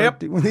urinals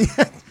start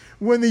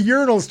when the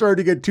urinals start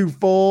to get too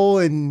full,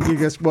 and you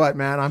guess what,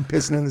 man? I'm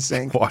pissing in the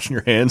sink. Washing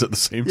your hands at the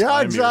same time.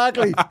 Yeah,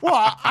 exactly.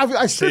 Well,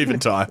 I Saving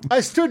time.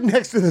 I stood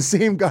next to the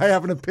same guy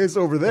having to piss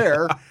over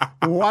there.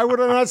 Why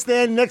would I not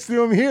stand next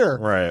to him here?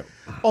 Right.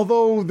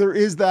 Although there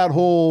is that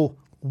whole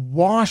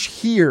wash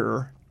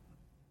here,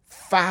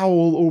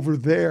 foul over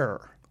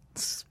there.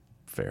 It's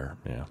fair,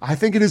 yeah. I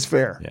think it is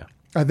fair. Yeah.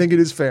 I think it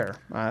is fair.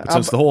 But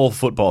since the whole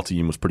football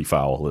team was pretty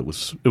foul, it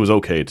was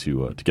okay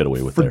to get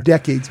away with for there.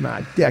 decades,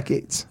 Matt.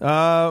 Decades.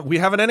 We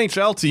have an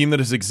NHL team that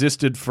has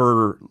existed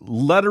for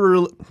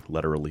literally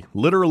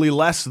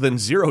less than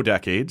 0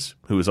 decades,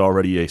 who is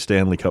already a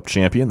Stanley Cup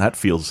champion. That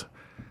feels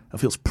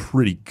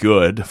pretty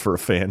good for a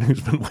fan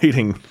who's been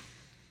waiting.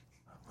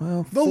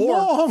 Well, The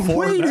long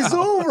wait is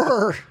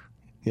over.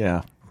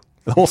 Yeah,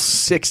 the whole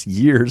 6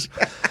 years.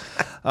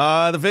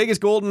 The Vegas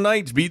Golden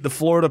Knights beat the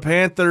Florida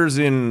Panthers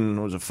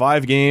in,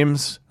 5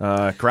 games,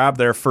 grabbed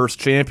their first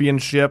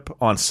championship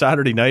on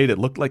Saturday night. It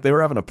looked like they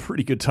were having a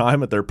pretty good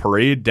time at their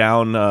parade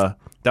down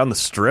the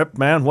Strip,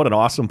 man. What an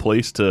awesome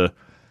place to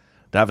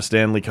have a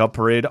Stanley Cup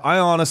parade. I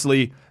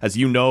honestly, as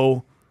you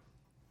know,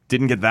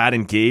 didn't get that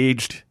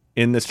engaged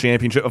in this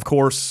championship. Of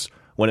course,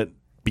 when it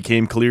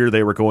became clear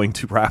they were going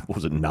to wrap, what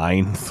was it,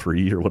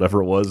 9-3 or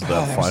whatever it was, the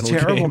That final was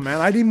terrible, game.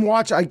 man. I didn't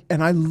watch. I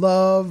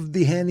love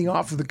the handing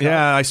off of the cup.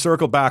 Yeah, I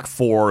circle back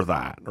for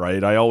that,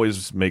 right? I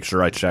always make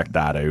sure I check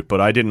that out, but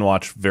I didn't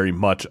watch very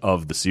much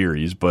of the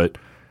series. But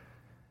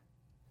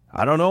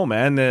I don't know,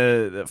 man.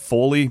 Bill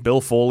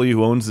Foley,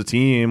 who owns the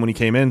team, when he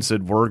came in,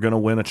 said, we're going to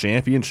win a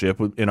championship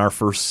in our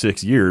first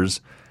 6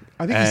 years.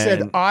 I think he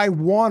said, I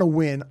want to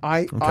win.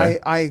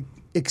 I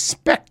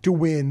expect to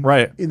win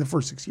in the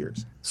first 6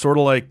 years. Sort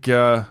of like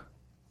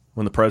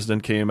when the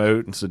president came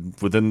out and said,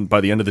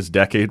 by the end of this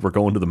decade, we're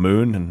going to the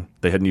moon, and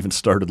they hadn't even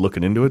started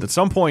looking into it. At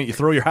some point, you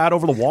throw your hat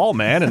over the wall,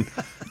 man, and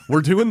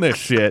we're doing this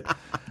shit.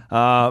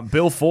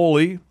 Bill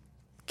Foley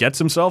gets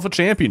himself a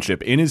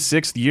championship in his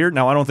 6th year.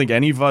 Now, I don't think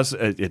any of us,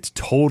 it's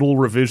total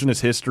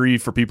revisionist history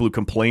for people who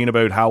complain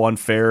about how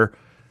unfair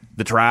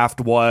the draft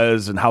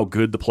was and how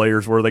good the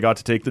players were they got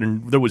to take.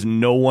 There was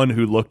no one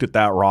who looked at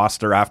that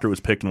roster after it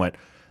was picked and went,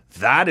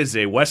 that is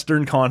a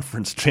Western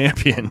Conference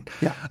champion.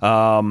 Yeah.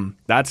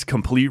 That's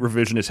complete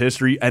revisionist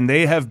history, and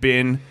they have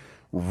been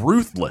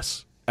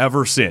ruthless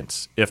ever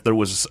since. If there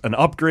was an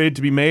upgrade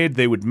to be made,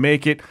 they would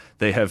make it.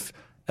 They have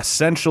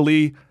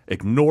essentially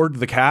ignored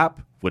the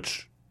cap,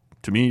 which,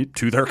 to me,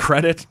 to their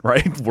credit,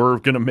 right? We're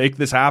going to make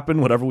this happen,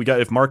 whatever we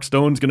got. If Mark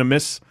Stone's going to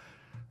miss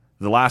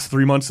the last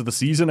 3 months of the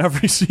season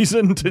every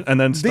season and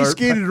then start. They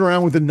skated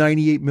around with a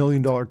 $98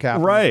 million cap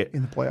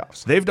in the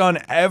playoffs. They've done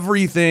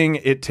everything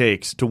it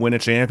takes to win a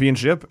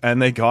championship,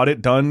 and they got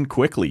it done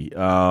quickly.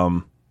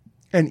 And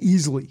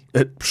easily.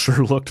 It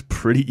sure looked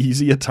pretty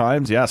easy at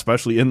times, yeah,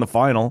 especially in the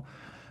final.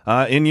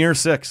 In year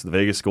 6, the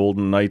Vegas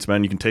Golden Knights,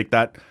 man, you can take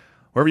that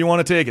wherever you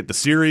want to take it. The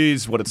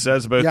series, what it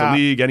says about the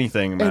league,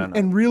 anything, man.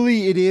 And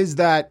really it is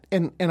that,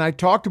 and I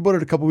talked about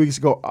it a couple weeks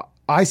ago.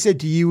 I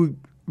said to you,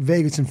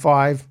 Vegas in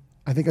 5.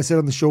 I think I said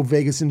on the show,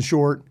 Vegas in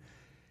short.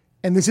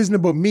 And this isn't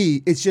about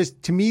me. It's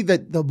just, to me,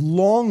 that the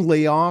long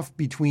layoff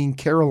between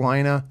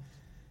Carolina,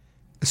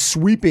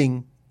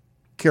 sweeping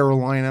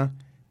Carolina,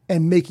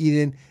 and making it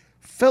in,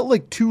 felt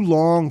like too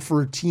long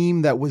for a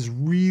team that was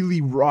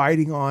really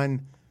riding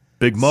on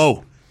Big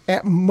Mo.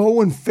 At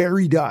Mo and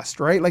fairy dust,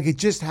 right? Like it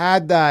just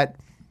had that,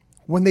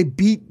 when they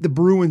beat the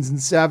Bruins in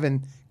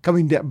 7,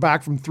 coming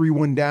back from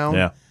 3-1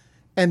 down,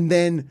 and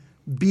then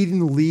beating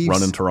the Leafs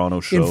running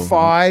Toronto show in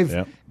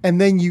 5, and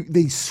then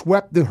they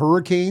swept the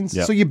Hurricanes.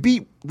 So you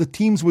beat the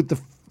teams with the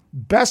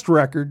best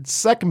record,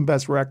 second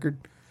best record,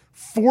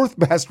 fourth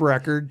best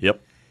record.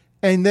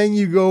 And then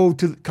you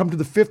come to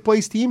the 5th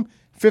place team,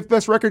 5th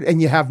best record, and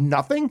you have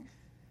nothing.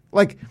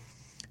 Like,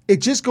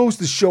 it just goes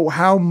to show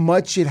how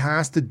much it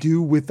has to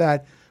do with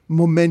that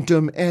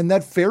momentum and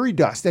that fairy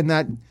dust, and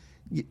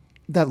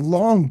that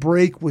long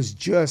break was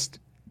just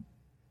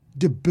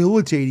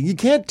debilitating. You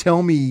can't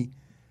tell me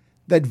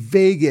that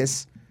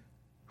Vegas,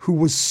 who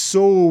was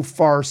so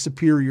far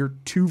superior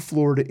to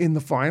Florida in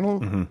the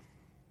final,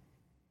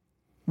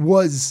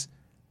 was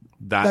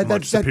that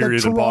much superior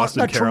than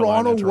Boston,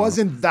 Carolina, Toronto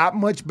wasn't that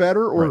much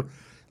better, or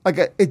like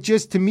it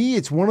just, to me,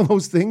 it's one of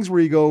those things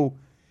where you go,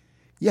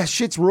 yeah,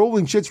 shit's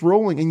rolling,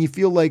 and you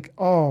feel like,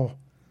 oh,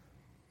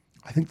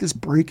 I think this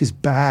break is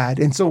bad.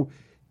 And so,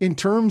 in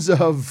terms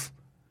of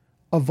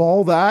of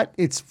all that,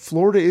 it's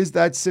Florida is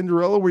that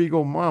Cinderella where you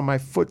go, Mom, my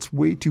foot's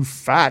way too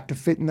fat to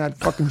fit in that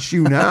fucking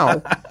shoe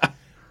now.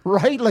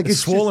 Right? Like it's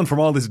swollen from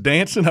all this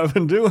dancing I've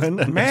been doing,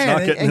 and man, it's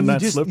not getting in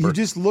that slipper. You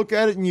just look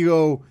at it and you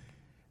go,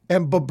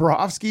 and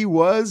Bobrovsky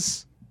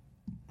was,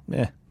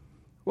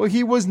 well,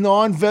 he was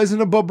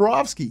non-Vezina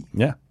Bobrovsky.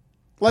 Yeah.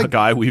 Like a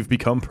guy we've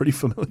become pretty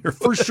familiar with.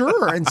 For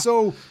sure. And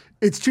so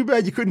it's too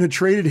bad you couldn't have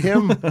traded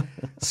him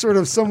sort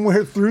of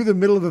somewhere through the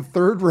middle of the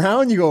third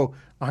round. You go,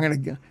 I'm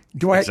going to,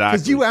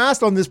 because you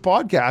asked on this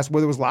podcast,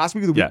 whether it was last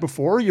week or the week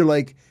before, you're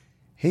like,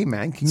 hey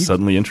man, can you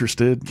suddenly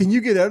interested? Can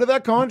you get out of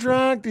that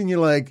contract? And you're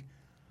like,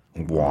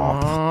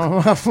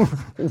 womp,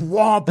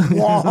 womp,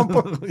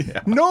 womp.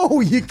 Yeah. No,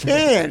 you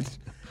can't.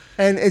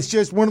 And it's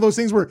just one of those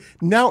things where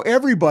now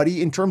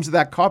everybody, in terms of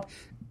that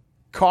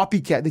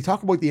copycat, they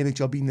talk about the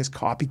NHL being this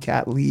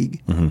copycat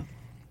league.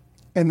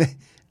 Mm-hmm.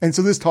 And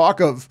so this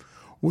talk of,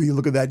 well, you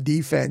look at that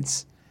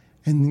defense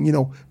and, you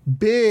know,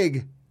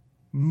 big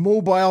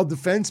mobile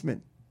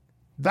defenseman.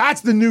 That's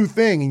the new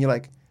thing. And you're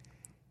like,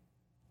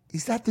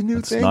 is that the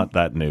new thing? It's not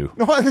that new.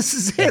 No, this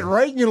is it,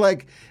 right? And you're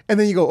like, and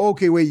then you go,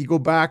 okay, wait, you go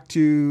back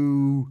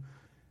to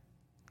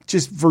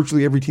just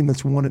virtually every team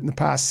that's won it in the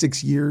past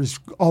 6 years,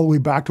 all the way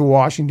back to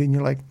Washington.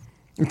 You're like,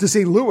 to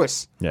St.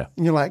 Louis. Yeah.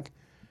 And you're like,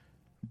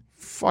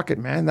 fuck it,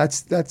 man.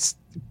 That's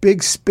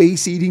big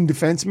space-eating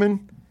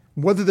defensemen,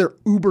 whether they're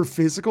uber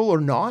physical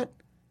or not.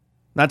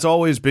 That's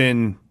always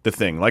been the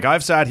thing. Like,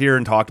 I've sat here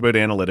and talked about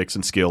analytics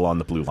and skill on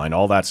the blue line,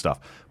 all that stuff.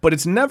 But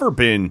it's never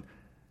been,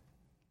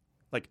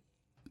 like,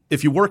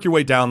 if you work your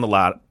way down the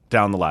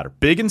ladder,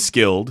 big and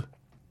skilled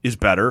is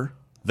better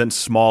than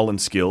small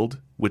and skilled.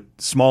 With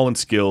small and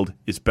skilled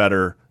is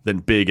better than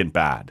big and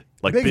bad.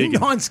 Like big and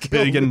non-skilled.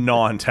 Big and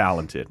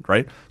non-talented,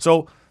 right?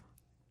 So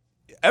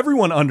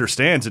everyone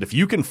understands that if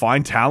you can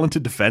find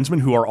talented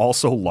defensemen who are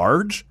also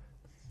large,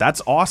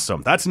 that's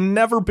awesome. That's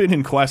never been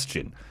in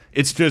question.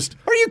 It's just,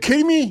 are you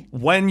kidding me?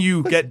 When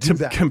you get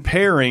to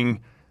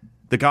comparing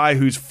the guy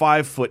who's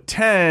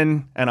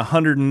 5'10" and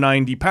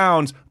 190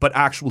 pounds, but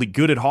actually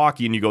good at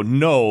hockey, and you go,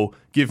 no,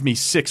 give me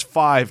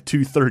 6'5",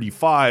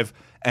 235,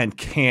 and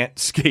can't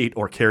skate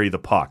or carry the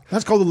puck.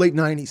 That's called the late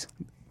 90s.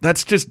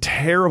 That's just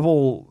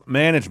terrible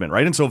management,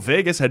 right? And so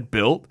Vegas had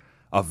built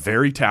a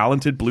very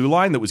talented blue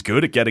line that was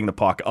good at getting the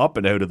puck up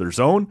and out of their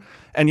zone.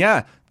 And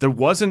yeah, there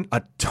wasn't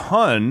a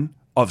ton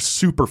of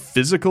super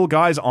physical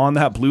guys on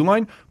that blue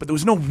line, but there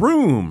was no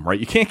room, right?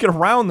 You can't get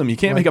around them. You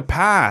can't make a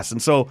pass.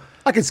 And so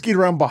I can skate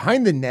around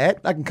behind the net.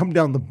 I can come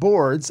down the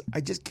boards. I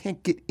just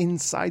can't get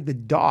inside the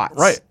dots.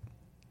 Right.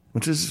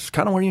 Which is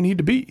kind of where you need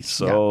to be.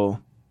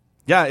 So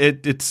yeah,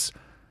 it's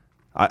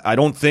I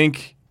don't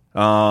think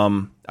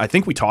I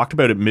think we talked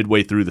about it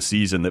midway through the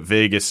season that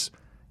Vegas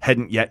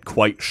hadn't yet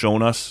quite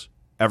shown us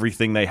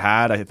everything they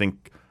had. I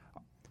think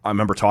I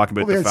remember talking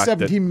about the fact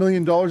that $17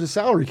 million of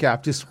salary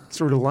cap just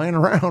sort of lying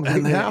around.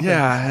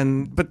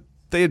 But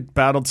they had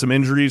battled some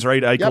injuries,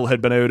 right? Eichel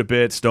had been out a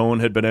bit.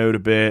 Stone had been out a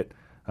bit.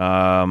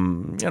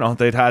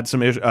 They'd had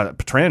some issues.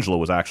 Pietrangelo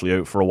was actually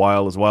out for a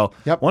while as well.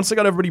 Yep. Once they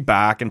got everybody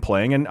back and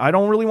playing, and I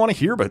don't really want to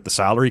hear about the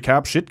salary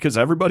cap shit because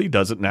everybody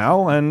does it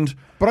now.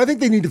 But I think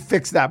they need to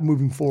fix that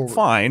moving forward.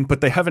 Fine,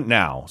 but they haven't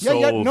now.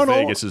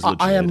 Vegas is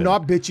legit. I am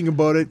not bitching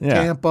about it. Yeah.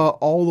 Tampa,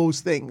 all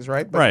those things,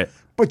 right? Right.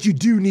 But you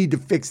do need to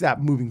fix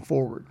that moving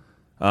forward.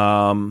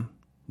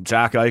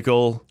 Jack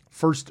Eichel.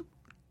 First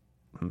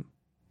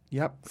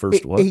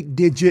what?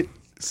 8-digit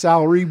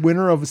salary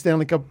winner of a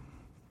Stanley Cup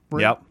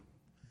ring. Yep.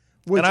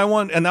 Which that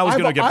was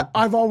going to get.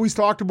 I've always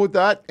talked about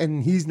that,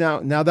 and he's now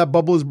that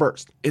bubble has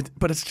burst.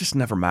 But it's just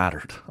never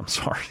mattered. I'm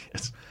sorry.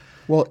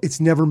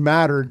 It's never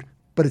mattered,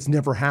 but it's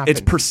never happened.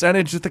 It's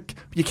percentage.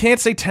 You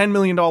can't say $10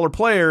 million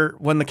player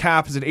when the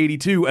cap is at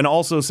 82, and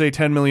also say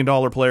 $10 million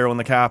player when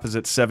the cap is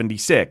at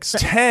 76.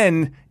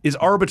 10 is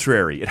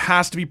arbitrary. It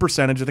has to be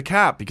percentage of the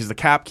cap because the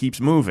cap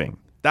keeps moving.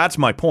 That's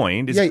my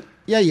point.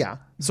 Yeah.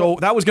 So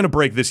that was going to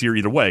break this year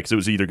either way because it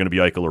was either going to be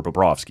Eichel or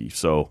Bobrovsky.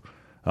 So.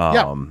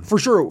 For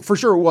sure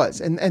it was,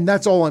 and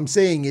that's all I'm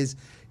saying is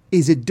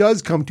it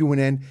does come to an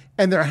end,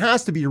 and there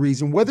has to be a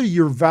reason whether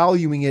you're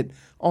valuing it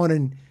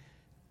on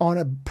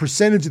a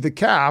percentage of the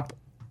cap.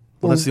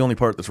 Well, that's the only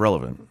part that's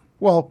relevant.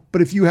 Well,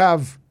 but if you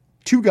have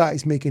 2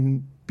 guys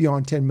making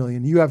beyond 10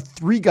 million, you have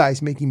 3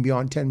 guys making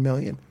beyond 10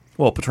 million.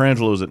 Well,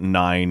 Petrangelo's at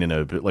 9 and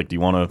a bit. Like, do you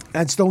want to?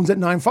 And Stone's at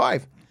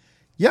 9.5.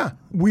 Yeah,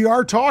 we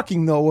are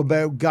talking though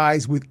about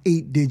guys with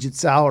 8-digit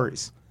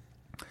salaries.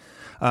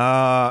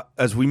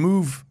 As we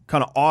move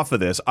kind of off of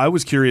this, I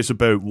was curious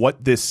about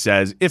what this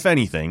says, if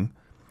anything,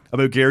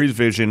 about Gary's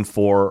vision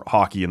for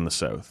hockey in the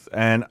South.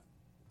 And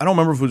I don't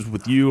remember if it was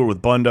with you or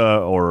with Bunda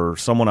or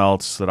someone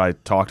else that I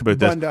talked about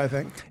this. Bunda, I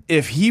think.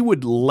 If he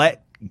would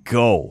let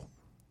go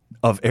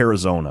of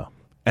Arizona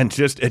and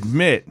just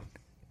admit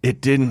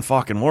it didn't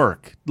fucking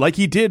work, like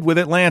he did with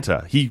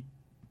Atlanta. He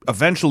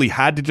eventually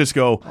had to just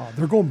go,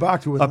 they're going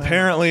back to Atlanta.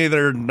 Apparently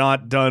they're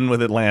not done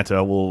with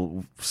Atlanta.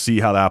 We'll see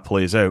how that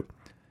plays out.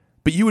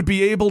 But you would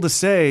be able to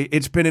say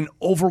it's been an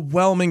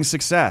overwhelming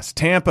success.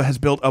 Tampa has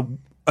built a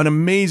an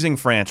amazing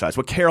franchise.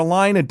 What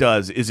Carolina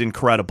does is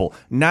incredible.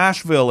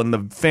 Nashville and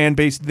the fan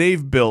base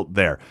they've built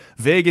there.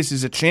 Vegas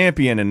is a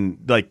champion, and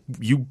like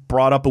you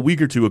brought up a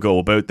week or two ago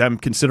about them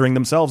considering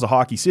themselves a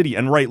hockey city,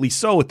 and rightly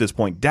so at this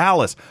point.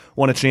 Dallas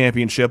won a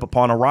championship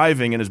upon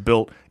arriving and is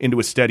built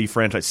into a steady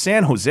franchise.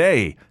 San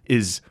Jose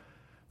is,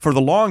 for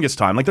the longest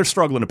time, like they're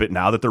struggling a bit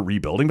now that they're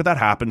rebuilding, but that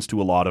happens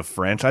to a lot of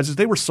franchises.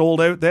 They were sold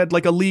out. They had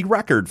like a league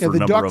record for a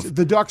number of...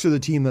 The Ducks are the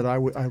team that I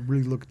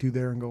really look to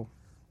there and go...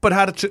 But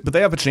but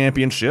they have a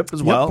championship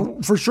as well.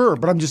 For sure.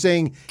 But I'm just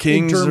saying,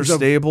 Kings in terms are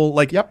stable.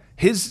 Like Yep.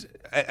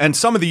 And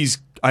some of these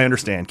I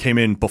understand came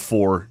in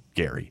before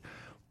Gary,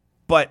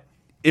 but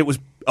it was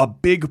a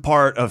big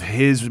part of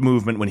his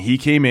movement when he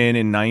came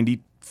in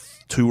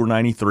 92 or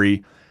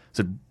 93.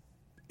 Said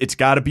it's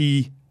got to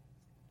be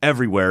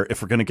everywhere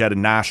if we're going to get a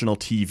national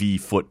TV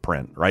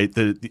footprint, right?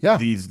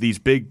 These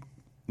big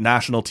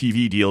national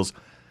TV deals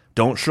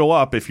don't show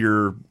up if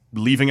you're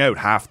leaving out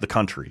half the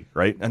country,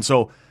 right? And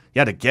so.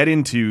 Yeah, to get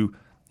into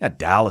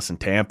Dallas and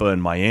Tampa and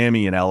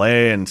Miami and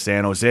LA and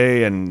San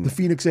Jose and the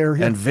Phoenix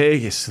area and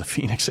Vegas, the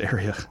Phoenix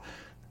area,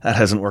 that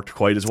hasn't worked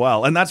quite as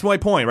well. And that's my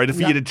point, right? If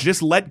you had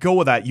just let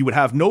go of that, you would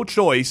have no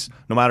choice,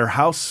 no matter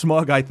how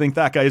smug I think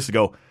that guy is to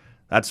go.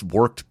 That's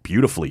worked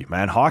beautifully,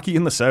 man. Hockey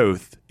in the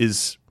South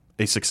is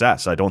a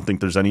success. I don't think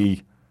there's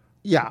any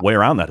way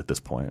around that at this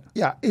point.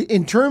 Yeah,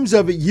 in terms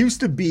of it used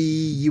to be,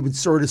 you would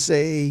sort of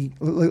say,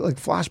 like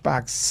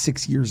flashbacks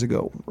 6 years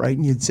ago, right?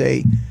 And you'd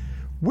say,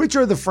 which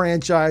are the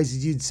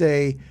franchises you'd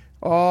say,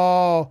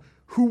 oh,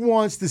 who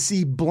wants to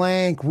see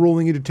blank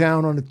rolling into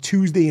town on a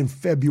Tuesday in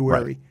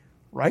February,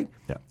 right?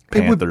 Yeah,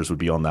 Panthers would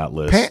be on that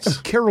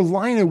list.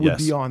 Carolina would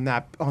be on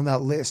that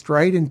list,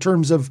 right? In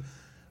terms of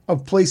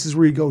places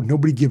where you go,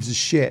 nobody gives a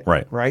shit,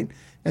 right?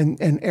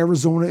 And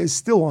Arizona is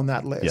still on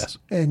that list. Yes.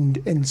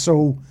 And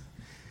so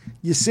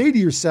you say to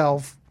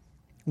yourself,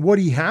 what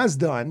he has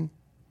done,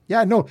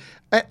 and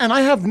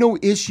I have no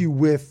issue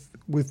with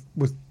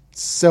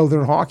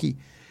Southern hockey.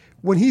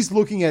 When he's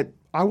looking at,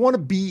 I want to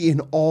be in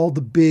all the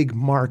big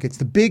markets,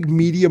 the big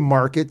media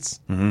markets,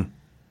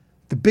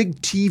 the big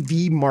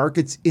TV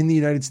markets in the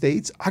United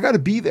States, I got to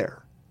be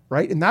there,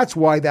 right? And that's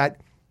why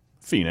that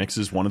Phoenix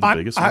is one of the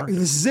biggest markets.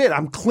 This is it.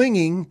 I'm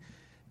clinging,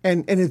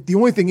 and the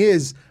only thing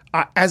is,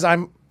 as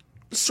I'm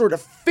sort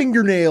of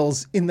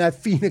fingernails in that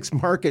Phoenix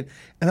market,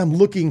 and I'm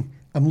looking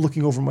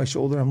over my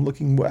shoulder. I'm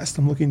looking west.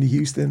 I'm looking to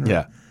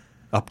Houston.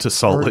 Up to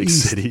Salt Lake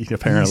City,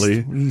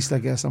 apparently. East, I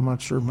guess. I'm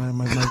not sure.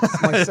 My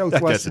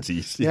southwest. I guess it's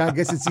east. Yeah, I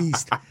guess it's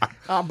east.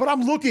 But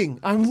I'm looking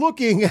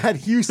at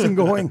Houston,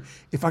 going,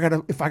 if I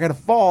gotta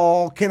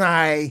fall, can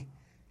I?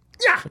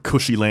 Yeah, a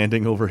cushy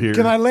landing over here.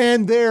 Can I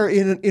land there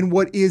in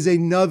what is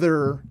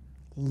another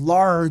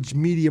large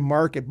media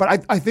market?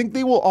 But I think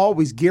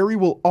Gary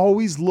will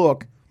always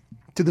look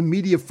to the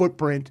media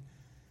footprint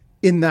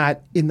in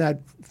that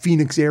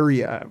Phoenix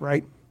area,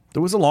 right?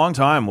 There was a long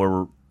time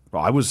where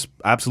I was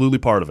absolutely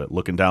part of it,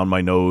 looking down my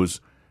nose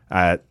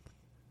at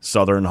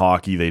Southern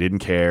hockey. They didn't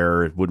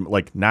care. It wouldn't,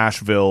 like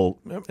Nashville,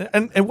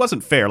 and it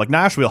wasn't fair. Like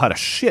Nashville had a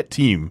shit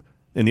team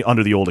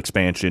under the old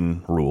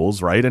expansion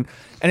rules, right? And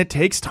it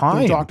takes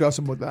time. Don't talk to us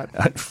about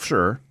that.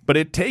 Sure, but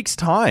it takes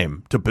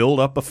time to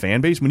build up a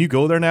fan base. When you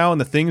go there now and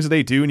the things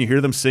they do, and you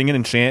hear them singing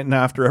and chanting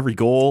after every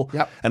goal,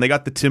 and they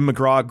got the Tim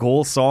McGraw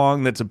goal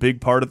song that's a big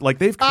part of. Like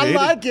they've created.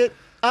 I like it.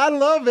 I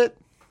love it.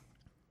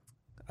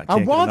 I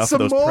want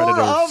some more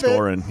of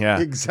scoring. it. Yeah,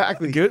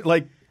 exactly. Good,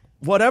 like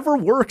whatever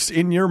works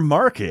in your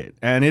market,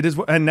 and it is.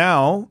 And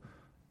now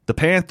the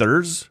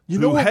Panthers,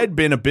 who had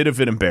been a bit of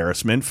an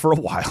embarrassment for a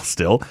while,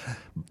 still,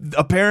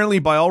 apparently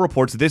by all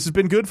reports, this has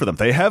been good for them.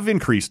 They have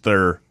increased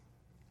their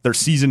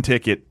season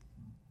ticket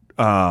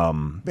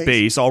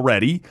base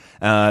already.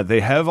 They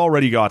have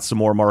already got some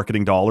more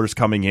marketing dollars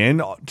coming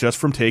in just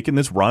from taking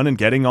this run and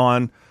getting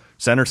on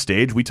center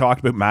stage. We talked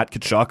about Matt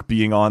Tkachuk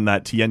being on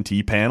that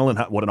TNT panel and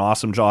what an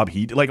awesome job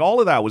he did. Like all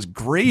of that was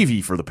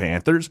gravy for the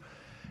Panthers.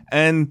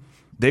 And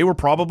they were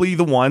probably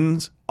the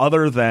ones,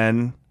 other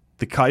than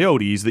the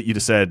Coyotes, that you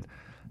just said,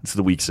 it's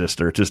the weak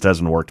sister. It just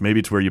hasn't worked. Maybe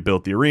it's where you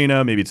built the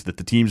arena. Maybe it's that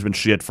the team's been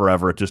shit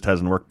forever. It just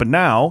hasn't worked. But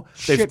now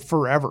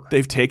forever.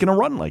 They've taken a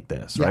run like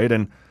this, right?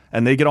 And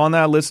they get on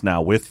that list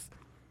now with,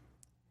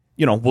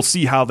 we'll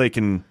see how they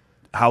can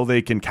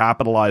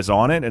capitalize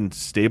on it and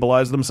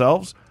stabilize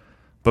themselves.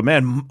 But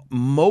man,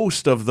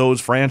 most of those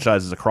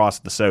franchises across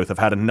the South have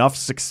had enough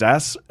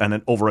success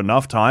and over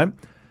enough time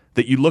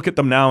that you look at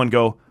them now and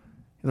go,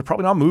 they're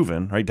probably not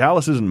moving, right?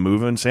 Dallas isn't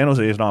moving. San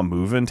Jose is not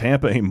moving.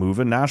 Tampa ain't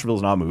moving.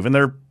 Nashville's not moving.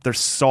 They're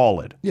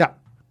solid. Yeah.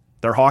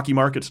 They're hockey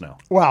markets now.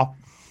 Wow.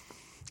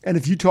 And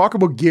if you talk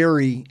about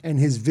Gary and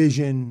his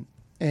vision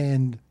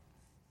and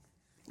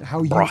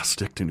how you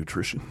stick to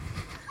nutrition.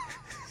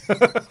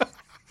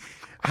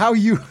 how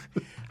you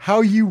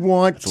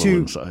want That's a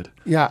little inside.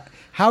 Yeah.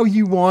 How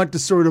you want to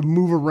sort of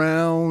move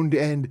around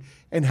and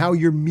how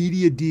your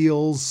media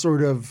deals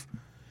sort of,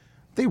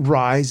 they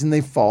rise and they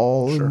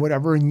fall and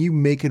whatever, and you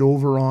make it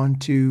over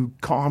onto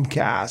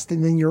Comcast,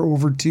 and then you're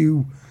over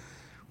to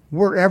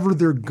wherever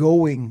they're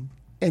going,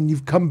 and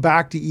you've come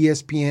back to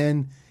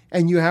ESPN,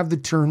 and you have the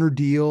Turner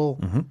deal.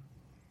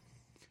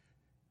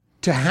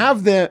 To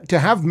have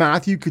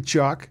Matthew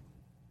Tkachuk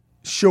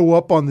show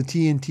up on the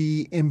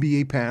TNT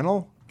NBA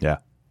panel,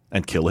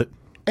 and kill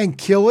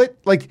it.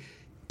 Like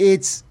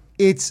it's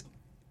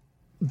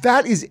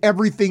that is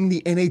everything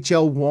the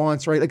NHL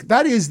wants, right? Like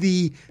that is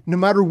no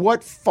matter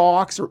what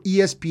Fox or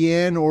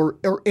ESPN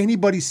or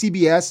anybody,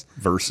 CBS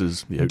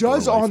versus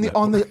does on the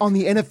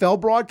NFL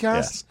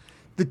broadcasts,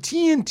 the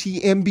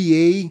TNT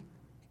NBA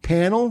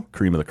panel,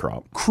 cream of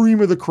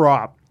the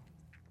crop.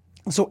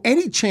 So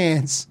any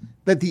chance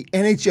that the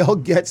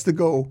NHL gets to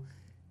go,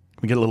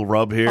 we get a little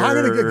rub here.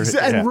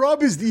 And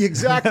rub is the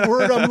exact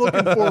word I'm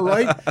looking for,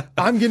 right?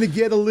 I'm going to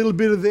get a little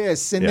bit of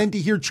this. And then to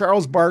hear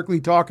Charles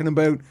Barkley talking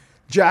about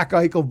Jack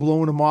Eichel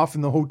blowing him off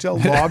in the hotel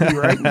lobby,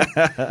 right?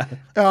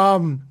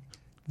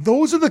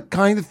 Those are the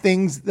kind of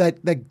things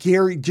that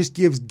Gary just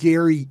gives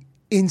Gary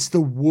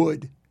insta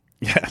wood.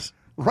 Yes.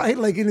 Right?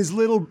 Like at his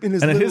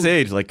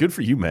age, like good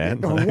for you,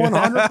 man.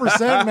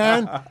 100%,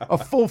 man. A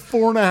full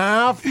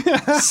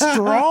 4.5.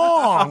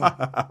 Strong.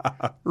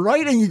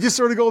 Right? And you just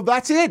sort of go,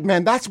 that's it,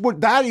 man.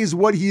 That is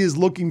what he is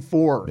looking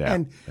for. Yeah.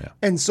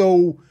 And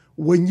so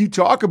when you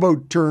talk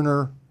about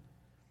Turner,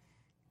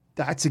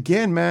 that's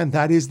again, man,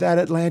 that is that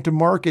Atlanta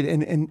market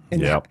and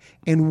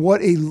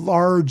what a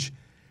large,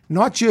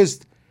 not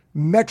just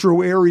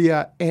metro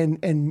area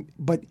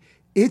but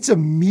it's a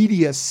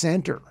media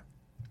center,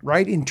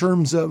 right? In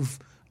terms of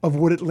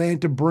what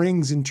Atlanta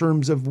brings, in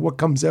terms of what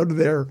comes out of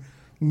there,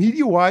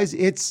 media wise,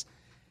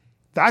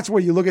 that's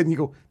where you look at it and you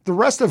go, the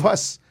rest of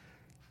us,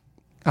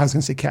 I was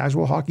going to say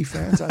casual hockey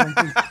fans.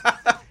 I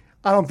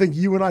don't think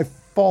you and I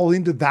fall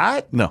into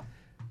that. No,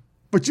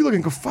 but you look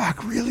and go,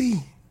 fuck,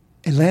 really?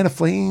 Atlanta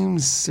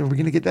Flames, are we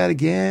going to get that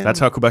again? That's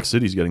how Quebec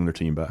City's getting their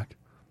team back.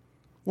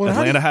 Well,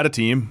 Atlanta had a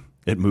team.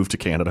 It moved to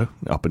Canada,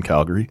 up in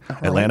Calgary.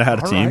 Atlanta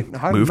had a team,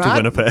 moved to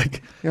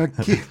Winnipeg.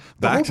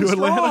 Back to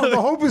Atlanta.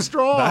 The hope is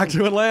strong. Back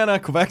to Atlanta.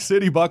 Quebec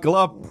City, buckle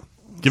up.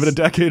 Give it a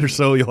decade or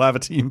so, you'll have a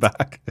team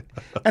back.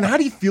 And how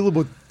do you feel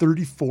about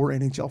 34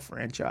 NHL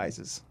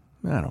franchises?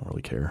 I don't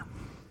really care.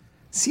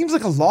 Seems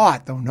like a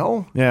lot, though,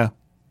 no? Yeah.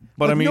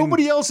 But like I mean,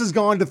 nobody else has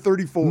gone to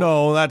 34.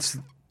 No,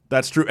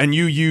 that's true. And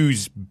you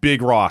use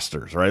big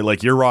rosters, right?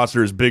 Like your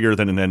roster is bigger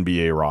than an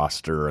NBA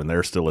roster, and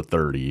they're still at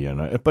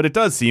 30. But it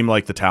does seem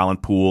like the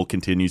talent pool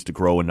continues to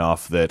grow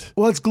enough that...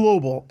 Well, it's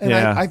global. And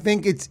I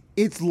think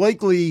it's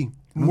likely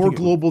more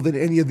global than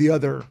any of the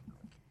other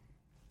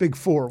big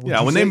four.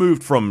 When they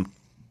moved from...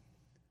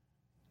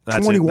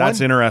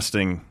 That's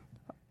interesting.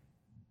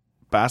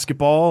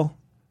 Basketball,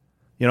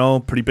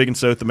 pretty big in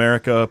South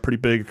America, pretty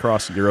big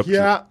across Europe.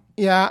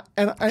 Yeah.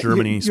 And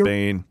Germany,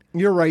 Spain...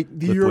 You're right.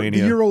 The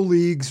Euro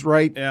leagues,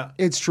 right? Yeah.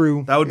 It's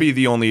true. That would be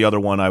the only other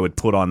one I would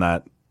put on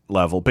that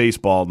level.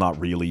 Baseball, not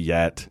really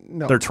yet.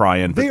 No. They're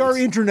trying. They are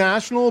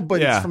international,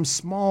 but it's from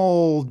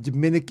small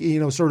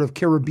Dominican, sort of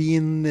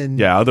Caribbean.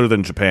 And other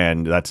than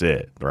Japan, that's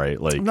it, right?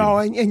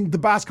 And the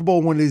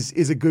basketball one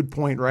is a good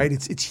point, right?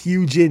 It's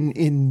huge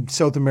in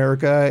South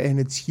America, and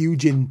it's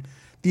huge in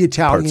the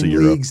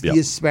Italian leagues,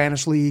 the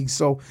Spanish leagues.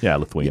 So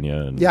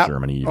Lithuania and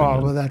Germany.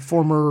 Even,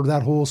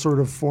 that whole sort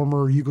of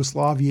former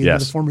Yugoslavia,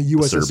 the former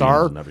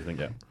USSR, and everything.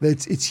 Yeah,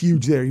 it's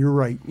huge there. You're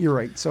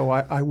right. So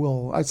I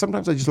will.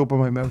 Sometimes I just open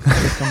my mouth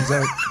and it comes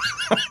out.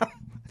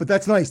 But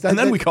that's nice. And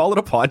then we call it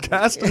a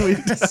podcast.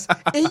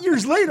 And 8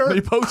 years later,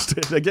 they post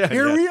it again.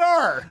 Here we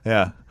are.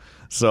 Yeah.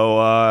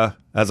 So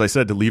as I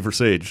said to Lever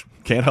Sage,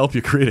 can't help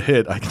you create a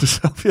hit. I can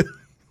just help you.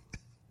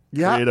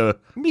 Create a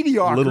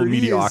little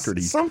mediocrity.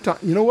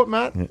 Sometimes, you know what,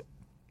 Matt? Yeah.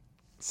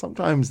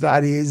 Sometimes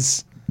that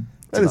is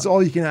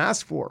all you can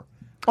ask for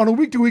on a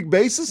week-to-week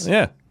basis.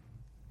 Yeah,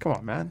 come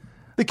on, man.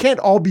 They can't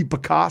all be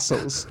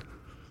Picassos.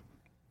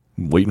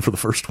 I'm waiting for the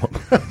first one.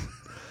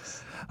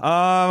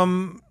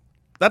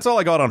 That's all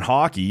I got on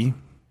hockey.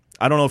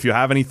 I don't know if you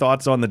have any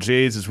thoughts on the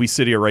Jays as we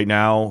sit here right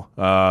now,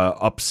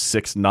 up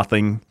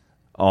 6-0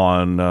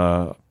 on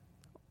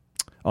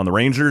the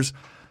Rangers.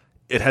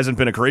 It hasn't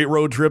been a great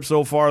road trip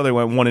so far. They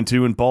went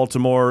 1-2 in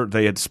Baltimore.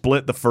 They had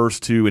split the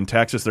first two in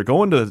Texas. They're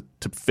going to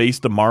face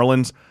the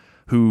Marlins,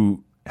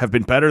 who have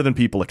been better than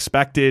people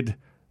expected,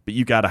 but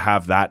you got to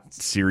have that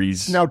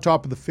series. Now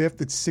top of the fifth,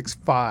 it's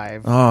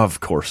 6-5. Oh, of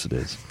course it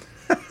is.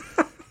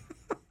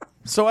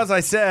 So as I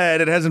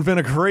said, it hasn't been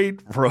a great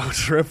road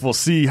trip. We'll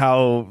see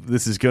how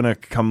this is going to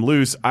come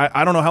loose.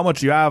 I don't know how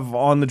much you have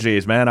on the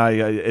Jays, man.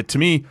 To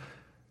me,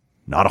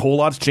 not a whole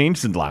lot's changed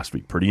since last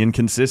week. Pretty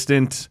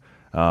inconsistent.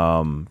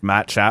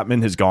 Matt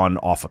Chapman has gone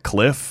off a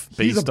cliff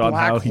based on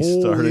how he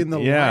started in the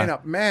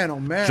lineup. Man, oh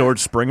man. George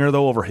Springer,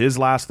 though, over his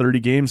last 30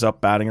 games,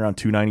 up batting around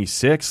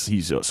 296.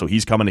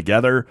 He's coming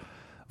together.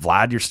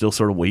 Vlad, you're still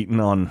sort of waiting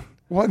on.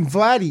 Well, and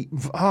Vladdy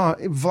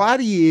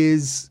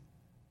is.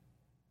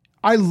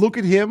 I look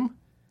at him,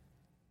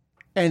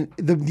 and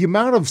the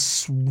amount of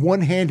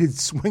one-handed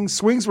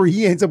swings where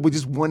he ends up with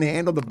just one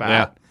hand on the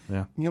bat.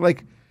 Yeah. And you're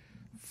like,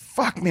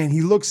 fuck, man,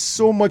 he looks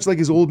so much like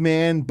his old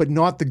man, but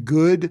not the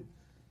good.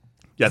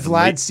 Yeah, the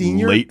Vlad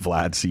Sr. late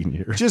Vlad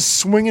Sr. Just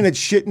swinging at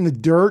shit in the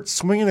dirt,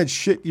 swinging at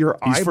shit your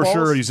He's eyeballs. for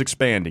sure, he's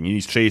expanding.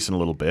 He's chasing a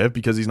little bit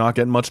because he's not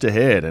getting much to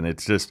hit. And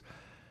it's just,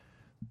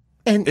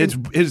 and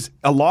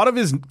a lot of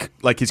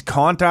his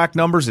contact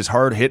numbers, his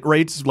hard hit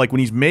rates, like when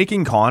he's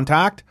making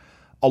contact,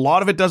 a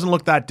lot of it doesn't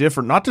look that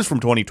different, not just from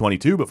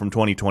 2022, but from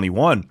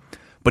 2021.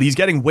 But he's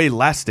getting way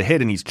less to hit,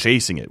 and he's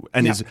chasing it.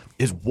 And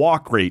his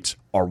walk rates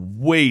are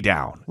way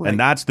down, and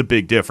that's the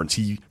big difference.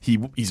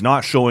 He's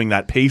not showing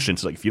that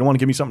patience. Like, if you don't want to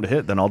give me something to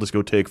hit, then I'll just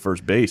go take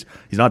first base.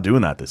 He's not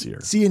doing that this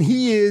year. See, and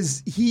he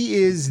is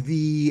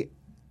the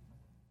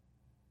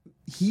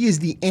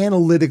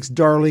analytics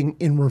darling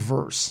in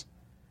reverse,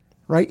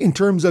 right? In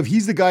terms of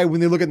he's the guy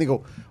when they look at it, they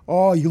go,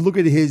 oh, you look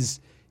at his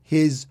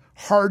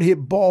hard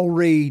hit ball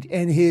rate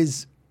and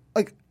his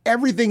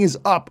everything is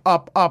up.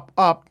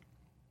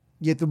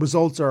 Yet the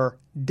results are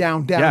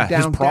down.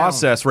 His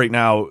process right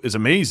now is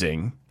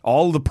amazing.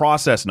 All the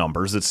process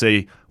numbers that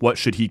say what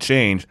should he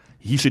change,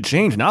 he should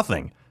change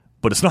nothing,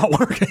 but it's not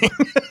working.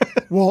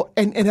 Well,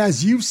 and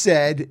as you've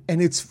said,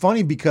 and it's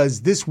funny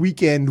because this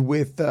weekend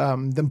with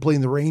them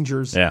playing the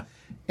Rangers, and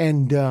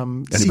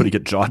anybody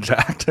get jaw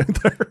jacked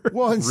out there?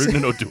 Well, and Rudin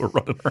and O'Dour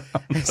running around.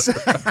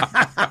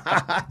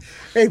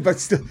 Hey,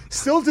 but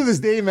still to this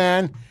day,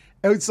 man.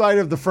 Outside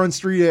of the front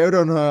street, out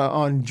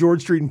on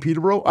George Street in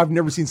Peterborough, I've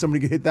never seen somebody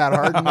get hit that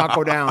hard and not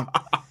go down.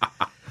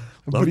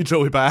 Love you,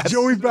 Joey Bats.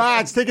 Joey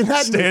Bats taking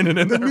that standing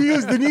in the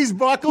there. The knees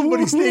buckled, but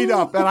he stayed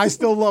up, and I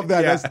still love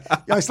that. Yeah.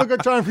 I still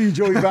got time for you,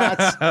 Joey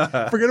Bats.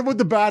 Forget about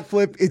the bat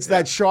flip. It's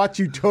that shot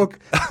you took,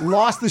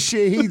 lost the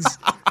shades,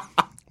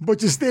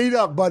 but you stayed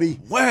up, buddy.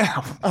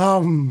 Wow.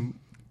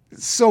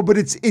 But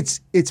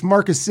it's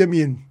Marcus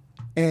Semien,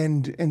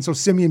 and so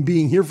Semien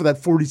being here for that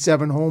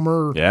 47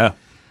 homer. Yeah.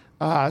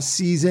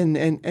 Season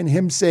and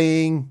him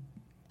saying,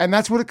 and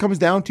that's what it comes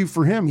down to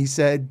for him. He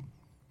said,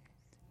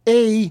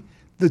 the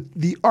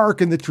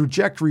arc and the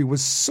trajectory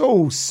was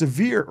so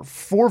severe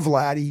for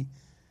Vladdy.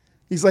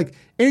 He's like,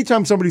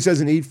 anytime somebody says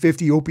an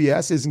 850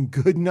 OPS isn't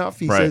good enough,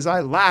 he says,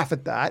 I laugh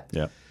at that.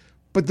 Yeah.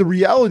 But the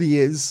reality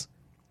is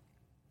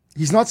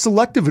he's not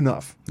selective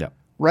enough. Yeah.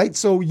 Right?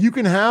 So you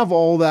can have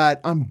all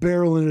that, I'm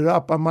barreling it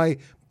up on my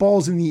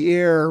balls in the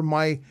air,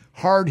 my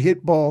hard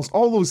hit balls,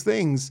 all those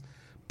things.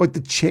 But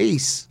the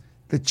chase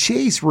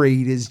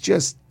rate is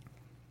just...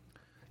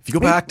 If you go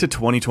back to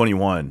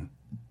 2021,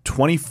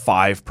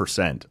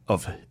 25%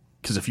 of...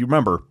 Because if you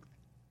remember,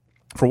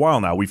 for a while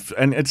now,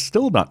 and it's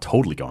still not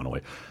totally gone away,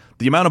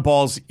 the amount of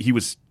balls he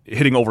was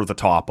hitting over the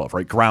top of,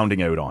 right?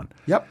 Grounding out on.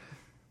 Yep.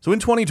 So in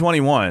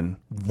 2021,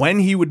 when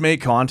he would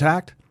make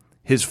contact,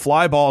 his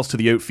fly balls to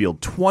the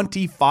outfield,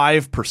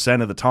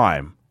 25% of the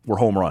time were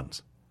home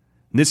runs.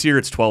 And this year,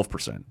 it's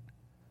 12%.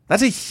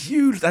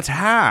 That's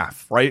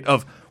half, right?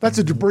 That's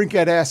a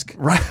DeBrincat-esque.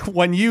 Right.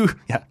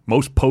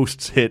 Most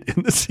posts hit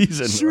in the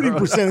season. Shooting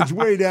percentage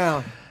way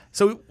down.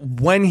 So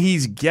when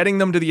he's getting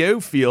them to the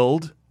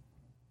outfield,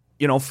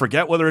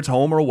 forget whether it's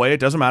home or away. It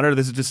doesn't matter.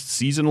 This is just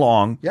season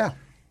long. Yeah.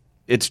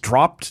 It's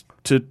dropped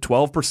to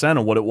 12%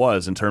 of what it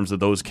was in terms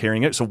of those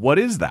carrying it. So what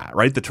is that,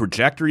 right? The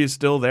trajectory is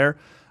still there.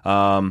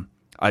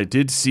 I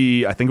did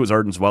see, I think it was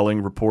Arden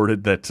Zwelling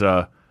reported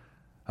that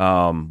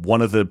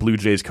one of the Blue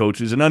Jays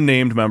coaches, an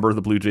unnamed member of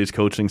the Blue Jays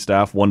coaching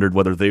staff, wondered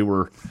whether they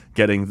were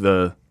getting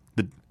the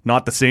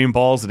not the same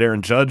balls that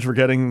Aaron Judge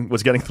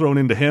was getting thrown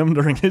into him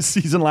during his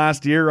season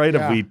last year, right?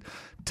 Yeah. If we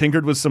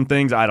tinkered with some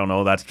things, I don't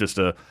know. That's just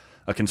a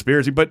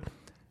conspiracy. But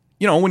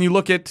when you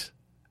look at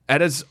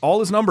all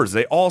his numbers,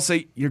 they all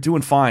say you're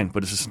doing fine,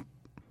 but it's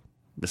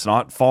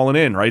not falling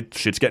in, right?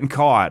 Shit's getting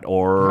caught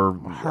or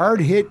hard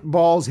hit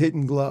balls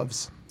hitting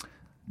gloves.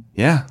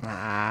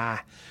 Yeah.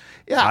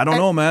 Yeah, I don't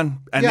know, man.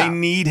 And they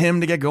need him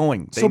to get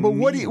going. But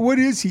what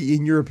is he,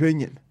 in your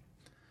opinion?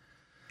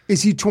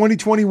 Is he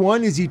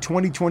 2021? Is he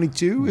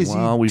 2022?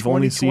 We've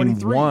only seen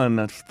one.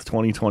 That's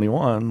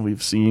 2021.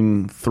 We've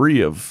seen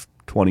 3 of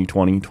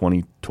 2020,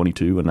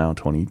 2022, and now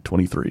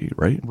 2023,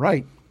 right?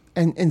 Right.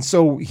 And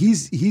so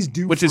he's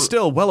due Which is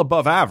still well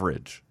above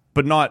average,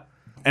 but not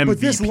MVP.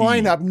 But this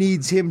lineup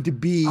needs him to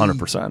be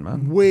 100%,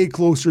 man. Way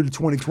closer to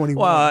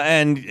 2021. Well,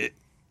 and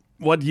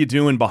what are you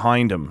doing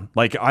behind him?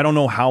 Like, I don't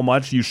know how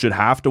much you should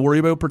have to worry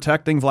about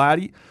protecting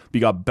Vladdy. You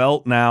got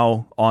Belt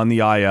now on the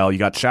IL. You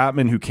got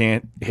Chapman who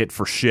can't hit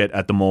for shit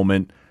at the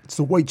moment. It's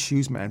the white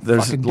shoes, man.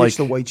 There's fucking ditch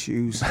the white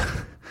shoes.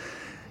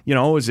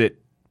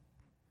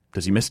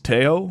 Does he miss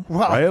Teo?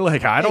 Well,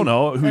 right? I don't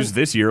know who's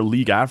this year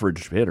league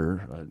average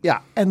hitter.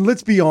 Yeah, and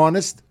let's be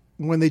honest,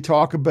 when they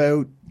talk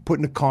about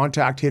putting a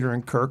contact hitter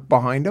in Kirk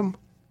behind him,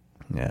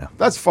 yeah,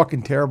 that's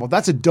fucking terrible.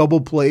 That's a double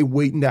play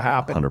waiting to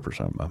happen.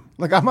 100%, man.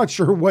 I'm not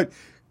sure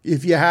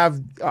if you have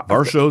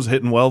Varsho's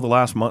hitting well the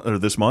last month or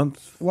this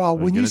month. Well,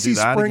 when you see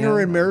Springer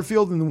and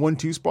Merrifield in the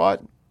 1-2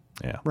 spot,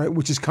 yeah, right,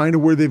 which is kind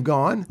of where they've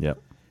gone. Yep.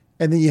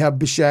 And then you have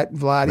Bichette,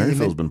 Vladdy.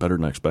 Merrifield's been better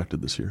than I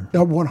expected this year.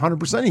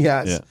 100% he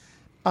has.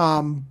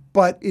 Yeah.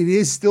 But it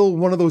is still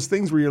one of those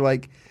things where you're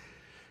like,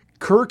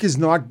 Kirk is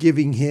not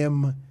giving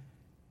him.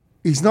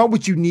 He's not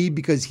what you need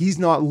because he's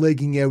not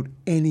legging out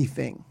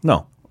anything.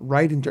 No.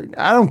 right? And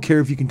I don't care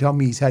if you can tell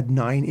me he's had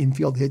 9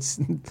 infield hits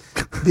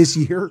this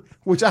year,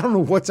 which I don't know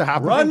what's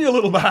happening. Run, you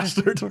little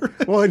bastard.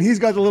 Well, and he's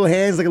got the little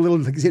hands like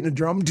he's hitting a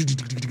drum.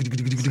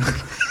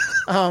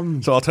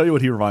 So I'll tell you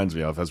what he reminds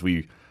me of as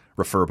we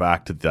refer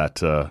back to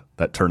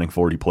that Turning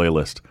 40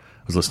 playlist.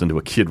 I was listening to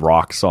a Kid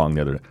Rock song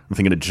the other day. I'm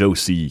thinking of Joe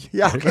C.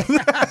 Yeah.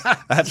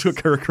 That's what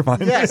Kirk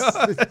reminds me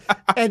of.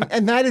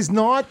 and that is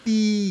not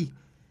the...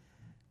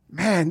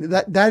 Man,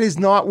 that is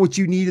not what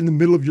you need in the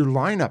middle of your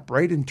lineup,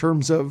 right? In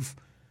terms of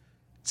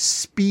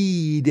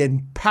speed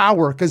and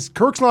power. Because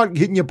Kirk's not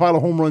hitting you a pile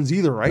of home runs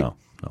either, right? No.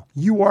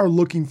 You are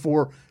looking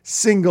for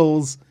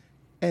singles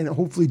and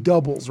hopefully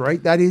doubles,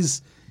 right? That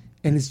is...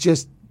 And it's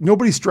just...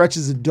 Nobody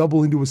stretches a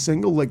double into a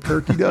single like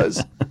Kirky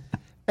does.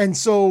 And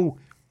so...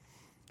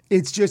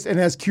 It's just, and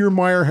as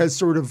Kiermaier has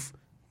sort of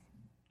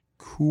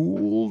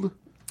cooled.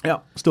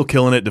 Yeah, still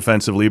killing it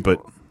defensively,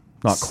 but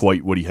not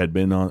quite what he had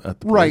been at the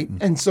point. Right.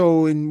 And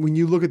so when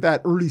you look at that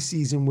early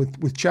season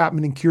with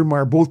Chapman and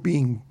Kiermaier both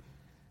being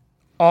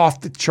off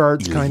the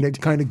charts, kind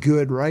of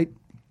good, right?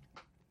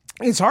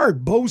 It's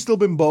hard. Bo's still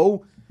been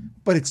Bo,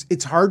 but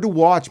it's hard to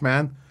watch,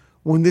 man,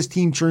 when this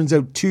team churns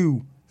out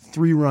 2-3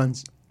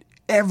 runs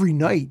every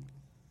night.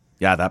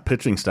 Yeah, that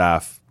pitching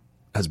staff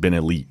has been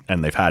elite,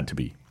 and they've had to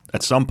be.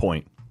 At some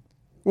point,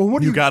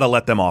 well, you got to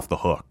let them off the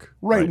hook.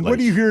 Right. Like, what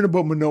are you hearing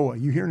about Manoah?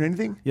 You hearing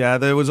anything? Yeah,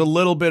 there was a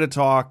little bit of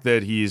talk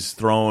that he's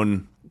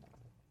thrown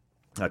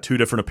 2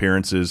 different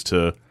appearances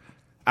to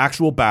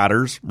actual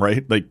batters,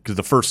 right? Like, because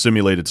the first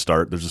simulated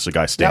start, there's just a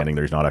guy standing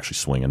there. He's not actually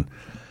swinging.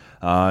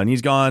 And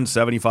he's gone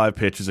 75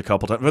 pitches a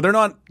couple times. But they're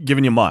not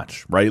giving you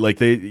much, right? Like,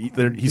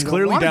 he's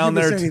clearly down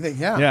there.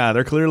 Yeah,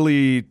 they're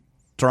clearly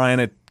trying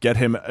to get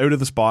him out of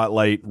the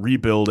spotlight,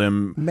 rebuild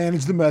him.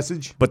 Manage the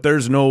message. But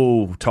there's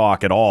no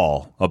talk at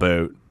all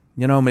about...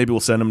 maybe we'll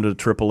send him to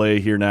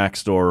AAA here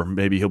next, or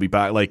maybe he'll be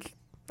back. Like,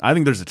 I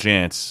think there's a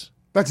chance.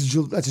 That's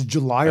a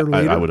July or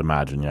later. I would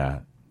imagine, yeah.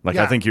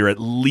 I think you're at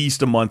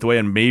least a month away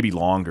and maybe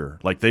longer.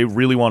 Like, they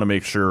really want to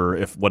make sure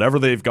if whatever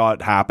they've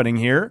got happening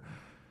here,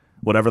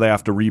 whatever they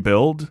have to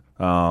rebuild,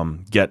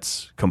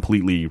 gets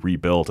completely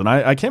rebuilt. And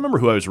I can't remember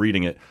who I was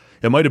reading it.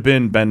 It might have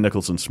been Ben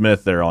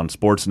Nicholson-Smith there on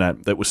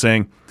Sportsnet that was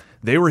saying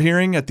they were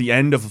hearing at the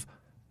end of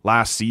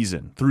last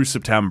season through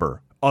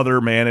September,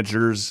 other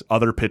managers,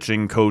 other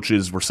pitching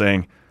coaches were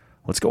saying,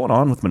 what's going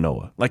on with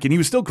Manoah? Like, and he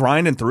was still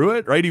grinding through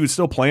it, right? He was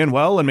still playing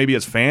well, and maybe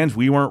as fans,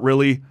 we weren't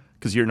really,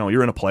 because you're in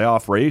a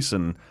playoff race,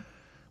 and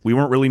we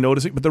weren't really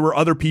noticing. But there were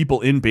other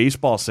people in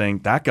baseball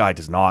saying, that guy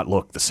does not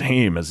look the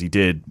same as he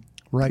did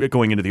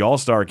going into the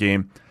All-Star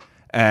game.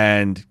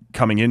 And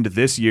coming into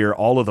this year,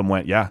 all of them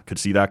went, yeah, could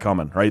see that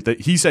coming, right?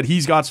 He said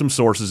he's got some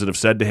sources that have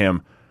said to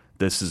him,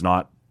 this is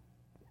not...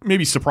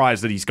 Maybe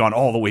surprised that he's gone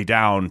all the way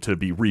down to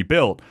be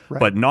rebuilt,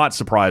 but not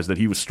surprised that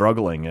he was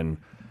struggling. And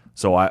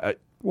so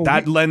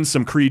that lends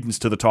some credence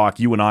to the talk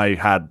you and I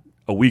had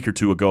a week or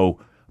two ago,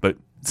 but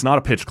it's not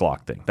a pitch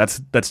clock thing.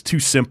 That's too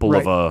simple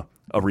of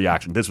a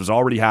reaction. This was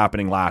already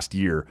happening last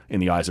year in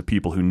the eyes of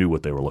people who knew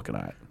what they were looking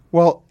at.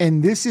 Well,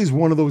 and this is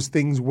one of those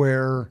things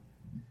where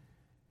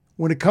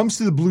when it comes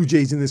to the Blue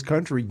Jays in this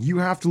country, you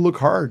have to look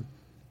hard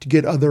to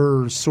get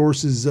other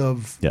sources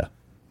of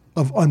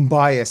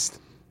unbiased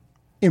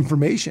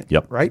information,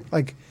 right?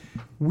 Like,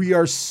 we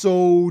are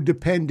so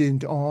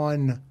dependent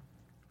on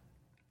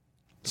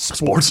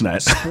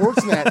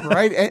Sportsnet,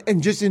 right?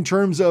 And just in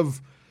terms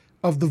of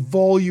the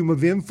volume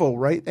of info,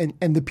 right?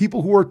 And the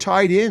people who are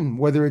tied in,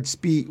 whether it's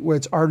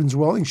Arden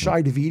Zwelling,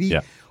 Shai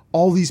Davidi,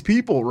 all these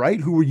people, right?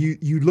 Who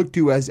you look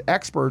to as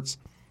experts,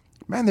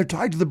 man, they're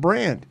tied to the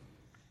brand.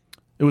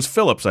 It was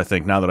Phillips, I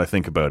think, now that I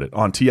think about it,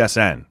 on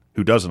TSN,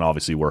 who doesn't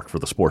obviously work for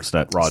the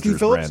Sportsnet Rogers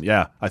brand.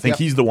 Yeah, I think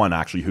he's the one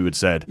actually who had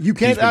said... You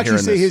can't actually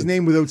say his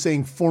name without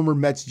saying former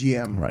Mets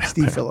GM,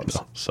 Steve Phillips.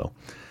 So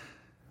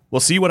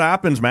we'll see what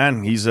happens,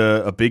 man. He's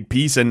a big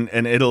piece, and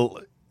it'll...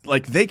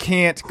 Like, they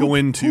can't go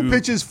into... Who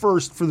pitches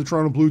first for the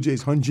Toronto Blue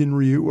Jays, Hyun-Jin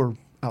Ryu or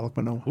Alek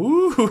Manoah?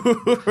 Ooh,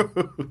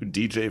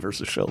 DJ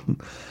versus Shelton.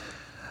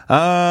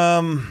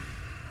 I'm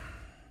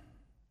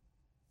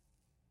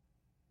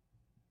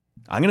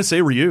going to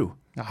say Ryu.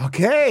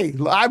 Okay,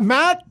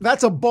 Matt,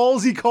 that's a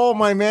ballsy call,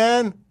 my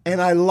man,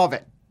 and I love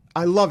it.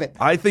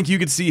 I think you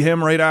could see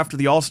him right after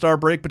the All-Star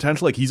break,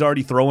 potentially. Like, he's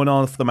already throwing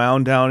off the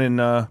mound down in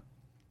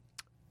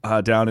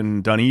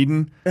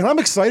Dunedin. And I'm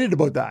excited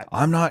about that.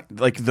 I'm not,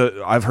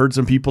 I've heard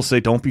some people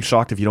say, don't be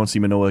shocked if you don't see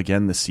Manoah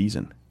again this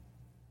season.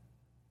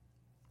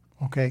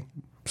 Okay.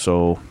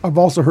 So. I've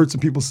also heard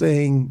some people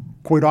saying,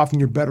 quite often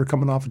you're better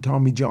coming off of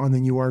Tommy John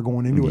than you are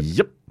going into it.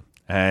 Yep.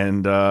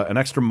 And an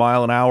extra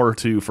mile an hour or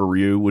two for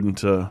Ryu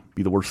wouldn't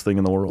be the worst thing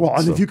in the world. Well,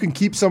 and if you can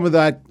keep some of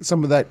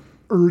that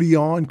early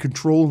on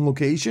control and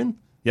location.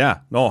 Yeah,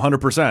 no,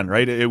 100%,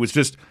 right? It was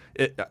just,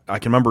 I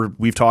can remember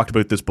we've talked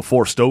about this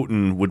before.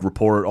 Stoughton would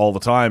report all the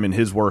time in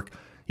his work,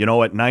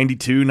 at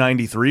 92,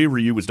 93,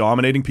 Ryu was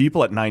dominating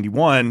people. At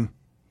 91,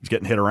 he's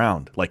getting hit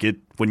around. Like,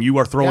 when you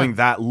are throwing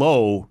that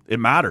low, it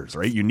matters,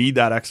 right? You need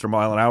that extra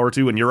mile an hour or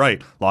two. And you're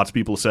right. Lots of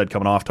people have said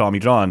coming off Tommy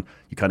John,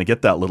 you kind of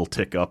get that little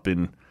tick up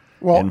in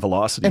in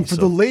velocity. And for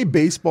the lay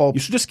baseball, you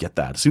should just get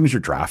that as soon as you're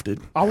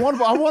drafted. I want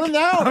it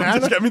now, man.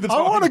 Just get me the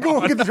I want to Tommy go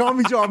and get the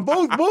Tommy John,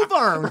 both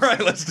arms. Right,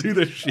 let's do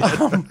this shit.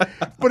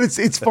 But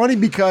it's funny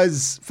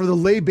because for the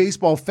lay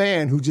baseball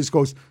fan who just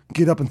goes,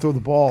 get up and throw the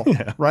ball,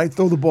 right?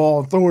 Throw the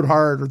ball, throw it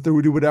hard, or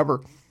do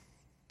whatever.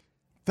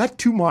 That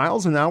 2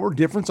 miles an hour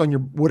difference on your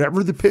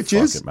whatever the pitch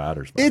is, it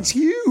matters, man. It's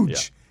huge.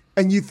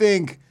 Yeah. And you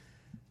think,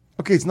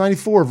 okay, it's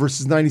 94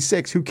 versus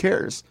 96. Who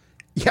cares?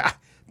 Yeah.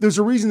 There's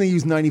a reason they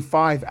use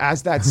 95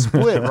 as that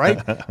split,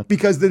 right?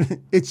 Because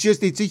then it's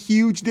a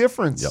huge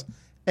difference. Yep.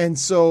 And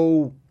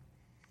so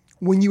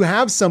when you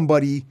have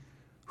somebody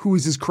who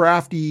is as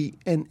crafty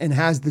and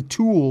has the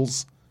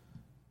tools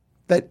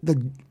that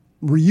the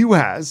Ryu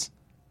has,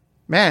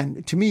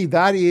 man, to me,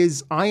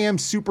 I am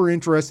super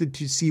interested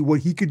to see what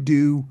he could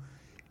do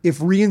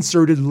if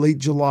reinserted late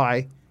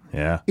July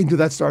into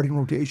that starting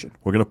rotation.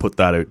 We're going to put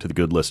that out to the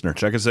good listener.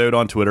 Check us out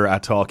on Twitter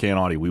at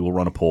TallCanAudi. We will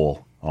run a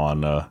poll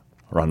on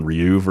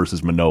Ryu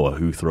versus Manoah,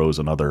 who throws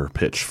another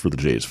pitch for the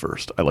Jays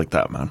first. I like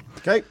that, man.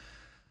 Okay.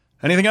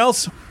 Anything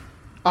else?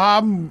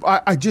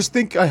 I just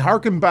think I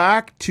harken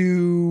back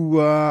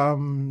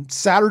to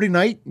Saturday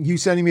night. You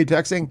sending me a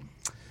text saying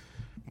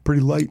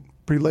pretty late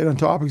on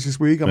topics this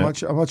week. I'm not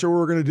sure what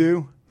we're gonna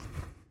do.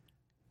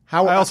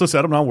 I also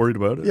said I'm not worried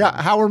about it.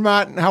 Yeah, how are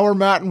Matt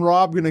and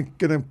Rob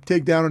gonna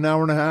take down an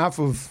hour and a half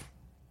of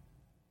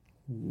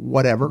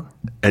whatever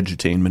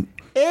edutainment,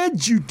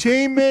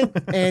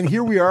 and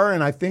here we are.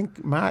 And I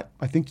think Matt,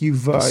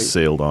 you've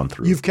sailed on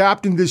through. You've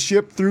captained this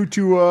ship through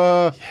to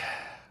a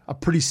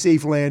pretty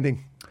safe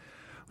landing.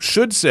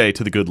 Should say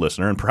to the good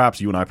listener, and perhaps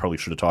you and I probably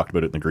should have talked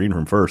about it in the green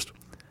room first.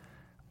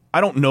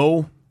 I don't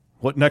know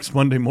what next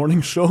Monday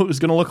morning show is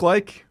going to look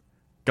like.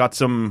 Got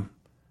some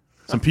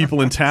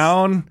people in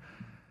town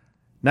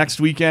next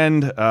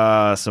weekend.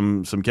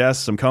 Some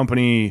guests, some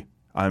company.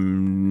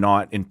 I'm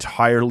not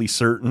entirely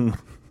certain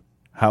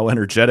how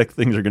energetic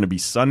things are going to be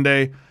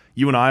Sunday.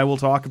 You and I will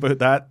talk about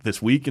that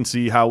this week and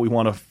see how we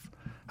want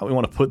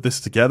to put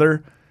this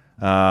together.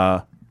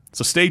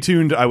 So stay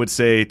tuned, I would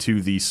say,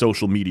 to the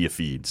social media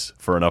feeds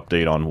for an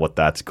update on what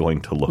that's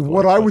going to look like.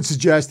 What I would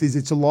suggest is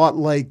it's a lot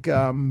like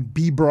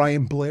B.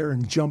 Brian Blair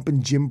and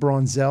Jumpin' Jim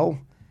Bronzell.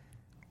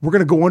 We're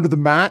going to go under the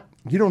mat.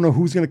 You don't know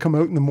who's going to come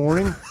out in the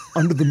morning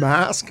under the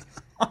mask.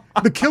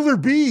 The Killer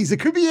Bees. It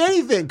could be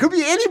anything. Could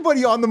be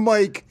anybody on the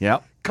mic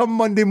come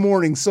Monday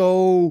morning.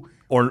 So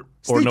Or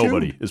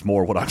nobody is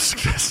more what I'm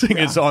suggesting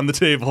is on the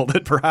table,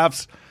 that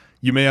perhaps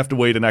you may have to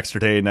wait an extra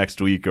day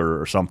next week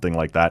or something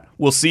like that.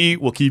 We'll see.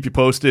 We'll keep you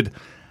posted.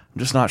 I'm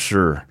just not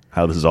sure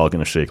how this is all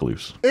going to shake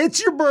loose.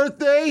 It's your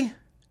birthday.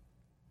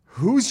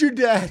 Who's your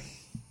daddy?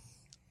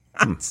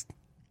 I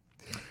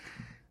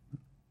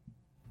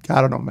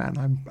don't know,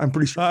 man. I'm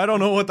pretty sure. I don't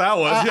know what that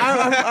was.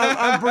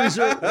 I'm pretty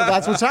sure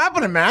that's what's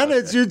happening, man.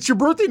 It's your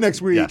birthday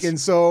next week. Yes. And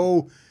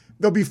so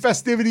there'll be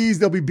festivities.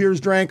 There'll be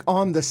beers drank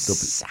on the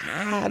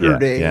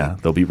Saturday. Yeah,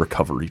 there'll be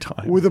recovery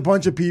time with a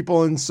bunch of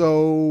people. And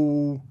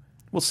so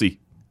we'll see.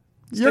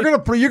 You're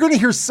gonna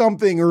hear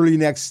something early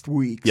next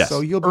week. Yes,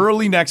 so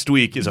early next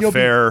week is a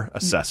fair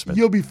assessment.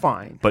 You'll be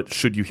fine. But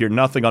should you hear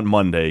nothing on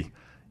Monday,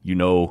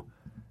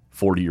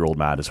 40-year-old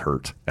Matt is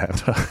hurt,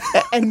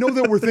 and know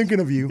that we're thinking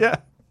of you. Yeah,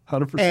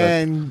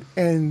 100%.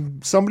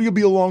 And somebody will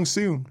be along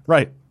soon.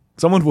 Right.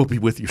 Someone will be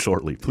with you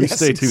shortly. Please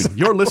stay tuned. Exactly.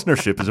 Your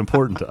listenership is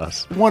important to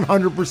us.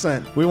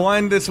 100%. We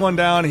wind this one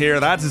down here.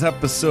 That's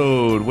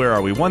episode, where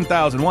are we?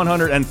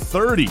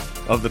 1130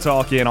 of the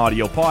Talk-In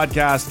Audio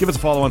Podcast. Give us a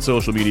follow on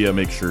social media.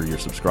 Make sure you're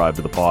subscribed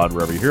to the pod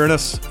wherever you're hearing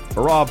us.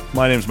 For Rob,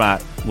 my name's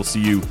Matt. We'll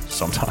see you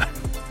sometime.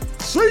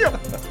 See ya!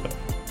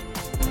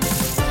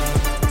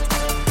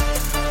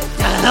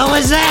 The hell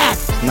was that?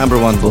 Number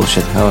one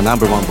bullshit. Oh,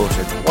 number one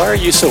bullshit. Why are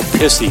you so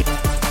pissy?